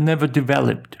I never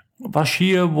developed.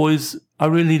 Vashir I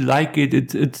really like it.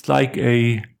 It's like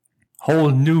a whole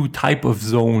new type of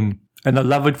zone, and I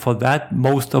love it for that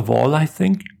most of all, I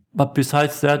think. But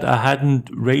besides that, I hadn't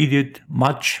raided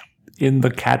much in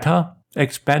the Kata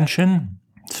expansion,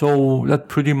 so that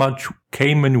pretty much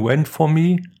came and went for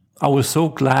me. I was so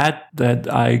glad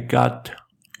that I got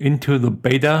into the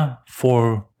beta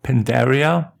for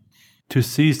Pandaria to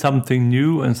see something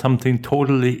new and something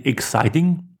totally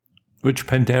exciting, which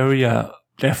Pandaria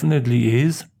definitely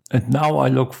is. And now I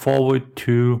look forward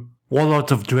to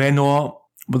Warlords of Draenor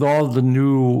with all the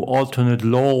new alternate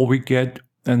lore we get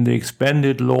and the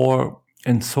expanded lore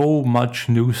and so much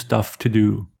new stuff to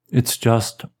do. It's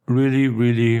just really,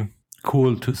 really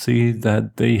cool to see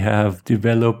that they have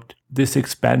developed this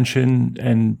expansion,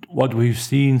 and what we've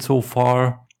seen so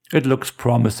far, it looks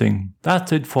promising.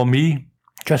 That's it for me.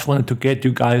 Just wanted to get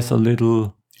you guys a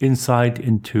little insight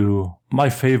into my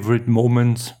favorite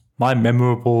moments, my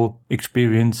memorable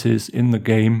experiences in the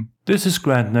game. This is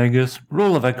Grant Negus,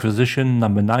 Rule of Acquisition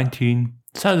number 19.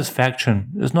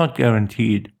 Satisfaction is not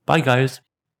guaranteed. Bye, guys.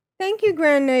 Thank you,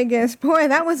 Grand Negus. Boy,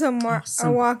 that was a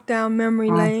walk down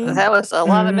memory lane. That was a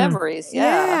lot of memories.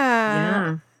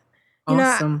 Yeah. You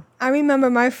know, I remember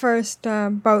my first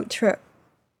boat trip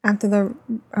after the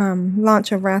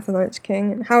launch of Wrath of the Lich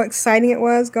King, and how exciting it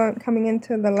was coming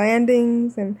into the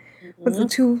landings and with the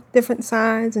two different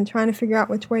sides and trying to figure out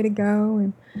which way to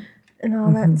go and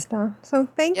all that stuff. So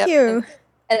thank you.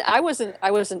 And I wasn't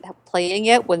playing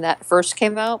it when that first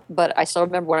came out, but I still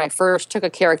remember when I first took a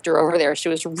character over there. She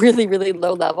was really, really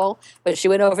low level, but she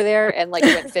went over there and like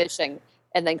went fishing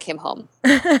and then came home.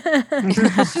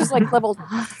 She was like level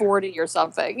 40 or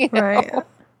something. You know? Right.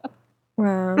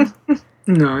 Wow.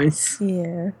 Nice.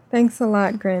 Yeah. Thanks a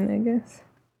lot, Grand Negus.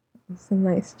 It's a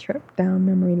nice trip down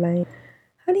memory lane.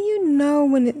 How do you know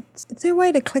when is there a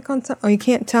way to click on something? Oh, you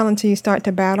can't tell until you start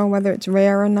to battle whether it's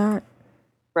rare or not?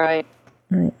 Right.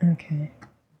 Right, okay.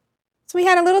 So we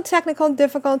had a little technical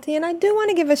difficulty, and I do want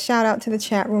to give a shout out to the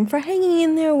chat room for hanging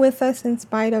in there with us in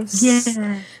spite of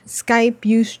Skype,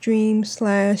 Ustream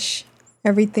 /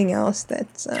 everything else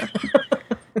that's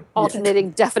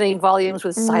alternating deafening volumes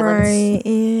with silence. Right,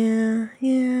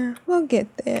 yeah. We'll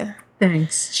get there.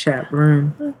 Thanks, chat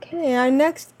room. Okay, our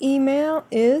next email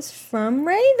is from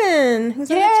Raven.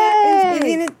 Who's in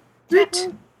the chat?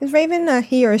 Is Raven a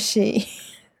he or she?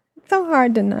 It's so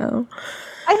hard to know.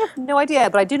 I have no idea,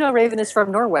 but I do know Raven is from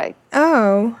Norway.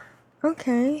 Oh,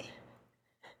 okay.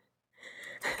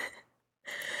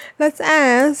 Let's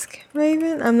ask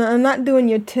Raven. I'm not doing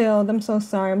your tilde. I'm so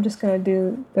sorry. I'm just gonna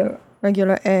do the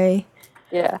regular A.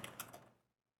 Yeah.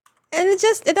 And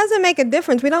it doesn't make a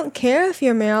difference. We don't care if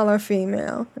you're male or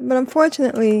female. But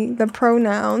unfortunately, the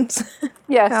pronouns.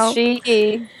 Yes, help. she,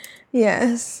 he.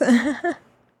 Yes.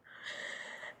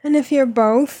 And if you're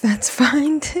both, that's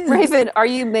fine too. Raven, are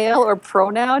you male or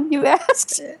pronoun, you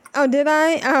asked? Oh, did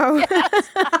I? Oh.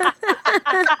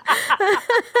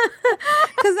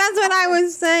 Because that's what I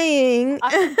was saying.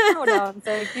 I'm a pronoun,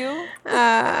 thank you.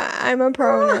 I'm a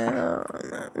pronoun.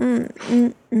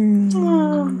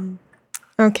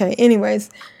 Okay, anyways.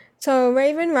 So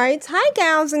Raven writes, "Hi,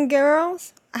 gals and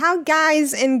girls. How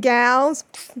guys and gals?"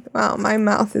 Wow, my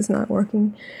mouth is not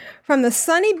working. "From the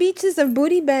sunny beaches of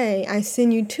Booty Bay, I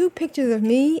send you 2 pictures of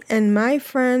me and my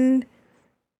friend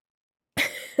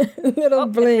Little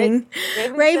Bling."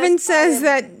 Raven says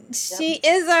that she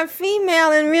is a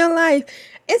female in real life.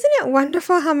 Isn't it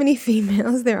wonderful how many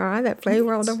females there are that play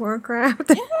World of Warcraft?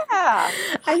 Yeah.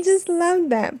 I just love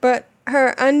that. But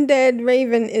her undead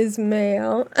Raven is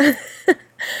male.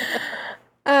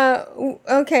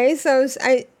 Okay, so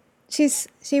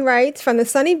she writes, "From the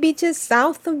sunny beaches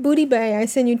south of Booty Bay, I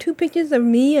send you 2 pictures of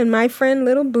me and my friend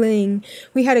Little Bling.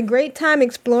 We had a great time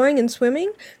exploring and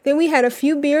swimming. Then we had a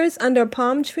few beers under a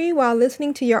palm tree while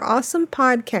listening to your awesome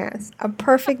podcast. A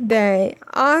perfect day."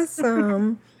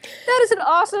 Awesome. That is an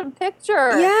awesome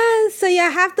picture. Yes, so you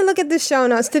have to look at the show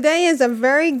notes. Today is a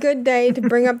very good day to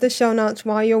bring up the show notes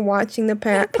while you're watching the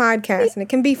podcast. And it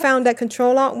can be found at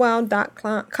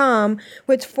controlaltwow.com,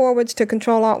 which forwards to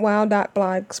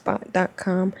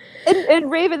controlaltwow.blogspot.com. And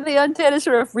Raven the Undead is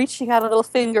sort of reaching out a little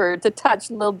finger to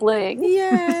touch Little Bling.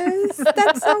 Yes,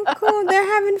 that's so cool. They're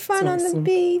having fun on the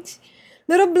beach.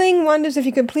 Little Bling wonders if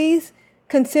you could please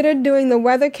consider doing the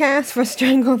weathercast for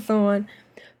Stranglethorn.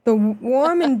 The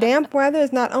warm and damp weather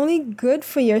is not only good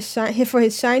for for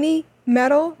his shiny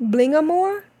metal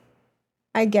blingamore,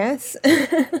 I guess.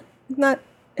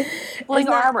 Bling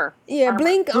armor. Yeah,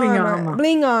 bling armor.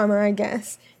 Bling armor, I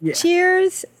guess. Yeah.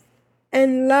 Cheers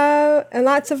and love and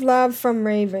lots of love from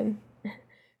Raven.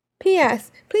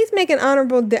 P.S. Please make an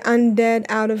honorable undead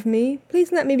out of me.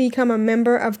 Please let me become a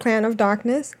member of Clan of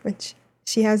Darkness, which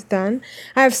she has done.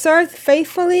 I have served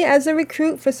faithfully as a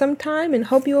recruit for some time and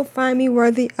hope you will find me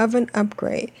worthy of an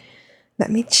upgrade.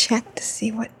 Let me check to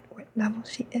see what level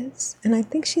she is. And I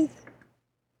think she's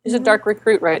a dark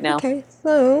recruit right now. Okay,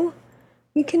 so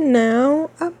we can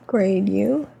now upgrade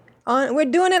you. We're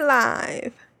doing it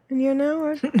live. And you're now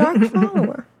a dark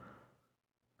follower.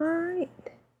 All right.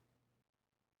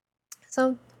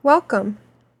 So, welcome.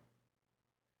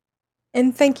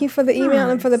 And thank you for the email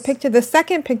and for the picture. The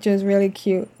second picture is really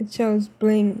cute. It shows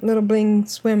little Bling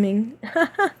swimming.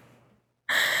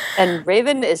 And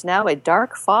Raven is now a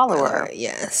dark follower.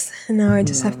 Yes. And now I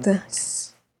just have to...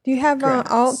 Do you have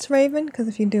alts, Raven? Because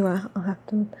if you do, I'll have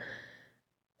to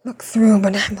look through.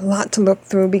 But I have a lot to look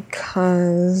through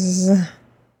because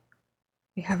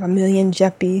we have a million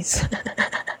Jeppies.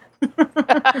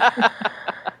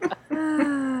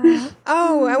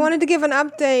 Oh, I wanted to give an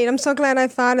update. I'm so glad I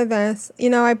thought of this. You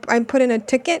know, I put in a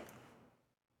ticket.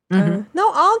 No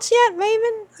alts yet,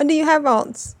 Raven? Or do you have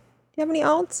alts? Do you have any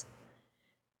alts?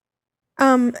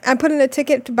 I put in a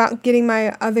ticket about getting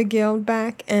my other guild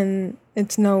back, and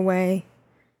it's no way.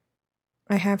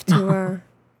 I have to.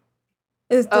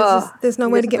 There's no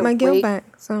way to get my guild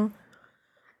back. So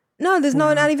no, there's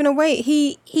not even a wait.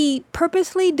 He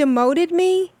purposely demoted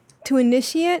me to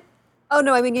initiate. Oh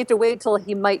no, I mean you have to wait till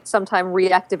he might sometime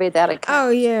reactivate that account. Oh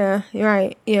yeah, you're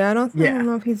right. Yeah, I don't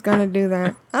know if he's gonna do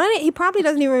that. He probably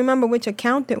doesn't even remember which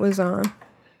account it was on.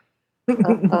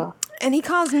 And he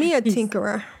calls me a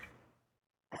tinkerer.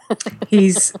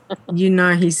 He's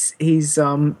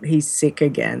sick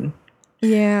again.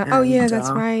 Yeah. Oh yeah,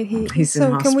 that's right. He's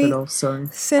in hospital. So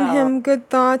send him good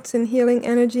thoughts and healing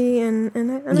energy and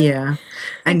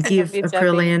give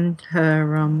Aprillian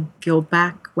her guild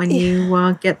back when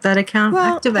you get that account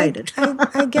activated.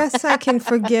 I guess I can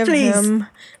forgive him.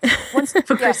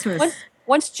 For Christmas.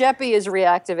 Once Jeppy is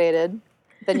reactivated,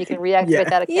 then you can reactivate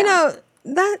that account. You know,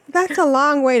 that's a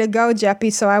long way to go,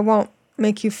 Jeppy, so I won't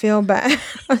make you feel bad.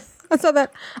 So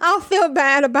that I'll feel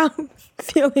bad about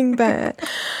feeling bad.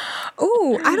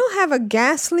 Ooh, I don't have a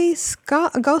ghostly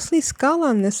skull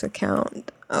on this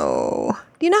account. Oh,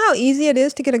 do you know how easy it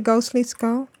is to get a ghostly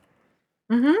skull?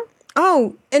 Mm-hmm.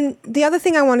 Oh, and the other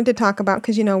thing I wanted to talk about,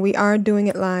 because we are doing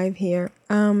it live here.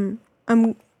 I'm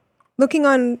looking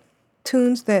on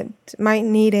tunes that might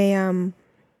need a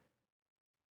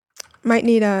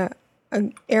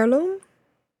heirloom,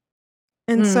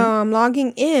 and so I'm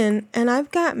logging in, and I've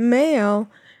got mail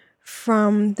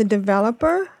from the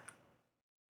developer.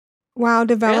 WoW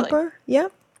developer. Really?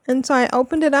 Yep. And so I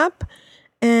opened it up,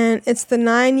 and it's the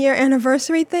 9-year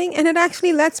anniversary thing, and it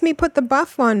actually lets me put the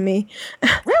buff on me.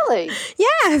 Really?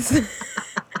 Yes.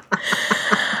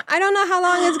 I don't know how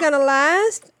long it's going to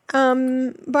last,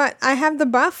 but I have the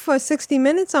buff for 60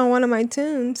 minutes on one of my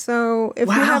tunes. So if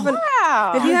you have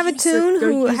a tune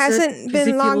who hasn't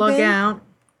been logged in, out,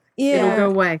 it'll go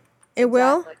away. It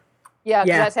will? Yeah,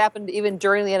 that's happened even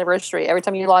during the anniversary. Every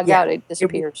time you log out, it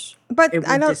disappears. But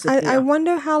I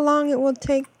wonder how long it will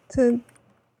take to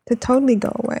totally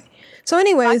go away. So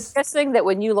anyways, I'm guessing that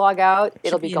when you log out,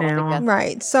 it'll be gone again.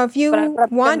 Right. So if you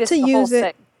want to use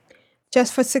it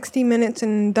just for 60 minutes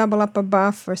and double up a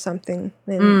buff or something,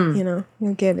 then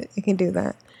you'll get it. You can do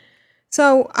that.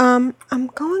 So I'm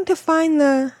going to find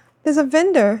there's a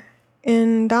vendor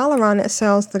in Dalaran that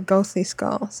sells the ghostly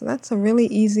skull. So that's a really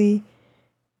easy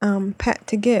pet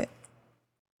to get.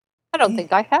 I don't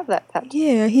think I have that pet.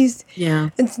 Yeah,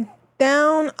 it's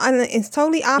down on it's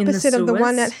totally opposite of the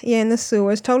one in the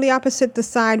sewers, totally opposite the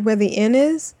side where the inn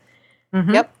is.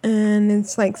 Mm-hmm. Yep. And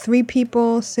it's like 3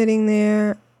 people sitting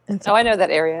there. I know that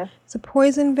area. It's a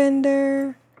poison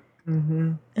vendor.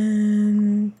 Mm-hmm.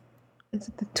 And is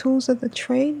it the tools of the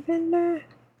trade vendor?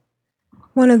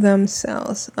 One of them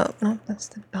sells. Oh no, that's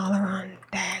the Dalaran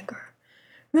dagger.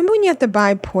 Remember when you have to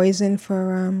buy poison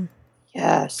for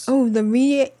Yes. Oh, the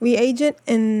reagent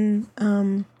and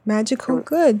magical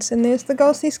goods, and there's the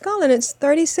ghostly skull, and it's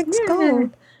 36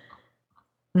 gold.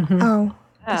 Mm-hmm. Oh,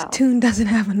 this tune doesn't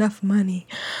have enough money.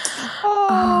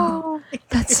 Oh,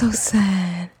 that's so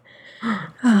sad.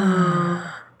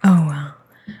 Oh well.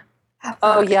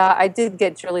 Oh yeah, I did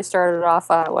get Julie started off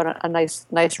a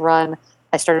nice run.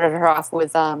 I started her off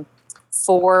with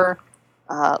 4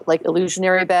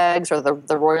 illusionary bags or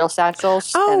the royal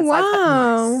satchels. Oh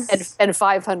wow! And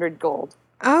 500 gold.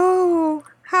 Oh,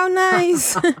 how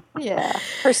nice! Yeah,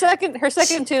 her second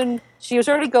tune, she was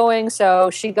already going, so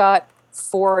she got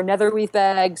 4 netherweave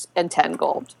bags and 10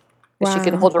 gold. Wow. She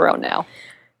can hold her own now.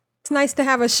 It's nice to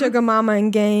have a sugar mama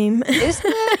in game.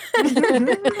 Isn't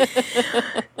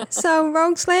it? So,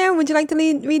 Rogue Slayer, would you like to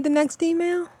read the next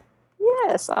email?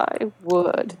 Yes, I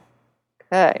would.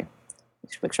 Okay.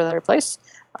 Let's make sure they're in place.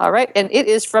 All right, and it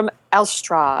is from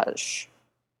Alstraj.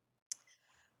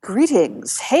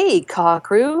 Greetings. Hey, Caw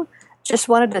Crew. Just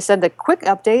wanted to send a quick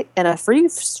update and a few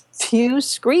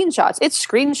screenshots. It's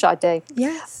screenshot day.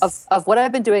 Yes. Of what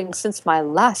I've been doing since my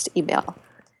last email.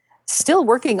 Still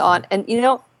working on, and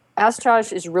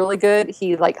Alstraj is really good.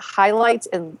 He highlights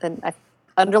and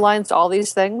underlines all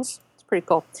these things. It's pretty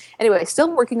cool. Anyway,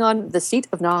 still working on the Seat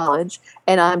of Knowledge,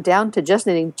 and I'm down to just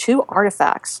needing 2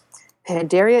 artifacts.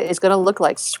 Pandaria is going to look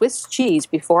like Swiss cheese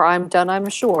before I'm done, I'm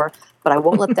sure, but I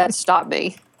won't let that stop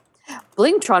me.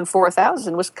 Blingtron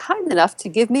 4000 was kind enough to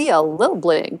give me a little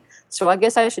bling, so I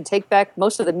guess I should take back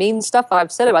most of the mean stuff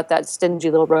I've said about that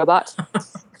stingy little robot.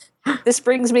 This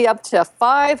brings me up to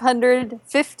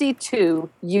 552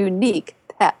 unique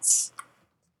pets.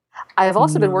 I've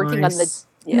also been working on the...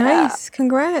 Yeah, Nice,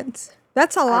 congrats.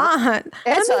 That's a lot.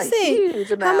 It's Let me a see.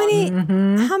 huge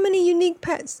amount. How many unique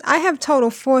pets? I have total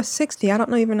 460. I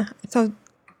don't know even so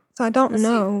I don't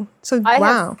know. So I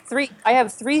wow.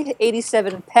 have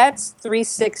 387 pets,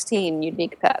 316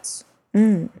 unique pets.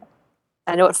 Mm.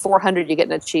 I know at 400 you get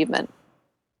an achievement.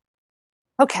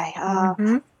 Okay.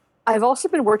 I've also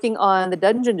been working on the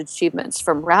dungeon achievements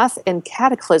from Wrath and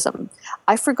Cataclysm.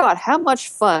 I forgot how much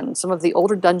fun some of the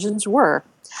older dungeons were.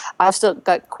 I've still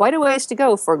got quite a ways to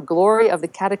go for Glory of the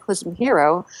Cataclysm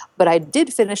Hero, but I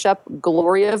did finish up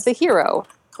Glory of the Hero,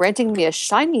 granting me a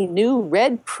shiny new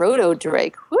red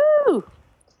proto-drake. Woo!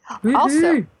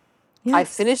 Also, I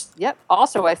finished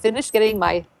getting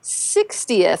my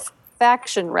 60th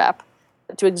faction rep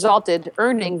to Exalted,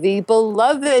 earning the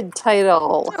Beloved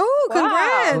title. Oh,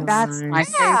 congrats! That's my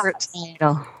favorite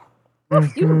title.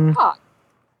 You rock.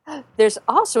 There's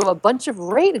also a bunch of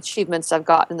raid achievements I've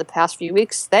got in the past few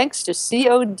weeks thanks to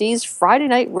COD's Friday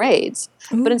night raids.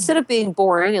 But instead of being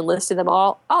boring and listing them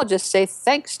all, I'll just say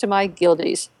thanks to my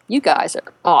guildies. You guys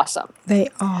are awesome. They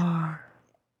are.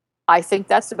 I think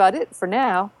that's about it for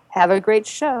now. Have a great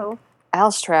show.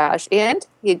 Alstrash. And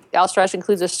Alstrash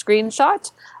includes a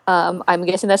screenshot. I'm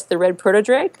guessing that's the red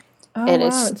proto-drake. Oh, and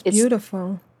wow, it's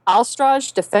beautiful.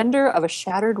 Alstrash, Defender of a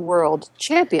Shattered World,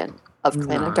 champion of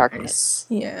Clan of Darkness.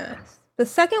 Yes. The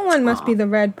second one must be the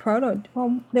red proto.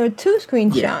 Well, there are 2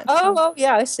 screenshots. Yeah. Oh,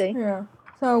 yeah, I see. Yeah.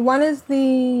 So one is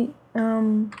the...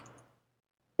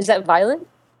 Is that Violet?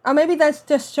 Oh, maybe that's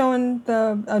just showing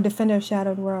the Defender of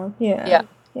Shattered World. Yeah.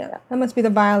 Yeah. That must be the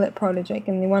Violet proto-drake,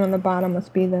 and the one on the bottom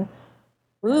must be the...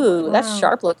 Ooh, that's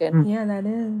sharp looking. Yeah, that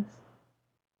is.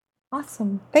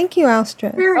 Awesome. Thank you,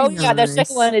 Alstra. Yeah, the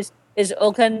second one is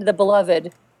Okan the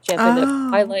Beloved, champion of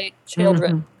Twilight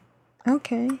Children.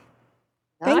 Okay.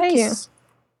 Thank you.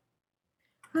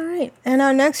 All right. And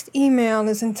our next email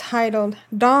is entitled,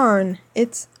 Darn,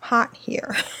 It's Hot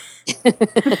Here.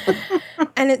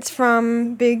 And it's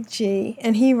from Big G.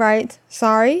 And he writes,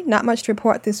 sorry, not much to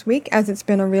report this week as it's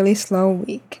been a really slow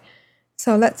week.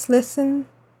 So let's listen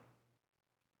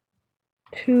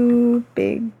to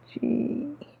Big G.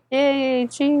 Yay,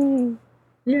 G.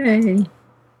 Yay.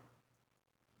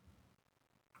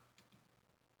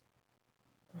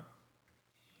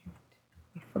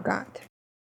 Forgot.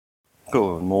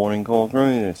 Good morning, call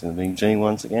crew. This is Big G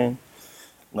once again.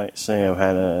 Let's see, I've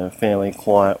had a fairly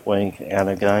quiet week out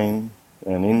of game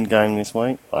and in game this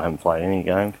week. I haven't played any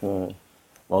game because I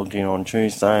logged in on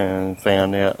Tuesday and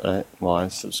found out that my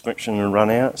subscription had run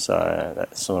out, so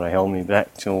that sort of held me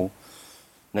back till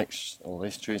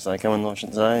this Tuesday coming, I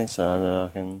should say, so that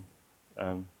I can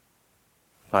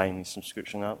pay my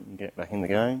subscription up and get back in the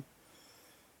game.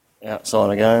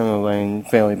 Outside of game, I've been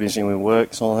fairly busy with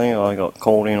work sort of thing. I got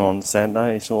called in on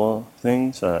Saturday sort of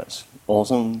thing, so that's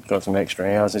awesome. Got some extra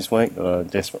hours this week that I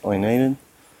desperately needed.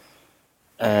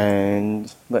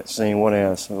 And let's see, what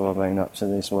else have I been up to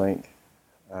this week?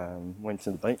 Went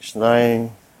to the beach today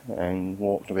and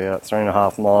walked about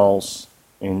 3.5 miles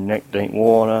in neck-deep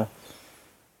water.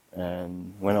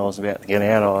 And when I was about to get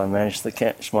out, I managed to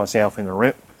catch myself in a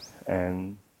rip,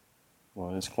 and I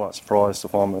was quite surprised to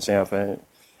find myself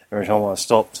every time I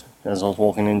stopped as I was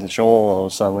walking into shore, I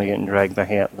was suddenly getting dragged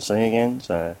back out to the sea again,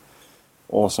 so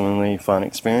awesomely fun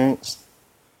experience.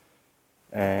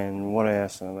 And what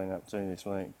else have I been up to this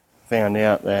week? Found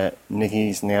out that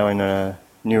Nikki's now in a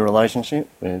new relationship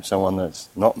with someone that's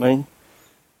not me,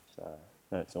 so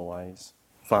that's always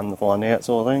fun to find out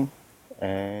sort of thing.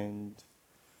 And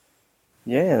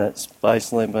yeah, that's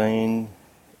basically been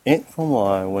it for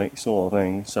my week sort of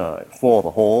thing. So for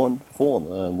the Horde, for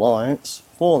the Alliance,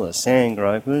 for the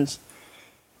Sandgropers,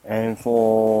 and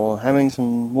for having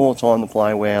some more time to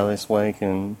play WoW this week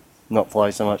and not play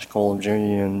so much Call of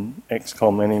Duty and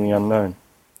XCOM Enemy Unknown.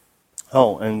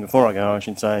 Oh, and before I go, I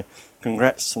should say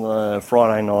congrats to the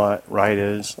Friday Night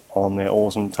Raiders on their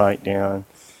awesome takedown,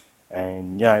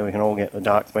 and yay, we can all get the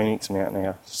Dark Phoenix out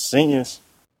now. See yous.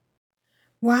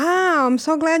 Wow, I'm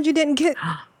so glad you didn't get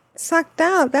sucked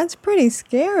out. That's pretty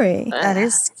scary. That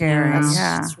is scary.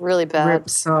 Yeah. It's really bad.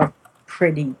 Rips are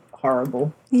pretty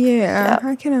horrible. Yeah,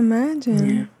 I can imagine.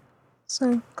 Yeah.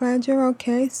 So glad you're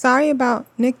okay. Sorry about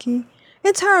Nikki.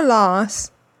 It's her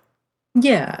loss.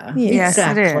 Yeah, Yes,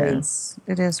 exactly. it is.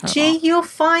 It is her Gee, fault. you'll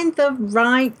find the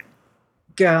right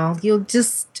girl.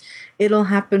 It'll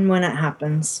happen when it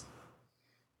happens.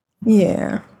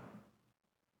 Yeah.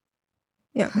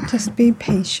 Yeah, just be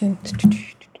patient.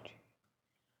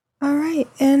 All right,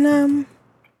 and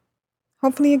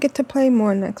hopefully you get to play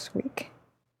more next week.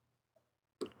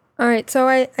 All right, so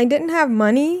I didn't have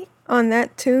money on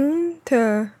that tune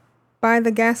to buy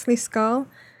the Ghastly Skull.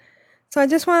 So I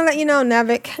just want to let you know,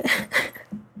 Nevik.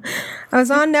 I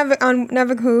was on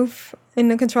Nevik Hoof in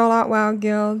the Control Out WoW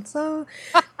Guild. So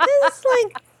there's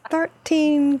like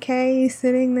 13K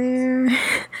sitting there.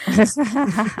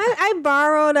 I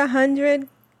borrowed 100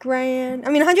 grand. I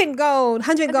mean 100 gold.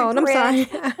 100 gold. I'm sorry.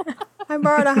 I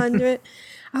borrowed 100.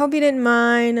 I hope you didn't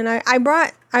mind. And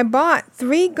I bought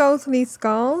 3 ghostly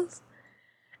skulls.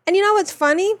 And you know what's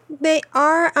funny? They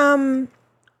are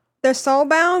they're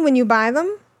soulbound when you buy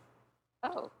them.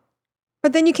 Oh.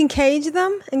 But then you can cage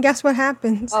them, and guess what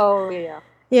happens? Oh, yeah.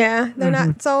 Yeah, they're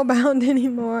not soulbound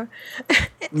anymore.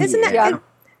 Isn't that? Yeah.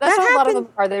 That's what a lot of them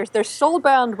are. They're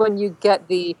soulbound when you get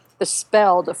the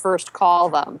spell to first call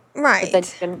them. Right.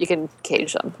 But then you can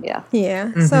cage them. Yeah.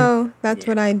 Yeah. So that's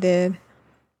what I did.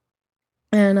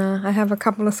 And I have a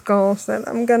couple of skulls that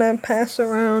I'm gonna pass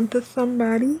around to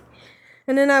somebody.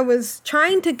 And then I was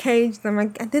trying to cage them. I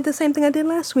did the same thing I did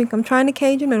last week. I'm trying to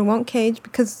cage them and it won't cage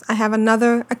because I have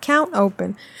another account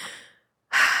open.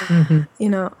 You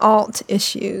know, alt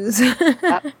issues.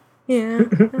 Yeah.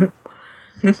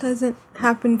 It doesn't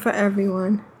happen for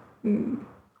everyone.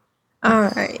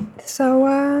 All right.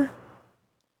 So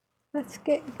let's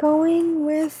get going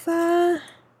with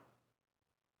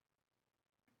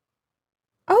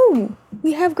oh,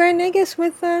 we have Grand Negus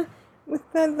with the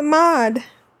mod.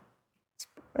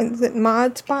 Is it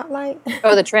mod spotlight?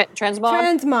 Oh, the transmog?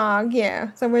 Transmog,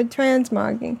 yeah. So we're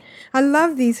transmogging. I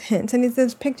love these hints. And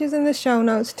there's pictures in the show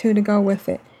notes, too, to go with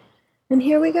it. And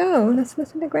here we go. Let's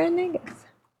listen to Grand Negus.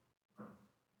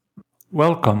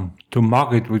 Welcome to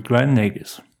Market with Grand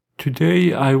Negus.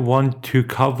 Today I want to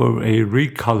cover a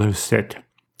recolor set.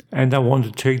 And I want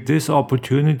to take this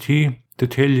opportunity to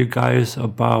tell you guys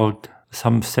about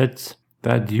some sets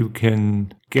that you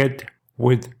can get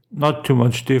with not too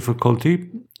much difficulty.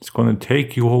 It's going to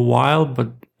take you a while,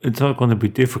 but it's not going to be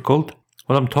difficult.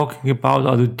 What I'm talking about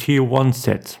are the tier 1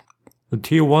 sets. The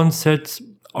tier 1 sets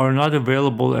are not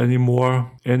available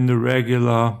anymore in the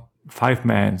regular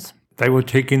 5-mans. They were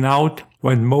taken out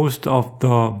when most of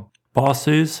the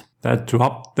bosses that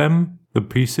dropped them, the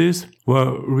pieces,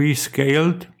 were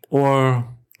rescaled or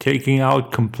taken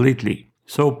out completely.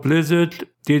 So Blizzard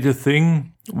did a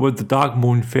thing with the Dark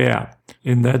Moon Fair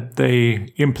in that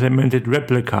they implemented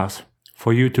replicas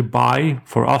for you to buy,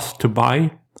 for us to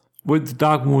buy, with the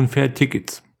Dark Moon Fair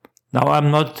tickets. Now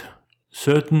I'm not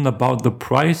certain about the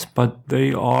price, but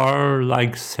they are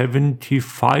like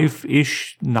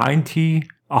 75-ish, 90,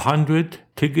 100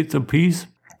 tickets a piece,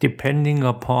 depending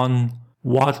upon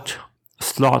what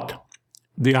slot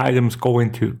the items go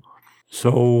into.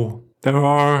 So there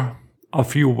are a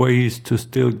few ways to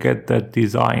still get that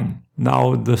design.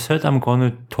 Now the set I'm going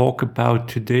to talk about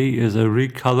today is a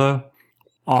recolor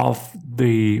of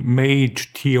the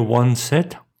Mage Tier 1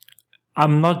 set.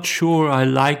 I'm not sure I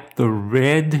like the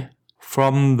red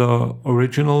from the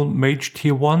original Mage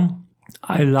Tier 1.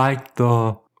 I like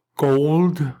the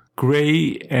gold,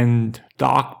 gray and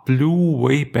dark blue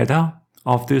way better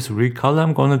of this recolor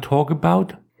I'm going to talk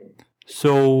about.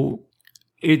 So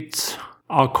it's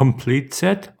a complete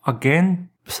set. Again,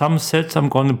 some sets I'm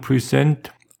going to present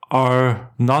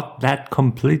are not that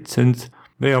complete since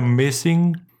they are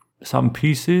missing some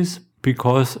pieces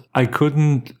because I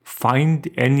couldn't find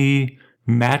any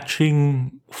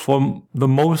matching for the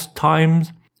most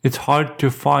times. It's hard to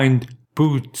find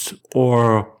boots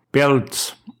or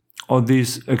belts or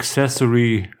these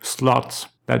accessory slots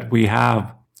that we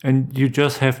have. And you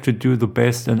just have to do the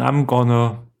best. And I'm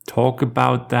gonna talk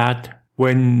about that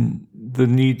when the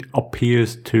need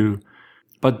appears to.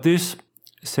 But this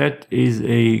set is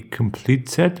a complete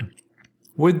set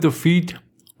with the feet,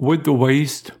 with the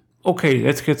waist. Okay,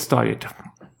 let's get started.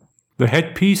 The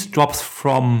headpiece drops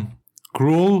from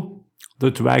Gruul,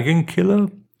 the dragon killer,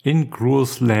 in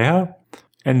Gruul's lair,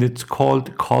 and it's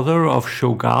called Collar of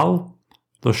Shogal.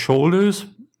 The shoulders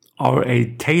are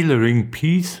a tailoring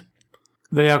piece.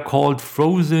 They are called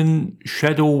Frozen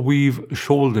Shadow Weave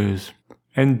shoulders,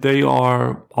 and they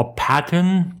are a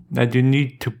pattern that you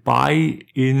need to buy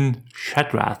in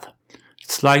Shadrath.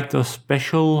 It's like the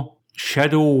special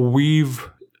Shadow Weave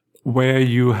where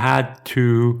you had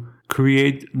to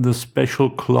create the special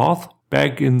cloth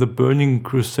back in the Burning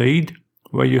Crusade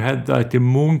where you had like the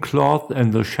moon cloth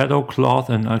and the shadow cloth,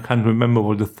 and I can't remember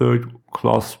what the third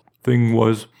cloth thing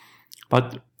was.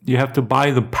 But you have to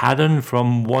buy the pattern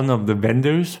from one of the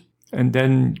vendors and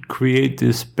then create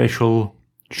this special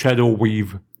shadow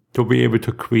weave to be able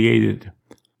to create it.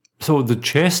 So the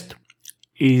chest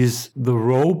is the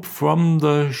robe from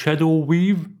the shadow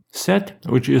weave set,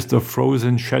 which is the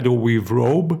frozen shadow weave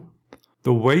robe.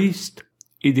 The waist,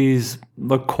 it is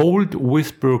the cold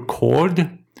whisper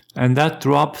cord, and that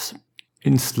drops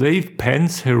enslaved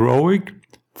pens heroic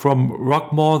from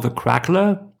Rockmore the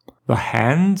Crackler. The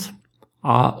hands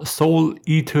are Soul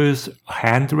Eater's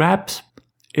hand wraps.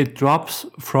 It drops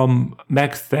from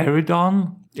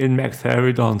Magtheridon in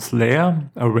Magtheridon's lair,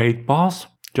 a raid boss,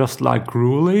 just like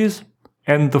Gruul is.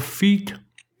 And the feet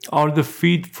are the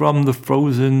feet from the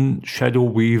Frozen Shadow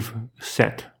Weave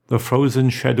set, the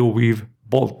Frozen Shadow Weave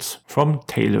bolts from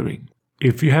tailoring.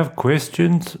 If you have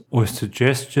questions or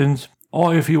suggestions,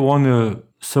 or if you want to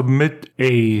submit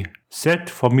a set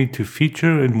for me to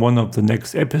feature in one of the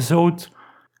next episodes,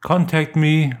 contact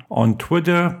me on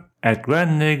Twitter at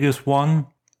grandnegus1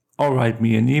 or write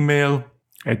me an email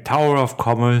at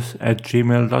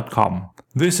towerofcommerce@gmail.com.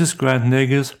 This is Grand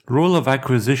Negus, rule of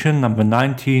acquisition number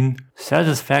 19.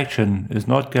 Satisfaction is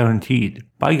not guaranteed.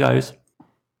 Bye, guys.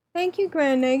 Thank you,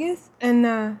 Grand Negus. And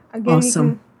again,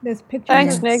 Awesome. there's pictures.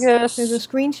 Thanks, of- Negus. There's a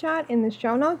screenshot in the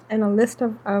show notes and a list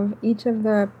of each of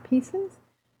the pieces.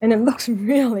 And it looks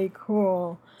really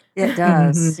cool. It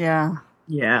does, yeah.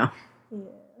 Yeah.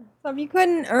 So if you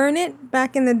couldn't earn it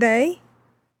back in the day,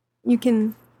 you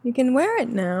can wear it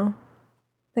now.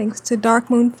 Thanks to Dark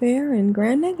Moon Fair and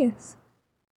Grand Negus.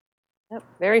 Yep,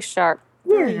 very sharp.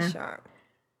 Very sharp.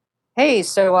 Hey,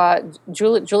 so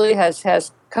Julie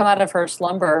has come out of her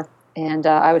slumber, and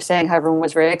I was saying how everyone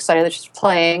was very excited that she's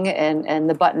playing, and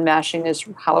the button mashing is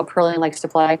how Perlin likes to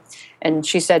play. And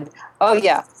she said, "Oh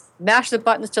yeah, mash the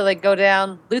buttons till they go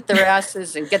down, loot their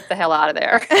asses, and get the hell out of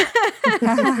there."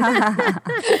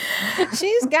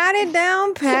 She's got it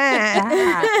down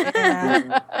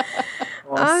pat.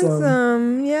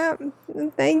 Awesome. Yep.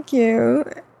 Thank you.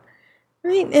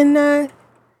 Right, and now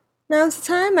it's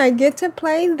time I get to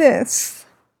play this.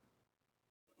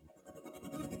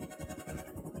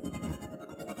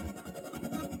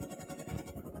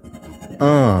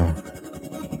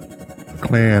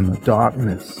 Clan of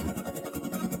Darkness.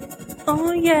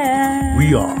 Oh, yeah.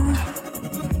 We are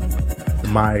the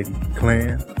mighty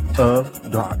Clan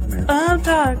of Darkness. Of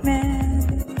darkness.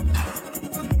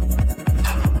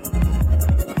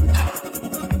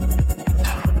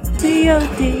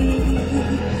 COD.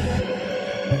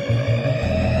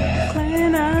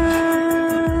 Clan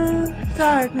of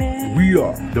darkness. We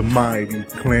are the mighty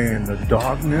Clan of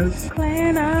Darkness.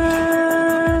 Clan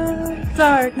of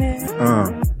darkness.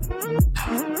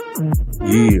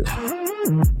 Yeah.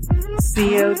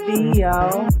 COD,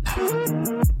 y'all.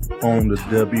 On the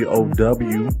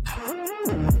WOW.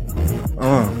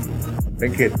 They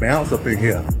get bounce up in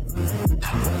here.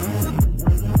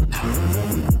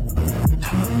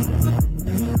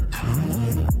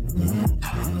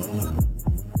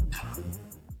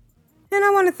 And I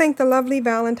want to thank the lovely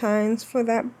Valentines for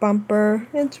that bumper.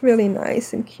 It's really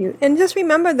nice and cute. And just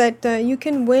remember that you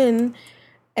can win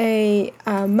a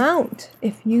mount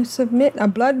if you submit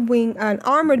an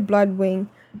armored Bloodwing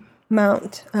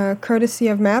mount, courtesy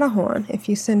of Matterhorn, if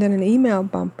you send in an email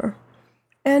bumper.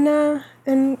 And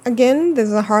again,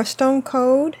 there's a Hearthstone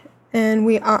code, and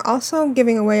we are also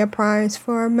giving away a prize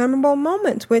for memorable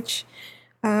moments, which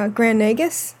Grand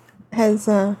Negus has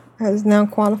now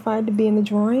qualified to be in the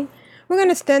drawing. We're going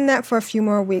to extend that for a few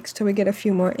more weeks till we get a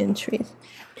few more entries.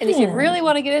 And if you really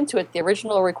want to get into it, the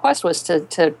original request was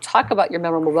to talk about your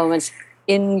memorable moments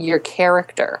in your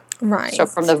character. Right. So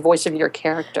from the voice of your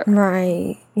character.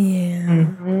 Right. Yeah.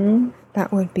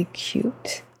 That would be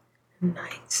cute.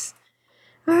 Nice.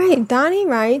 All right. Donnie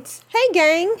writes, "Hey,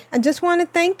 gang. I just want to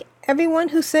thank everyone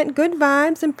who sent good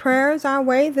vibes and prayers our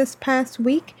way this past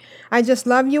week. I just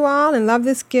love you all and love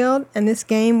this guild and this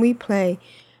game we play.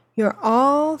 You're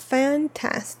all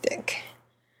fantastic."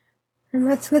 And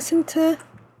let's listen to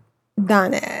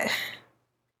Donnie.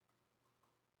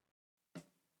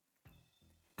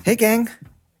 Hey gang,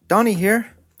 Donnie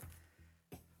here.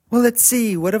 Well, let's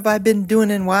see, what have I been doing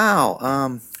in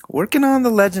WoW? Working on the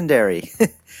Legendary.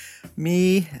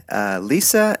 Me,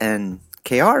 Lisa, and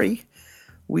Kaori,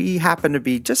 we happen to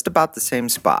be just about the same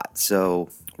spot. So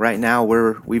right now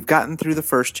we've gotten through the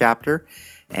first chapter,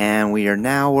 and we are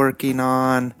now working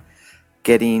on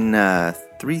getting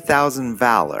 3,000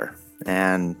 Valor.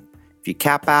 And if you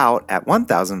cap out at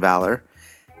 1,000 Valor,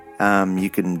 you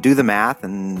can do the math,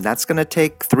 and that's going to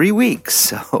take 3 weeks.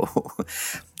 So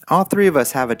all three of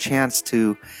us have a chance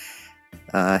to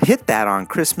hit that on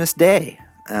Christmas Day.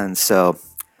 And so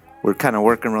we're kind of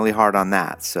working really hard on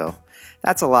that. So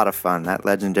that's a lot of fun. That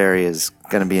legendary is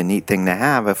going to be a neat thing to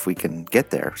have if we can get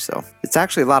there. So it's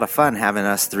actually a lot of fun having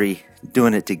us three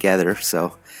doing it together.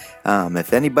 So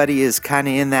if anybody is kind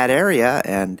of in that area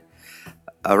and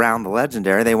around the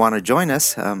legendary, they want to join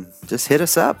us, just hit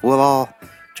us up. We'll all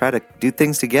try to do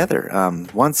things together.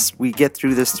 Once we get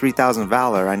through this 3,000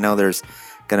 Valor, I know there's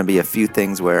going to be a few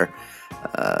things where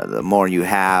the more you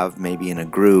have, maybe in a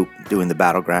group, doing the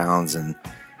battlegrounds and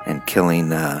killing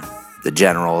the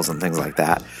generals and things like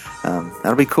that.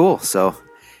 That'll be cool. So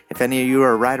if any of you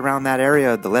are right around that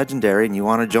area of the legendary and you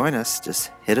want to join us,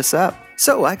 just hit us up.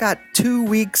 So I got 2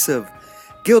 weeks of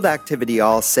guild activity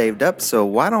all saved up, so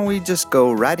why don't we just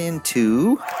go right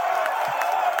into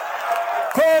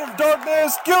Cloud of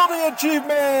Darkness Guilty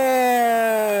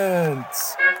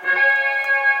Achievements!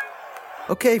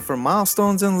 Okay, for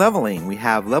milestones and leveling, we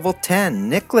have level 10,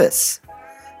 Nicholas.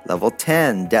 Level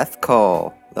 10, Death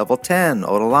Call. Level 10,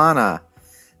 Odalana.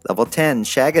 Level 10,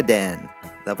 Shagadan.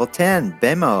 Level 10,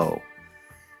 Bemo.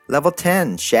 Level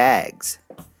 10, Shags.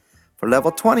 For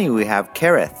level 20, we have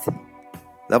Kareth.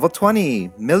 Level 20,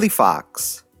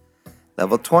 Millifox.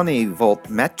 Level 20,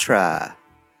 Voltmetra.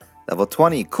 Level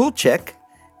 20, Cool Chick.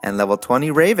 And level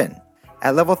 20, Raven.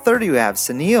 At level 30, we have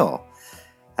Sunil.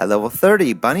 At level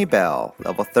 30, Bunny Bell.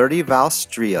 Level 30,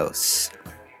 Valstrios.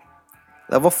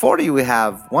 Level 40, we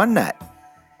have One Nut.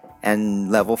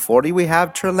 And level 40, we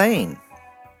have Trelane.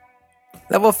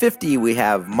 Level 50, we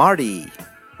have Marty.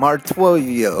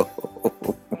 Martuoyo.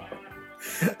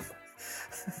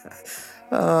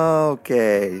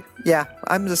 Okay. Yeah,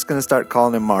 I'm just going to start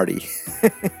calling him Marty.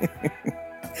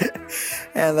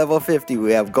 And level 50,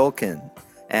 we have Gulkin.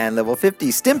 And level 50,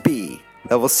 Stimpy.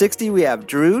 Level 60, we have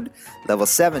Druid. Level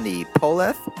 70,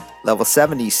 Poleth. Level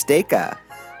 70, Staka.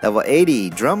 Level 80,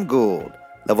 Drumgould.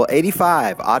 Level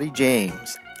 85, Audie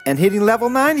James. And hitting level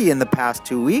 90 in the past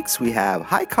 2 weeks, we have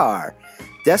Haikar,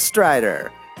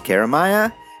 Deathstrider,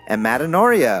 Karamaya, and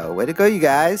Matanoria. Way to go, you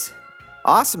guys.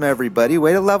 Awesome, everybody.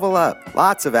 Way to level up.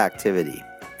 Lots of activity.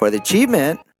 For the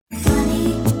achievement,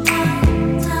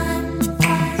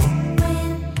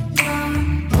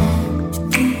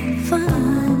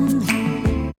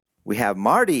 we have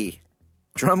Marty,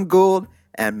 Drumgould,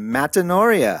 and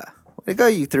Matanoria. Way to go,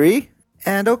 you three.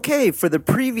 And okay, for the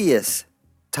previous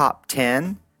top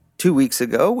 10, 2 weeks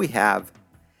ago, we have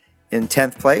in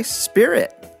 10th place,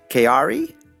 Spirit,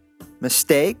 Kaari,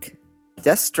 Mistake,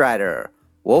 Deathstrider,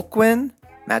 Wolkwin,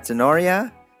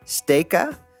 Matanoria,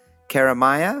 Staka,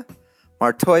 Karamaya,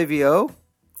 Martoivio,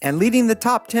 and leading the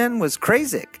top 10 was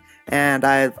Krazik. And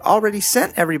I've already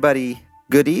sent everybody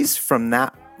goodies from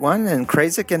that one, and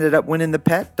Krazik ended up winning the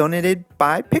pet donated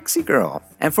by Pixie Girl.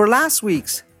 And for last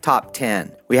week's top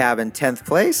 10, we have in 10th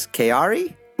place,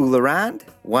 Kaari, Ularand,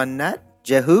 One Nut,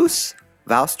 Jehus,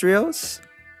 Valstrios,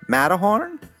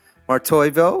 Matterhorn,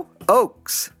 Martoivo,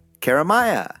 Oaks,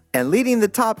 Karamaya, and leading the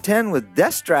top 10 with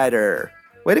Deathstrider.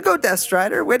 Way to go,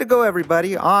 Deathstrider. Way to go,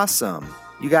 everybody. Awesome.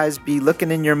 You guys be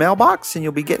looking in your mailbox and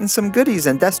you'll be getting some goodies,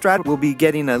 and Deathstrider will be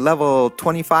getting a level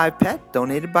 25 pet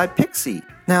donated by Pixie.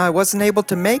 Now, I wasn't able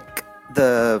to make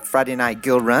the Friday Night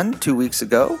Guild Run 2 weeks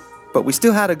ago, but we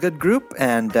still had a good group,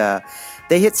 and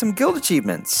they hit some guild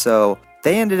achievements. So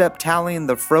they ended up tallying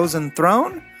the Frozen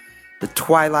Throne, the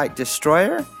Twilight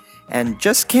Destroyer, and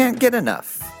Just Can't Get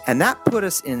Enough. And that put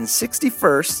us in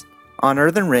 61st on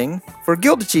Earthen Ring for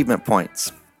guild achievement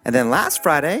points. And then last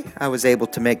Friday, I was able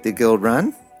to make the guild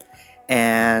run,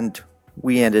 and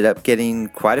we ended up getting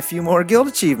quite a few more guild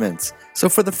achievements. So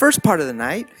for the first part of the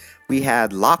night, we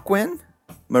had Lockwin,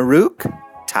 Maruk,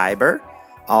 Tiber,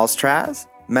 Alstraz,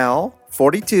 Mel,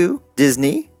 42,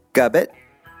 Disney, Gubbet,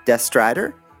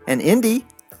 Deathstrider, and Indy.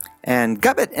 And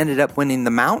Gubbet ended up winning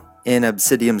the mount in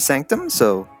Obsidian Sanctum,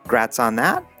 so grats on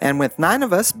that. And with 9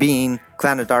 of us being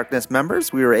Clan of Darkness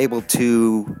members, we were able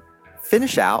to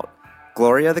finish out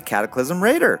Gloria the Cataclysm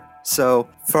Raider. So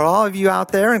for all of you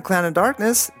out there in Clan of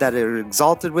Darkness that are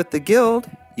exalted with the guild,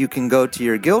 you can go to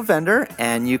your guild vendor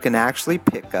and you can actually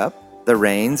pick up the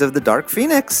Reigns of the Dark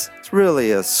Phoenix. It's really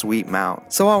a sweet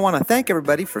mount. So I want to thank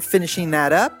everybody for finishing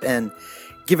that up and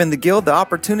giving the guild the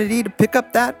opportunity to pick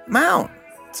up that mount.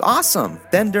 It's awesome.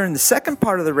 Then during the second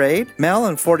part of the raid, Mel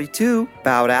and 42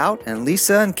 bowed out, and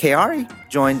Lisa and Kaari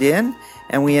joined in,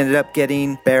 and we ended up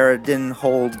getting Baradin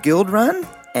Hold Guild Run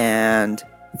and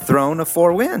Throne of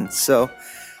 4 Winds. So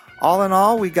all in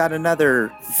all, we got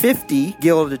another 50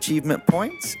 guild achievement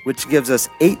points, which gives us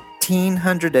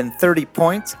 1,830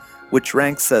 points, which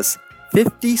ranks us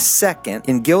 52nd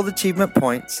in guild achievement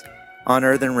points on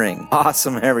Earthen Ring.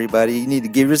 Awesome, everybody. You need to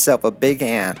give yourself a big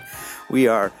hand. We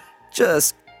are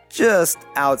just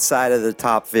outside of the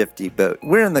top 50, but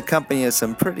we're in the company of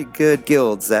some pretty good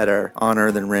guilds that are on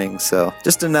Earthen Ring, so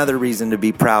just another reason to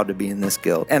be proud to be in this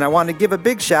guild. And I want to give a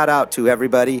big shout out to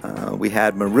everybody. We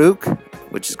had Maruk,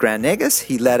 which is Grand Negus.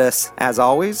 He led us, as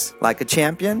always, like a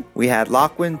champion. We had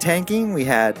Lockwind tanking. We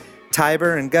had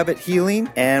Tiber and Gubbet healing.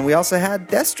 And we also had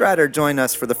Death Strider join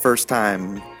us for the first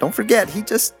time. Don't forget, he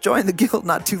just joined the guild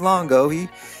not too long ago. He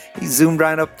zoomed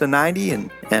right up to 90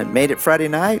 and made it Friday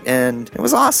night, and it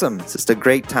was awesome. It's just a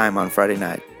great time on Friday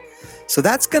night. So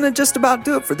that's going to just about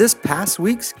do it for this past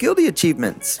week's Guildie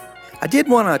Achievements. I did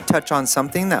want to touch on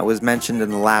something that was mentioned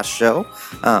in the last show,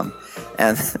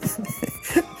 and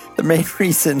the main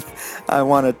reason I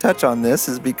want to touch on this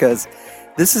is because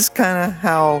this is kind of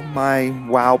how my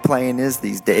WoW playing is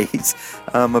these days.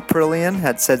 Aprillian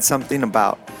had said something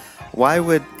about why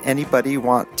would anybody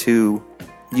want to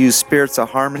use Spirits of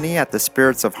Harmony at the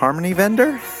Spirits of Harmony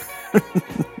vendor?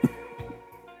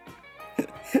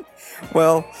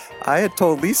 Well, I had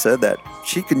told Lisa that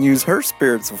she can use her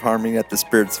Spirits of Harmony at the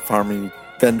Spirits of Harmony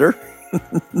vendor.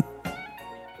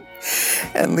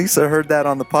 And Lisa heard that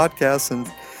on the podcast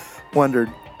and wondered,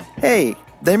 hey,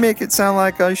 they make it sound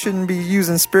like I shouldn't be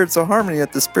using Spirits of Harmony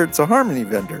at the Spirits of Harmony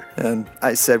vendor. And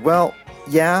I said, well,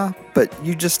 yeah, but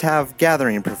you just have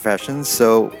gathering professions,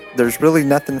 so there's really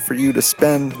nothing for you to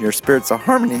spend your Spirits of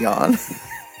Harmony on.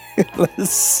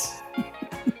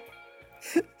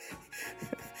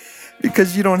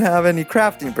 Because you don't have any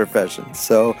crafting professions.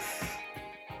 So,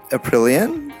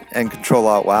 Aprillian and Control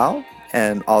Alt WoW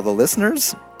and all the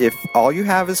listeners, if all you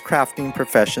have is crafting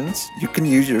professions, you can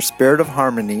use your Spirit of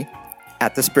Harmony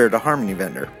at the Spirit of Harmony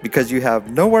vendor because you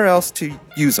have nowhere else to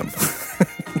use them.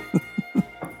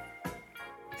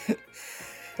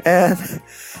 And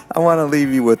I want to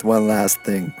leave you with one last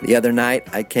thing. The other night,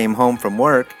 I came home from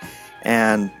work,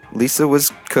 and Lisa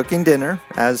was cooking dinner,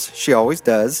 as she always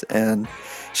does, and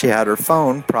she had her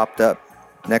phone propped up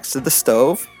next to the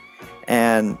stove.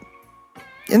 And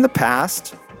in the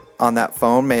past, on that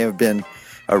phone may have been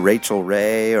a Rachel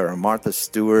Ray or a Martha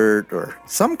Stewart or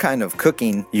some kind of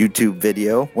cooking YouTube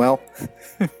video. Well,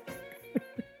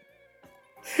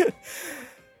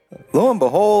 lo and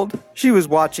behold, she was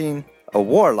watching a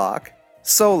warlock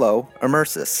solo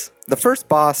Immersus, the first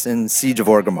boss in Siege of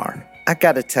Orgrimmar. I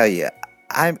gotta tell you,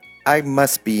 I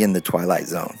must be in the Twilight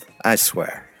Zone. I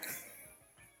swear.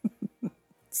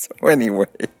 So anyway,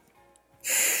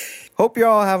 hope you're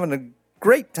all having a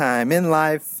great time in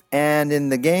life and in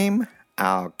the game.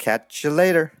 I'll catch you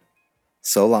later.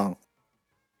 So long.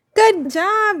 Good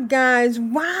job, guys.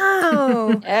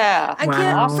 Wow. Yeah. I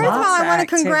can't, first of all, I want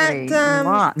to congratulate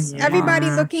everybody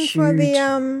looking for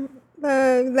the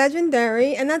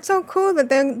legendary, and that's so cool that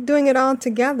they're doing it all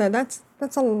together. That's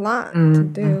a lot to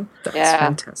do. That's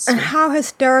fantastic. And how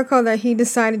hysterical that he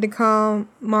decided to call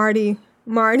Marty,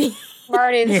 the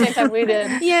same time we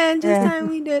did. Yeah, time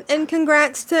we did. And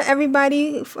congrats to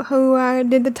everybody who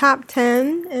did the top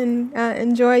 10 and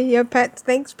enjoy your pets.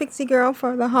 Thanks, Pixie Girl,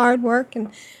 for the hard work and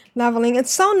leveling.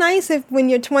 It's so nice when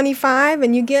you're 25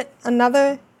 and you get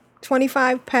another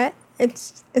 25 pet.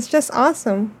 It's just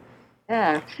awesome.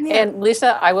 Yeah. And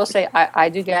Lisa, I will say, I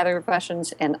do gather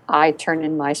professions, and I turn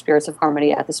in my Spirits of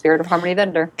Harmony at the Spirit of Harmony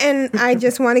vendor. And I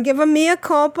just want to give a mea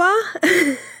culpa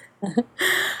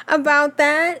about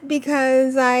that,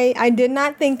 because I did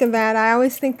not think of that. I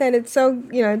always think that it's so,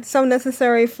 it's so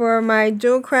necessary for my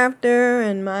jewel crafter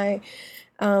and my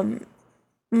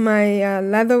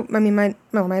leather. I mean, my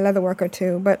leather worker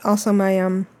too, but also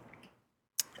my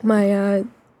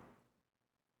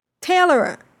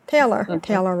tailorer. Yeah,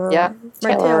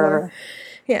 my tailor.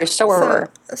 Yeah. Your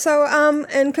sewer. So,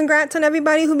 and congrats on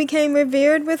everybody who became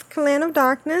revered with Clan of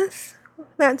Darkness.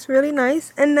 That's really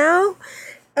nice. And now,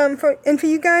 for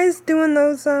you guys doing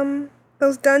those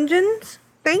dungeons,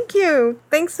 thank you.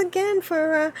 Thanks again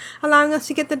for allowing us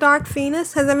to get the Dark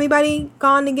Phoenix. Has everybody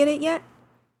gone to get it yet?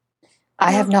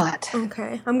 I have not.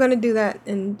 Okay, I'm gonna do that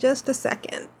in just a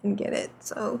second and get it.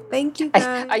 So thank you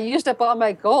guys. I used up all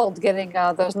my gold getting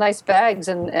those nice bags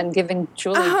and giving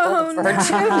Julie gold for her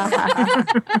too.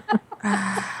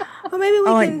 Well, maybe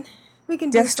we can.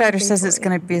 Death Strider says it's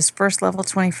going to be his first level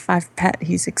 25 pet.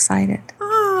 He's excited.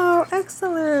 Oh,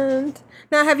 excellent!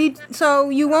 Now, so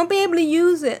you won't be able to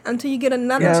use it until you get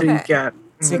another pet.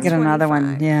 So you get another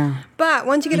one, yeah. But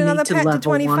once you get another pet to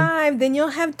 25, then you'll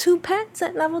have 2 pets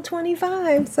at level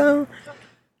 25. So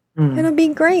it'll be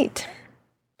great.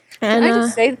 And I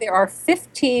just say there are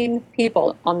 15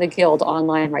 people on the guild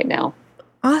online right now.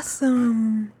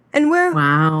 Awesome. And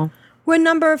we're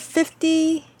number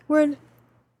 50. We're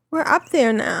up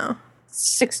there now.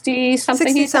 60 something.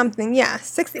 60 something, yeah.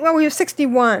 60. Well, we were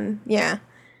 61, yeah.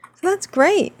 So that's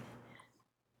great.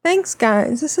 Thanks,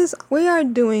 guys. We are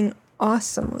doing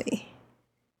awesomely.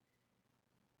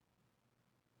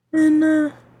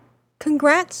 And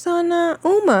congrats on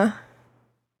Uma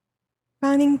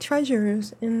finding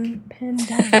treasures in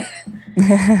Pandemic.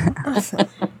 Awesome.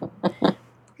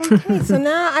 Okay, so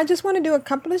now I just want to do a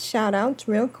couple of shout outs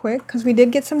real quick because we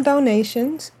did get some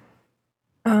donations.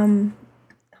 Got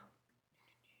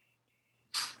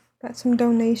some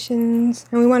donations,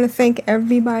 and we want to thank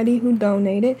everybody who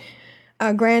donated.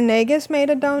 Grand Negus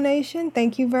made a donation.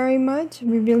 Thank you very much.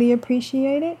 We really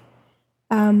appreciate it.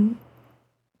 I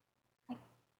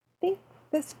think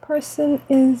this person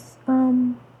is,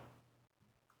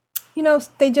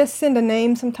 they just send a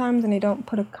name sometimes and they don't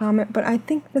put a comment, but I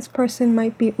think this person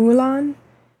might be Ulan.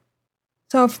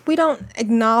 So if we don't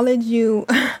acknowledge you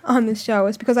on the show,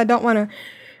 it's because I don't want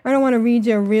to read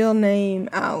your real name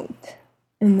out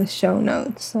in the show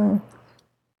notes. So,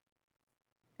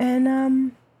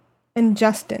 and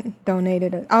Justin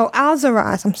donated it. Oh,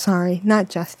 Alzaraz, I'm sorry, not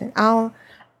Justin.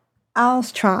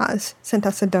 Alstraz sent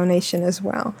us a donation as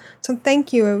well. So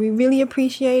thank you. We really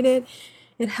appreciate it.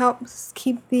 It helps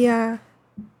keep the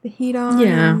heat on.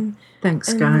 Yeah.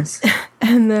 Thanks, guys.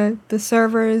 And the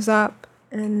server is up.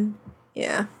 And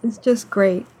yeah, it's just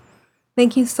great.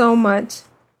 Thank you so much.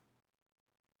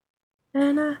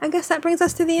 And I guess that brings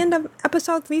us to the end of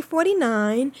episode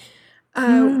 349.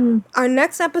 Our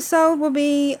next episode will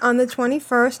be on the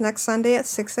 21st, next Sunday at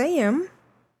 6 a.m.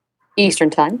 Eastern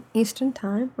time,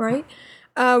 right?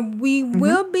 We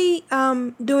will be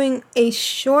doing a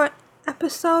short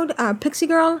episode. Pixie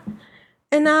Girl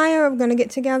and I are going to get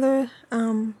together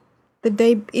the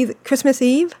day, either Christmas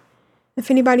Eve.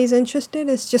 If anybody's interested,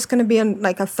 it's just going to be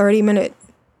like a 30-minute,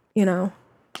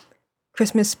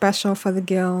 Christmas special for the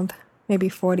guild. Maybe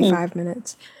 45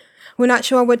 minutes. We're not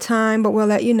sure what time, but we'll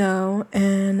let you know.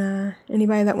 And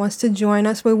anybody that wants to join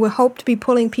us, we will hope to be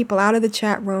pulling people out of the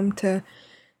chat room to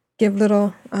give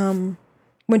little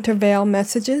Winter Veil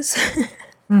messages.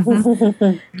 Cool.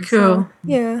 So,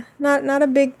 yeah, not a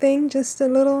big thing, just a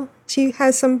little. She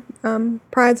has some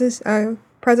presents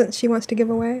she wants to give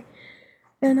away.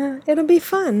 And it'll be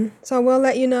fun. So we'll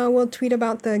let you know. We'll tweet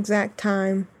about the exact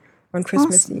time on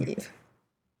Christmas Eve.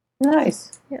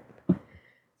 Nice. Yeah.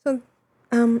 So,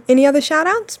 any other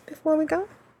shout-outs before we go?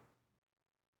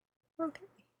 Okay.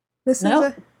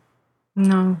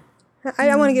 No.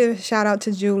 I want to give a shout-out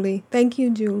to Julie. Thank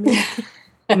you, Julie.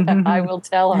 I will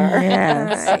tell her.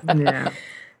 Yes. Right. Yeah.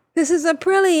 This is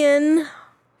Aprillian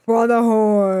for the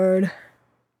Horde.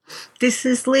 This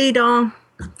is Leader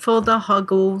for the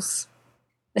Huggles.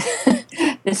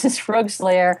 This is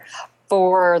Frogslayer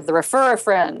for the Refer a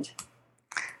Friend.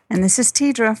 And this is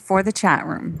Tidra for the chat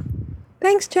room.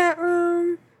 Thanks, chat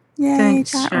room. Yay,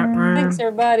 Thanks, chat room. Thanks,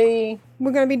 everybody.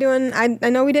 We're going to be doing, I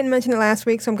know we didn't mention it last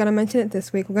week, so I'm going to mention it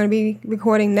this week. We're going to be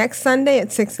recording next Sunday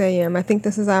at 6 a.m. I think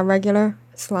this is our regular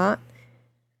slot.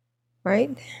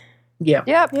 Right? Yep.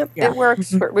 It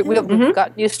works. We've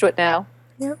gotten used to it now.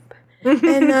 Yep.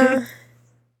 And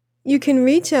you can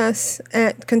reach us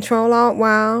at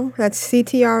Control-Alt-WoW. That's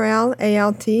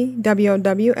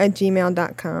CTRLALTWOW at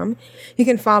gmail.com. You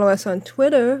can follow us on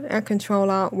Twitter at at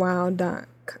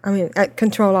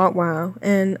Control-Alt-WoW.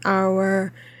 And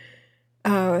our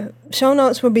show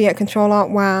notes will be at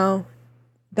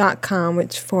Control-Alt-WoW.com,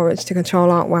 which forwards to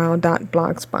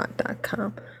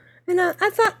Control-Alt-WoW.blogspot.com. And I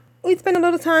thought we'd spend a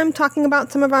little time talking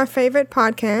about some of our favorite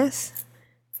podcasts.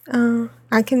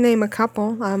 I can name a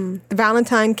couple. The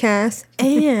Valentine Cast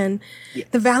and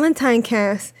the Valentine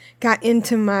Cast got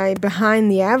into my Behind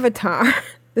the Avatar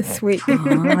this week.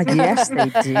 Oh, yes, they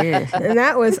did. And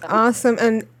that was awesome.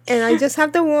 And I just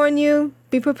have to warn you,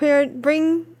 be prepared,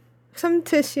 bring some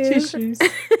tissues.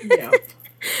 Yeah.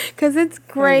 Because it's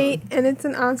great and it's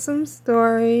an awesome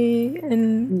story.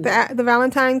 And the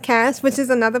Valentine Cast, which is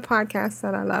another podcast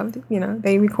that I loved,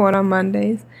 they record on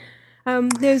Mondays.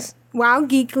 There's Wow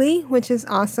Geekly, which is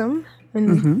awesome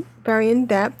and very in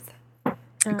depth.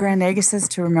 Grand Aegis says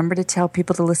to remember to tell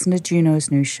people to listen to Juno's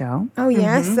new show. Oh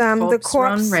yes, the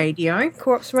Corpse Run Radio.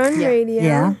 Corpse Run Radio.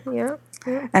 Yeah.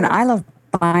 Yeah. And I love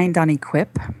Bind on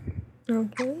Equip.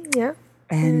 Okay. Yeah.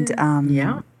 And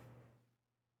yeah.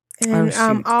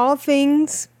 And all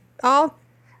things Azeroth.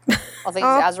 All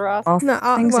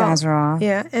things Azeroth.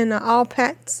 Yeah, and all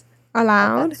pets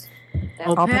allowed.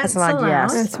 All pets allowed,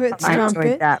 yes. That's with I Trumpet.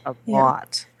 enjoyed that a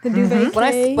lot. The Duvet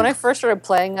Cave. When I first started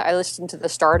playing, I listened to the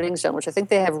Starting Zone, which I think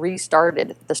they have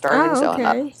restarted the Starting Zone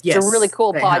up. Okay. It's a really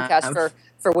cool podcast have.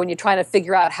 for when you're trying to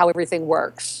figure out how everything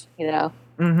works,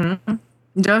 Don't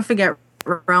forget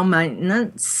realm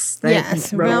maintenance.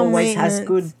 Yes, realm always has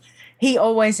maintenance. good. He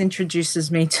always introduces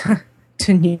me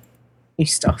to new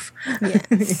stuff.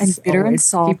 Yes. And bitter and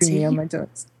Always keeping me salty. on my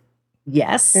toes.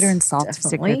 Yes, Bitter and salty is a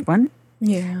definitely. good one.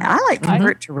 Yeah. And I like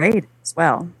convert to raid as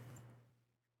well.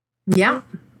 Yeah.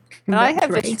 And I have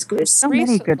Raid's just good. There's so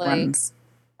many good recently- ones.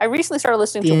 I recently started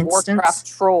listening The to Instance. Warcraft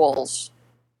Trolls.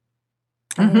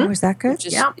 Oh, is that good? Which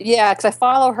is, yeah, because I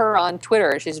follow her on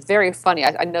Twitter. She's very funny.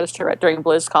 I noticed her during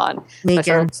BlizzCon. So I Megan.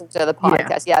 started listening to the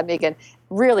podcast. Yeah, Megan.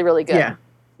 Really, really good. Yeah.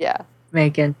 Yeah.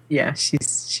 Megan. Yeah,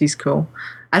 she's cool.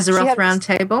 Azeroth She had-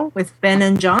 Roundtable with Ben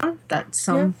and John. That's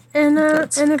that's And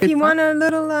if good you fun. want a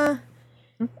little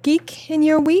geek in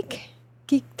your week,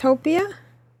 Geektopia.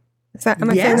 Am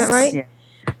I saying that right? Yeah.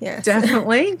 Yes.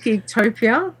 Definitely.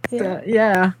 Geektopia.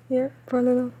 Yeah. Yeah, for a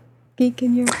little geek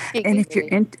in your. And if you're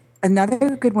in,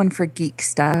 another good one for geek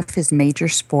stuff is Major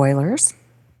Spoilers.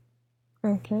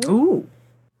 Okay. Ooh.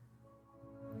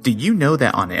 Did you know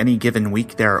that on any given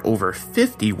week there are over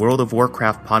 50 World of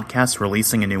Warcraft podcasts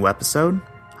releasing a new episode?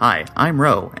 Hi, I'm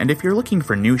Ro, and if you're looking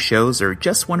for new shows or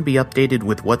just want to be updated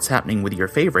with what's happening with your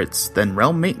favorites, then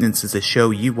Realm Maintenance is a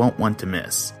show you won't want to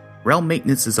miss. Realm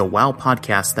Maintenance is a WoW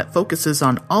podcast that focuses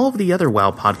on all of the other WoW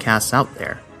podcasts out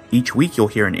there. Each week you'll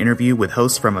hear an interview with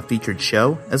hosts from a featured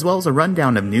show, as well as a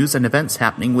rundown of news and events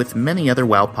happening with many other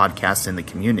WoW podcasts in the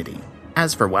community.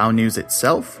 As for WoW news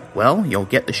itself, well, you'll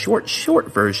get the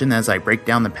short version as I break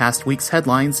down the past week's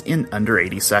headlines in under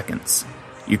 80 seconds.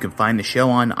 You can find the show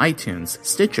on iTunes,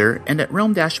 Stitcher, and at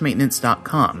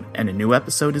realm-maintenance.com, and a new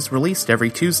episode is released every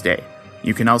Tuesday.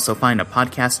 You can also find a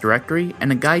podcast directory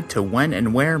and a guide to when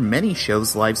and where many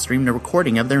shows live stream the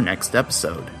recording of their next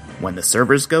episode. When the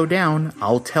servers go down,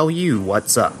 I'll tell you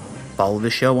what's up. Follow the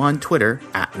show on Twitter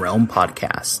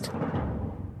 @RealmPodcast.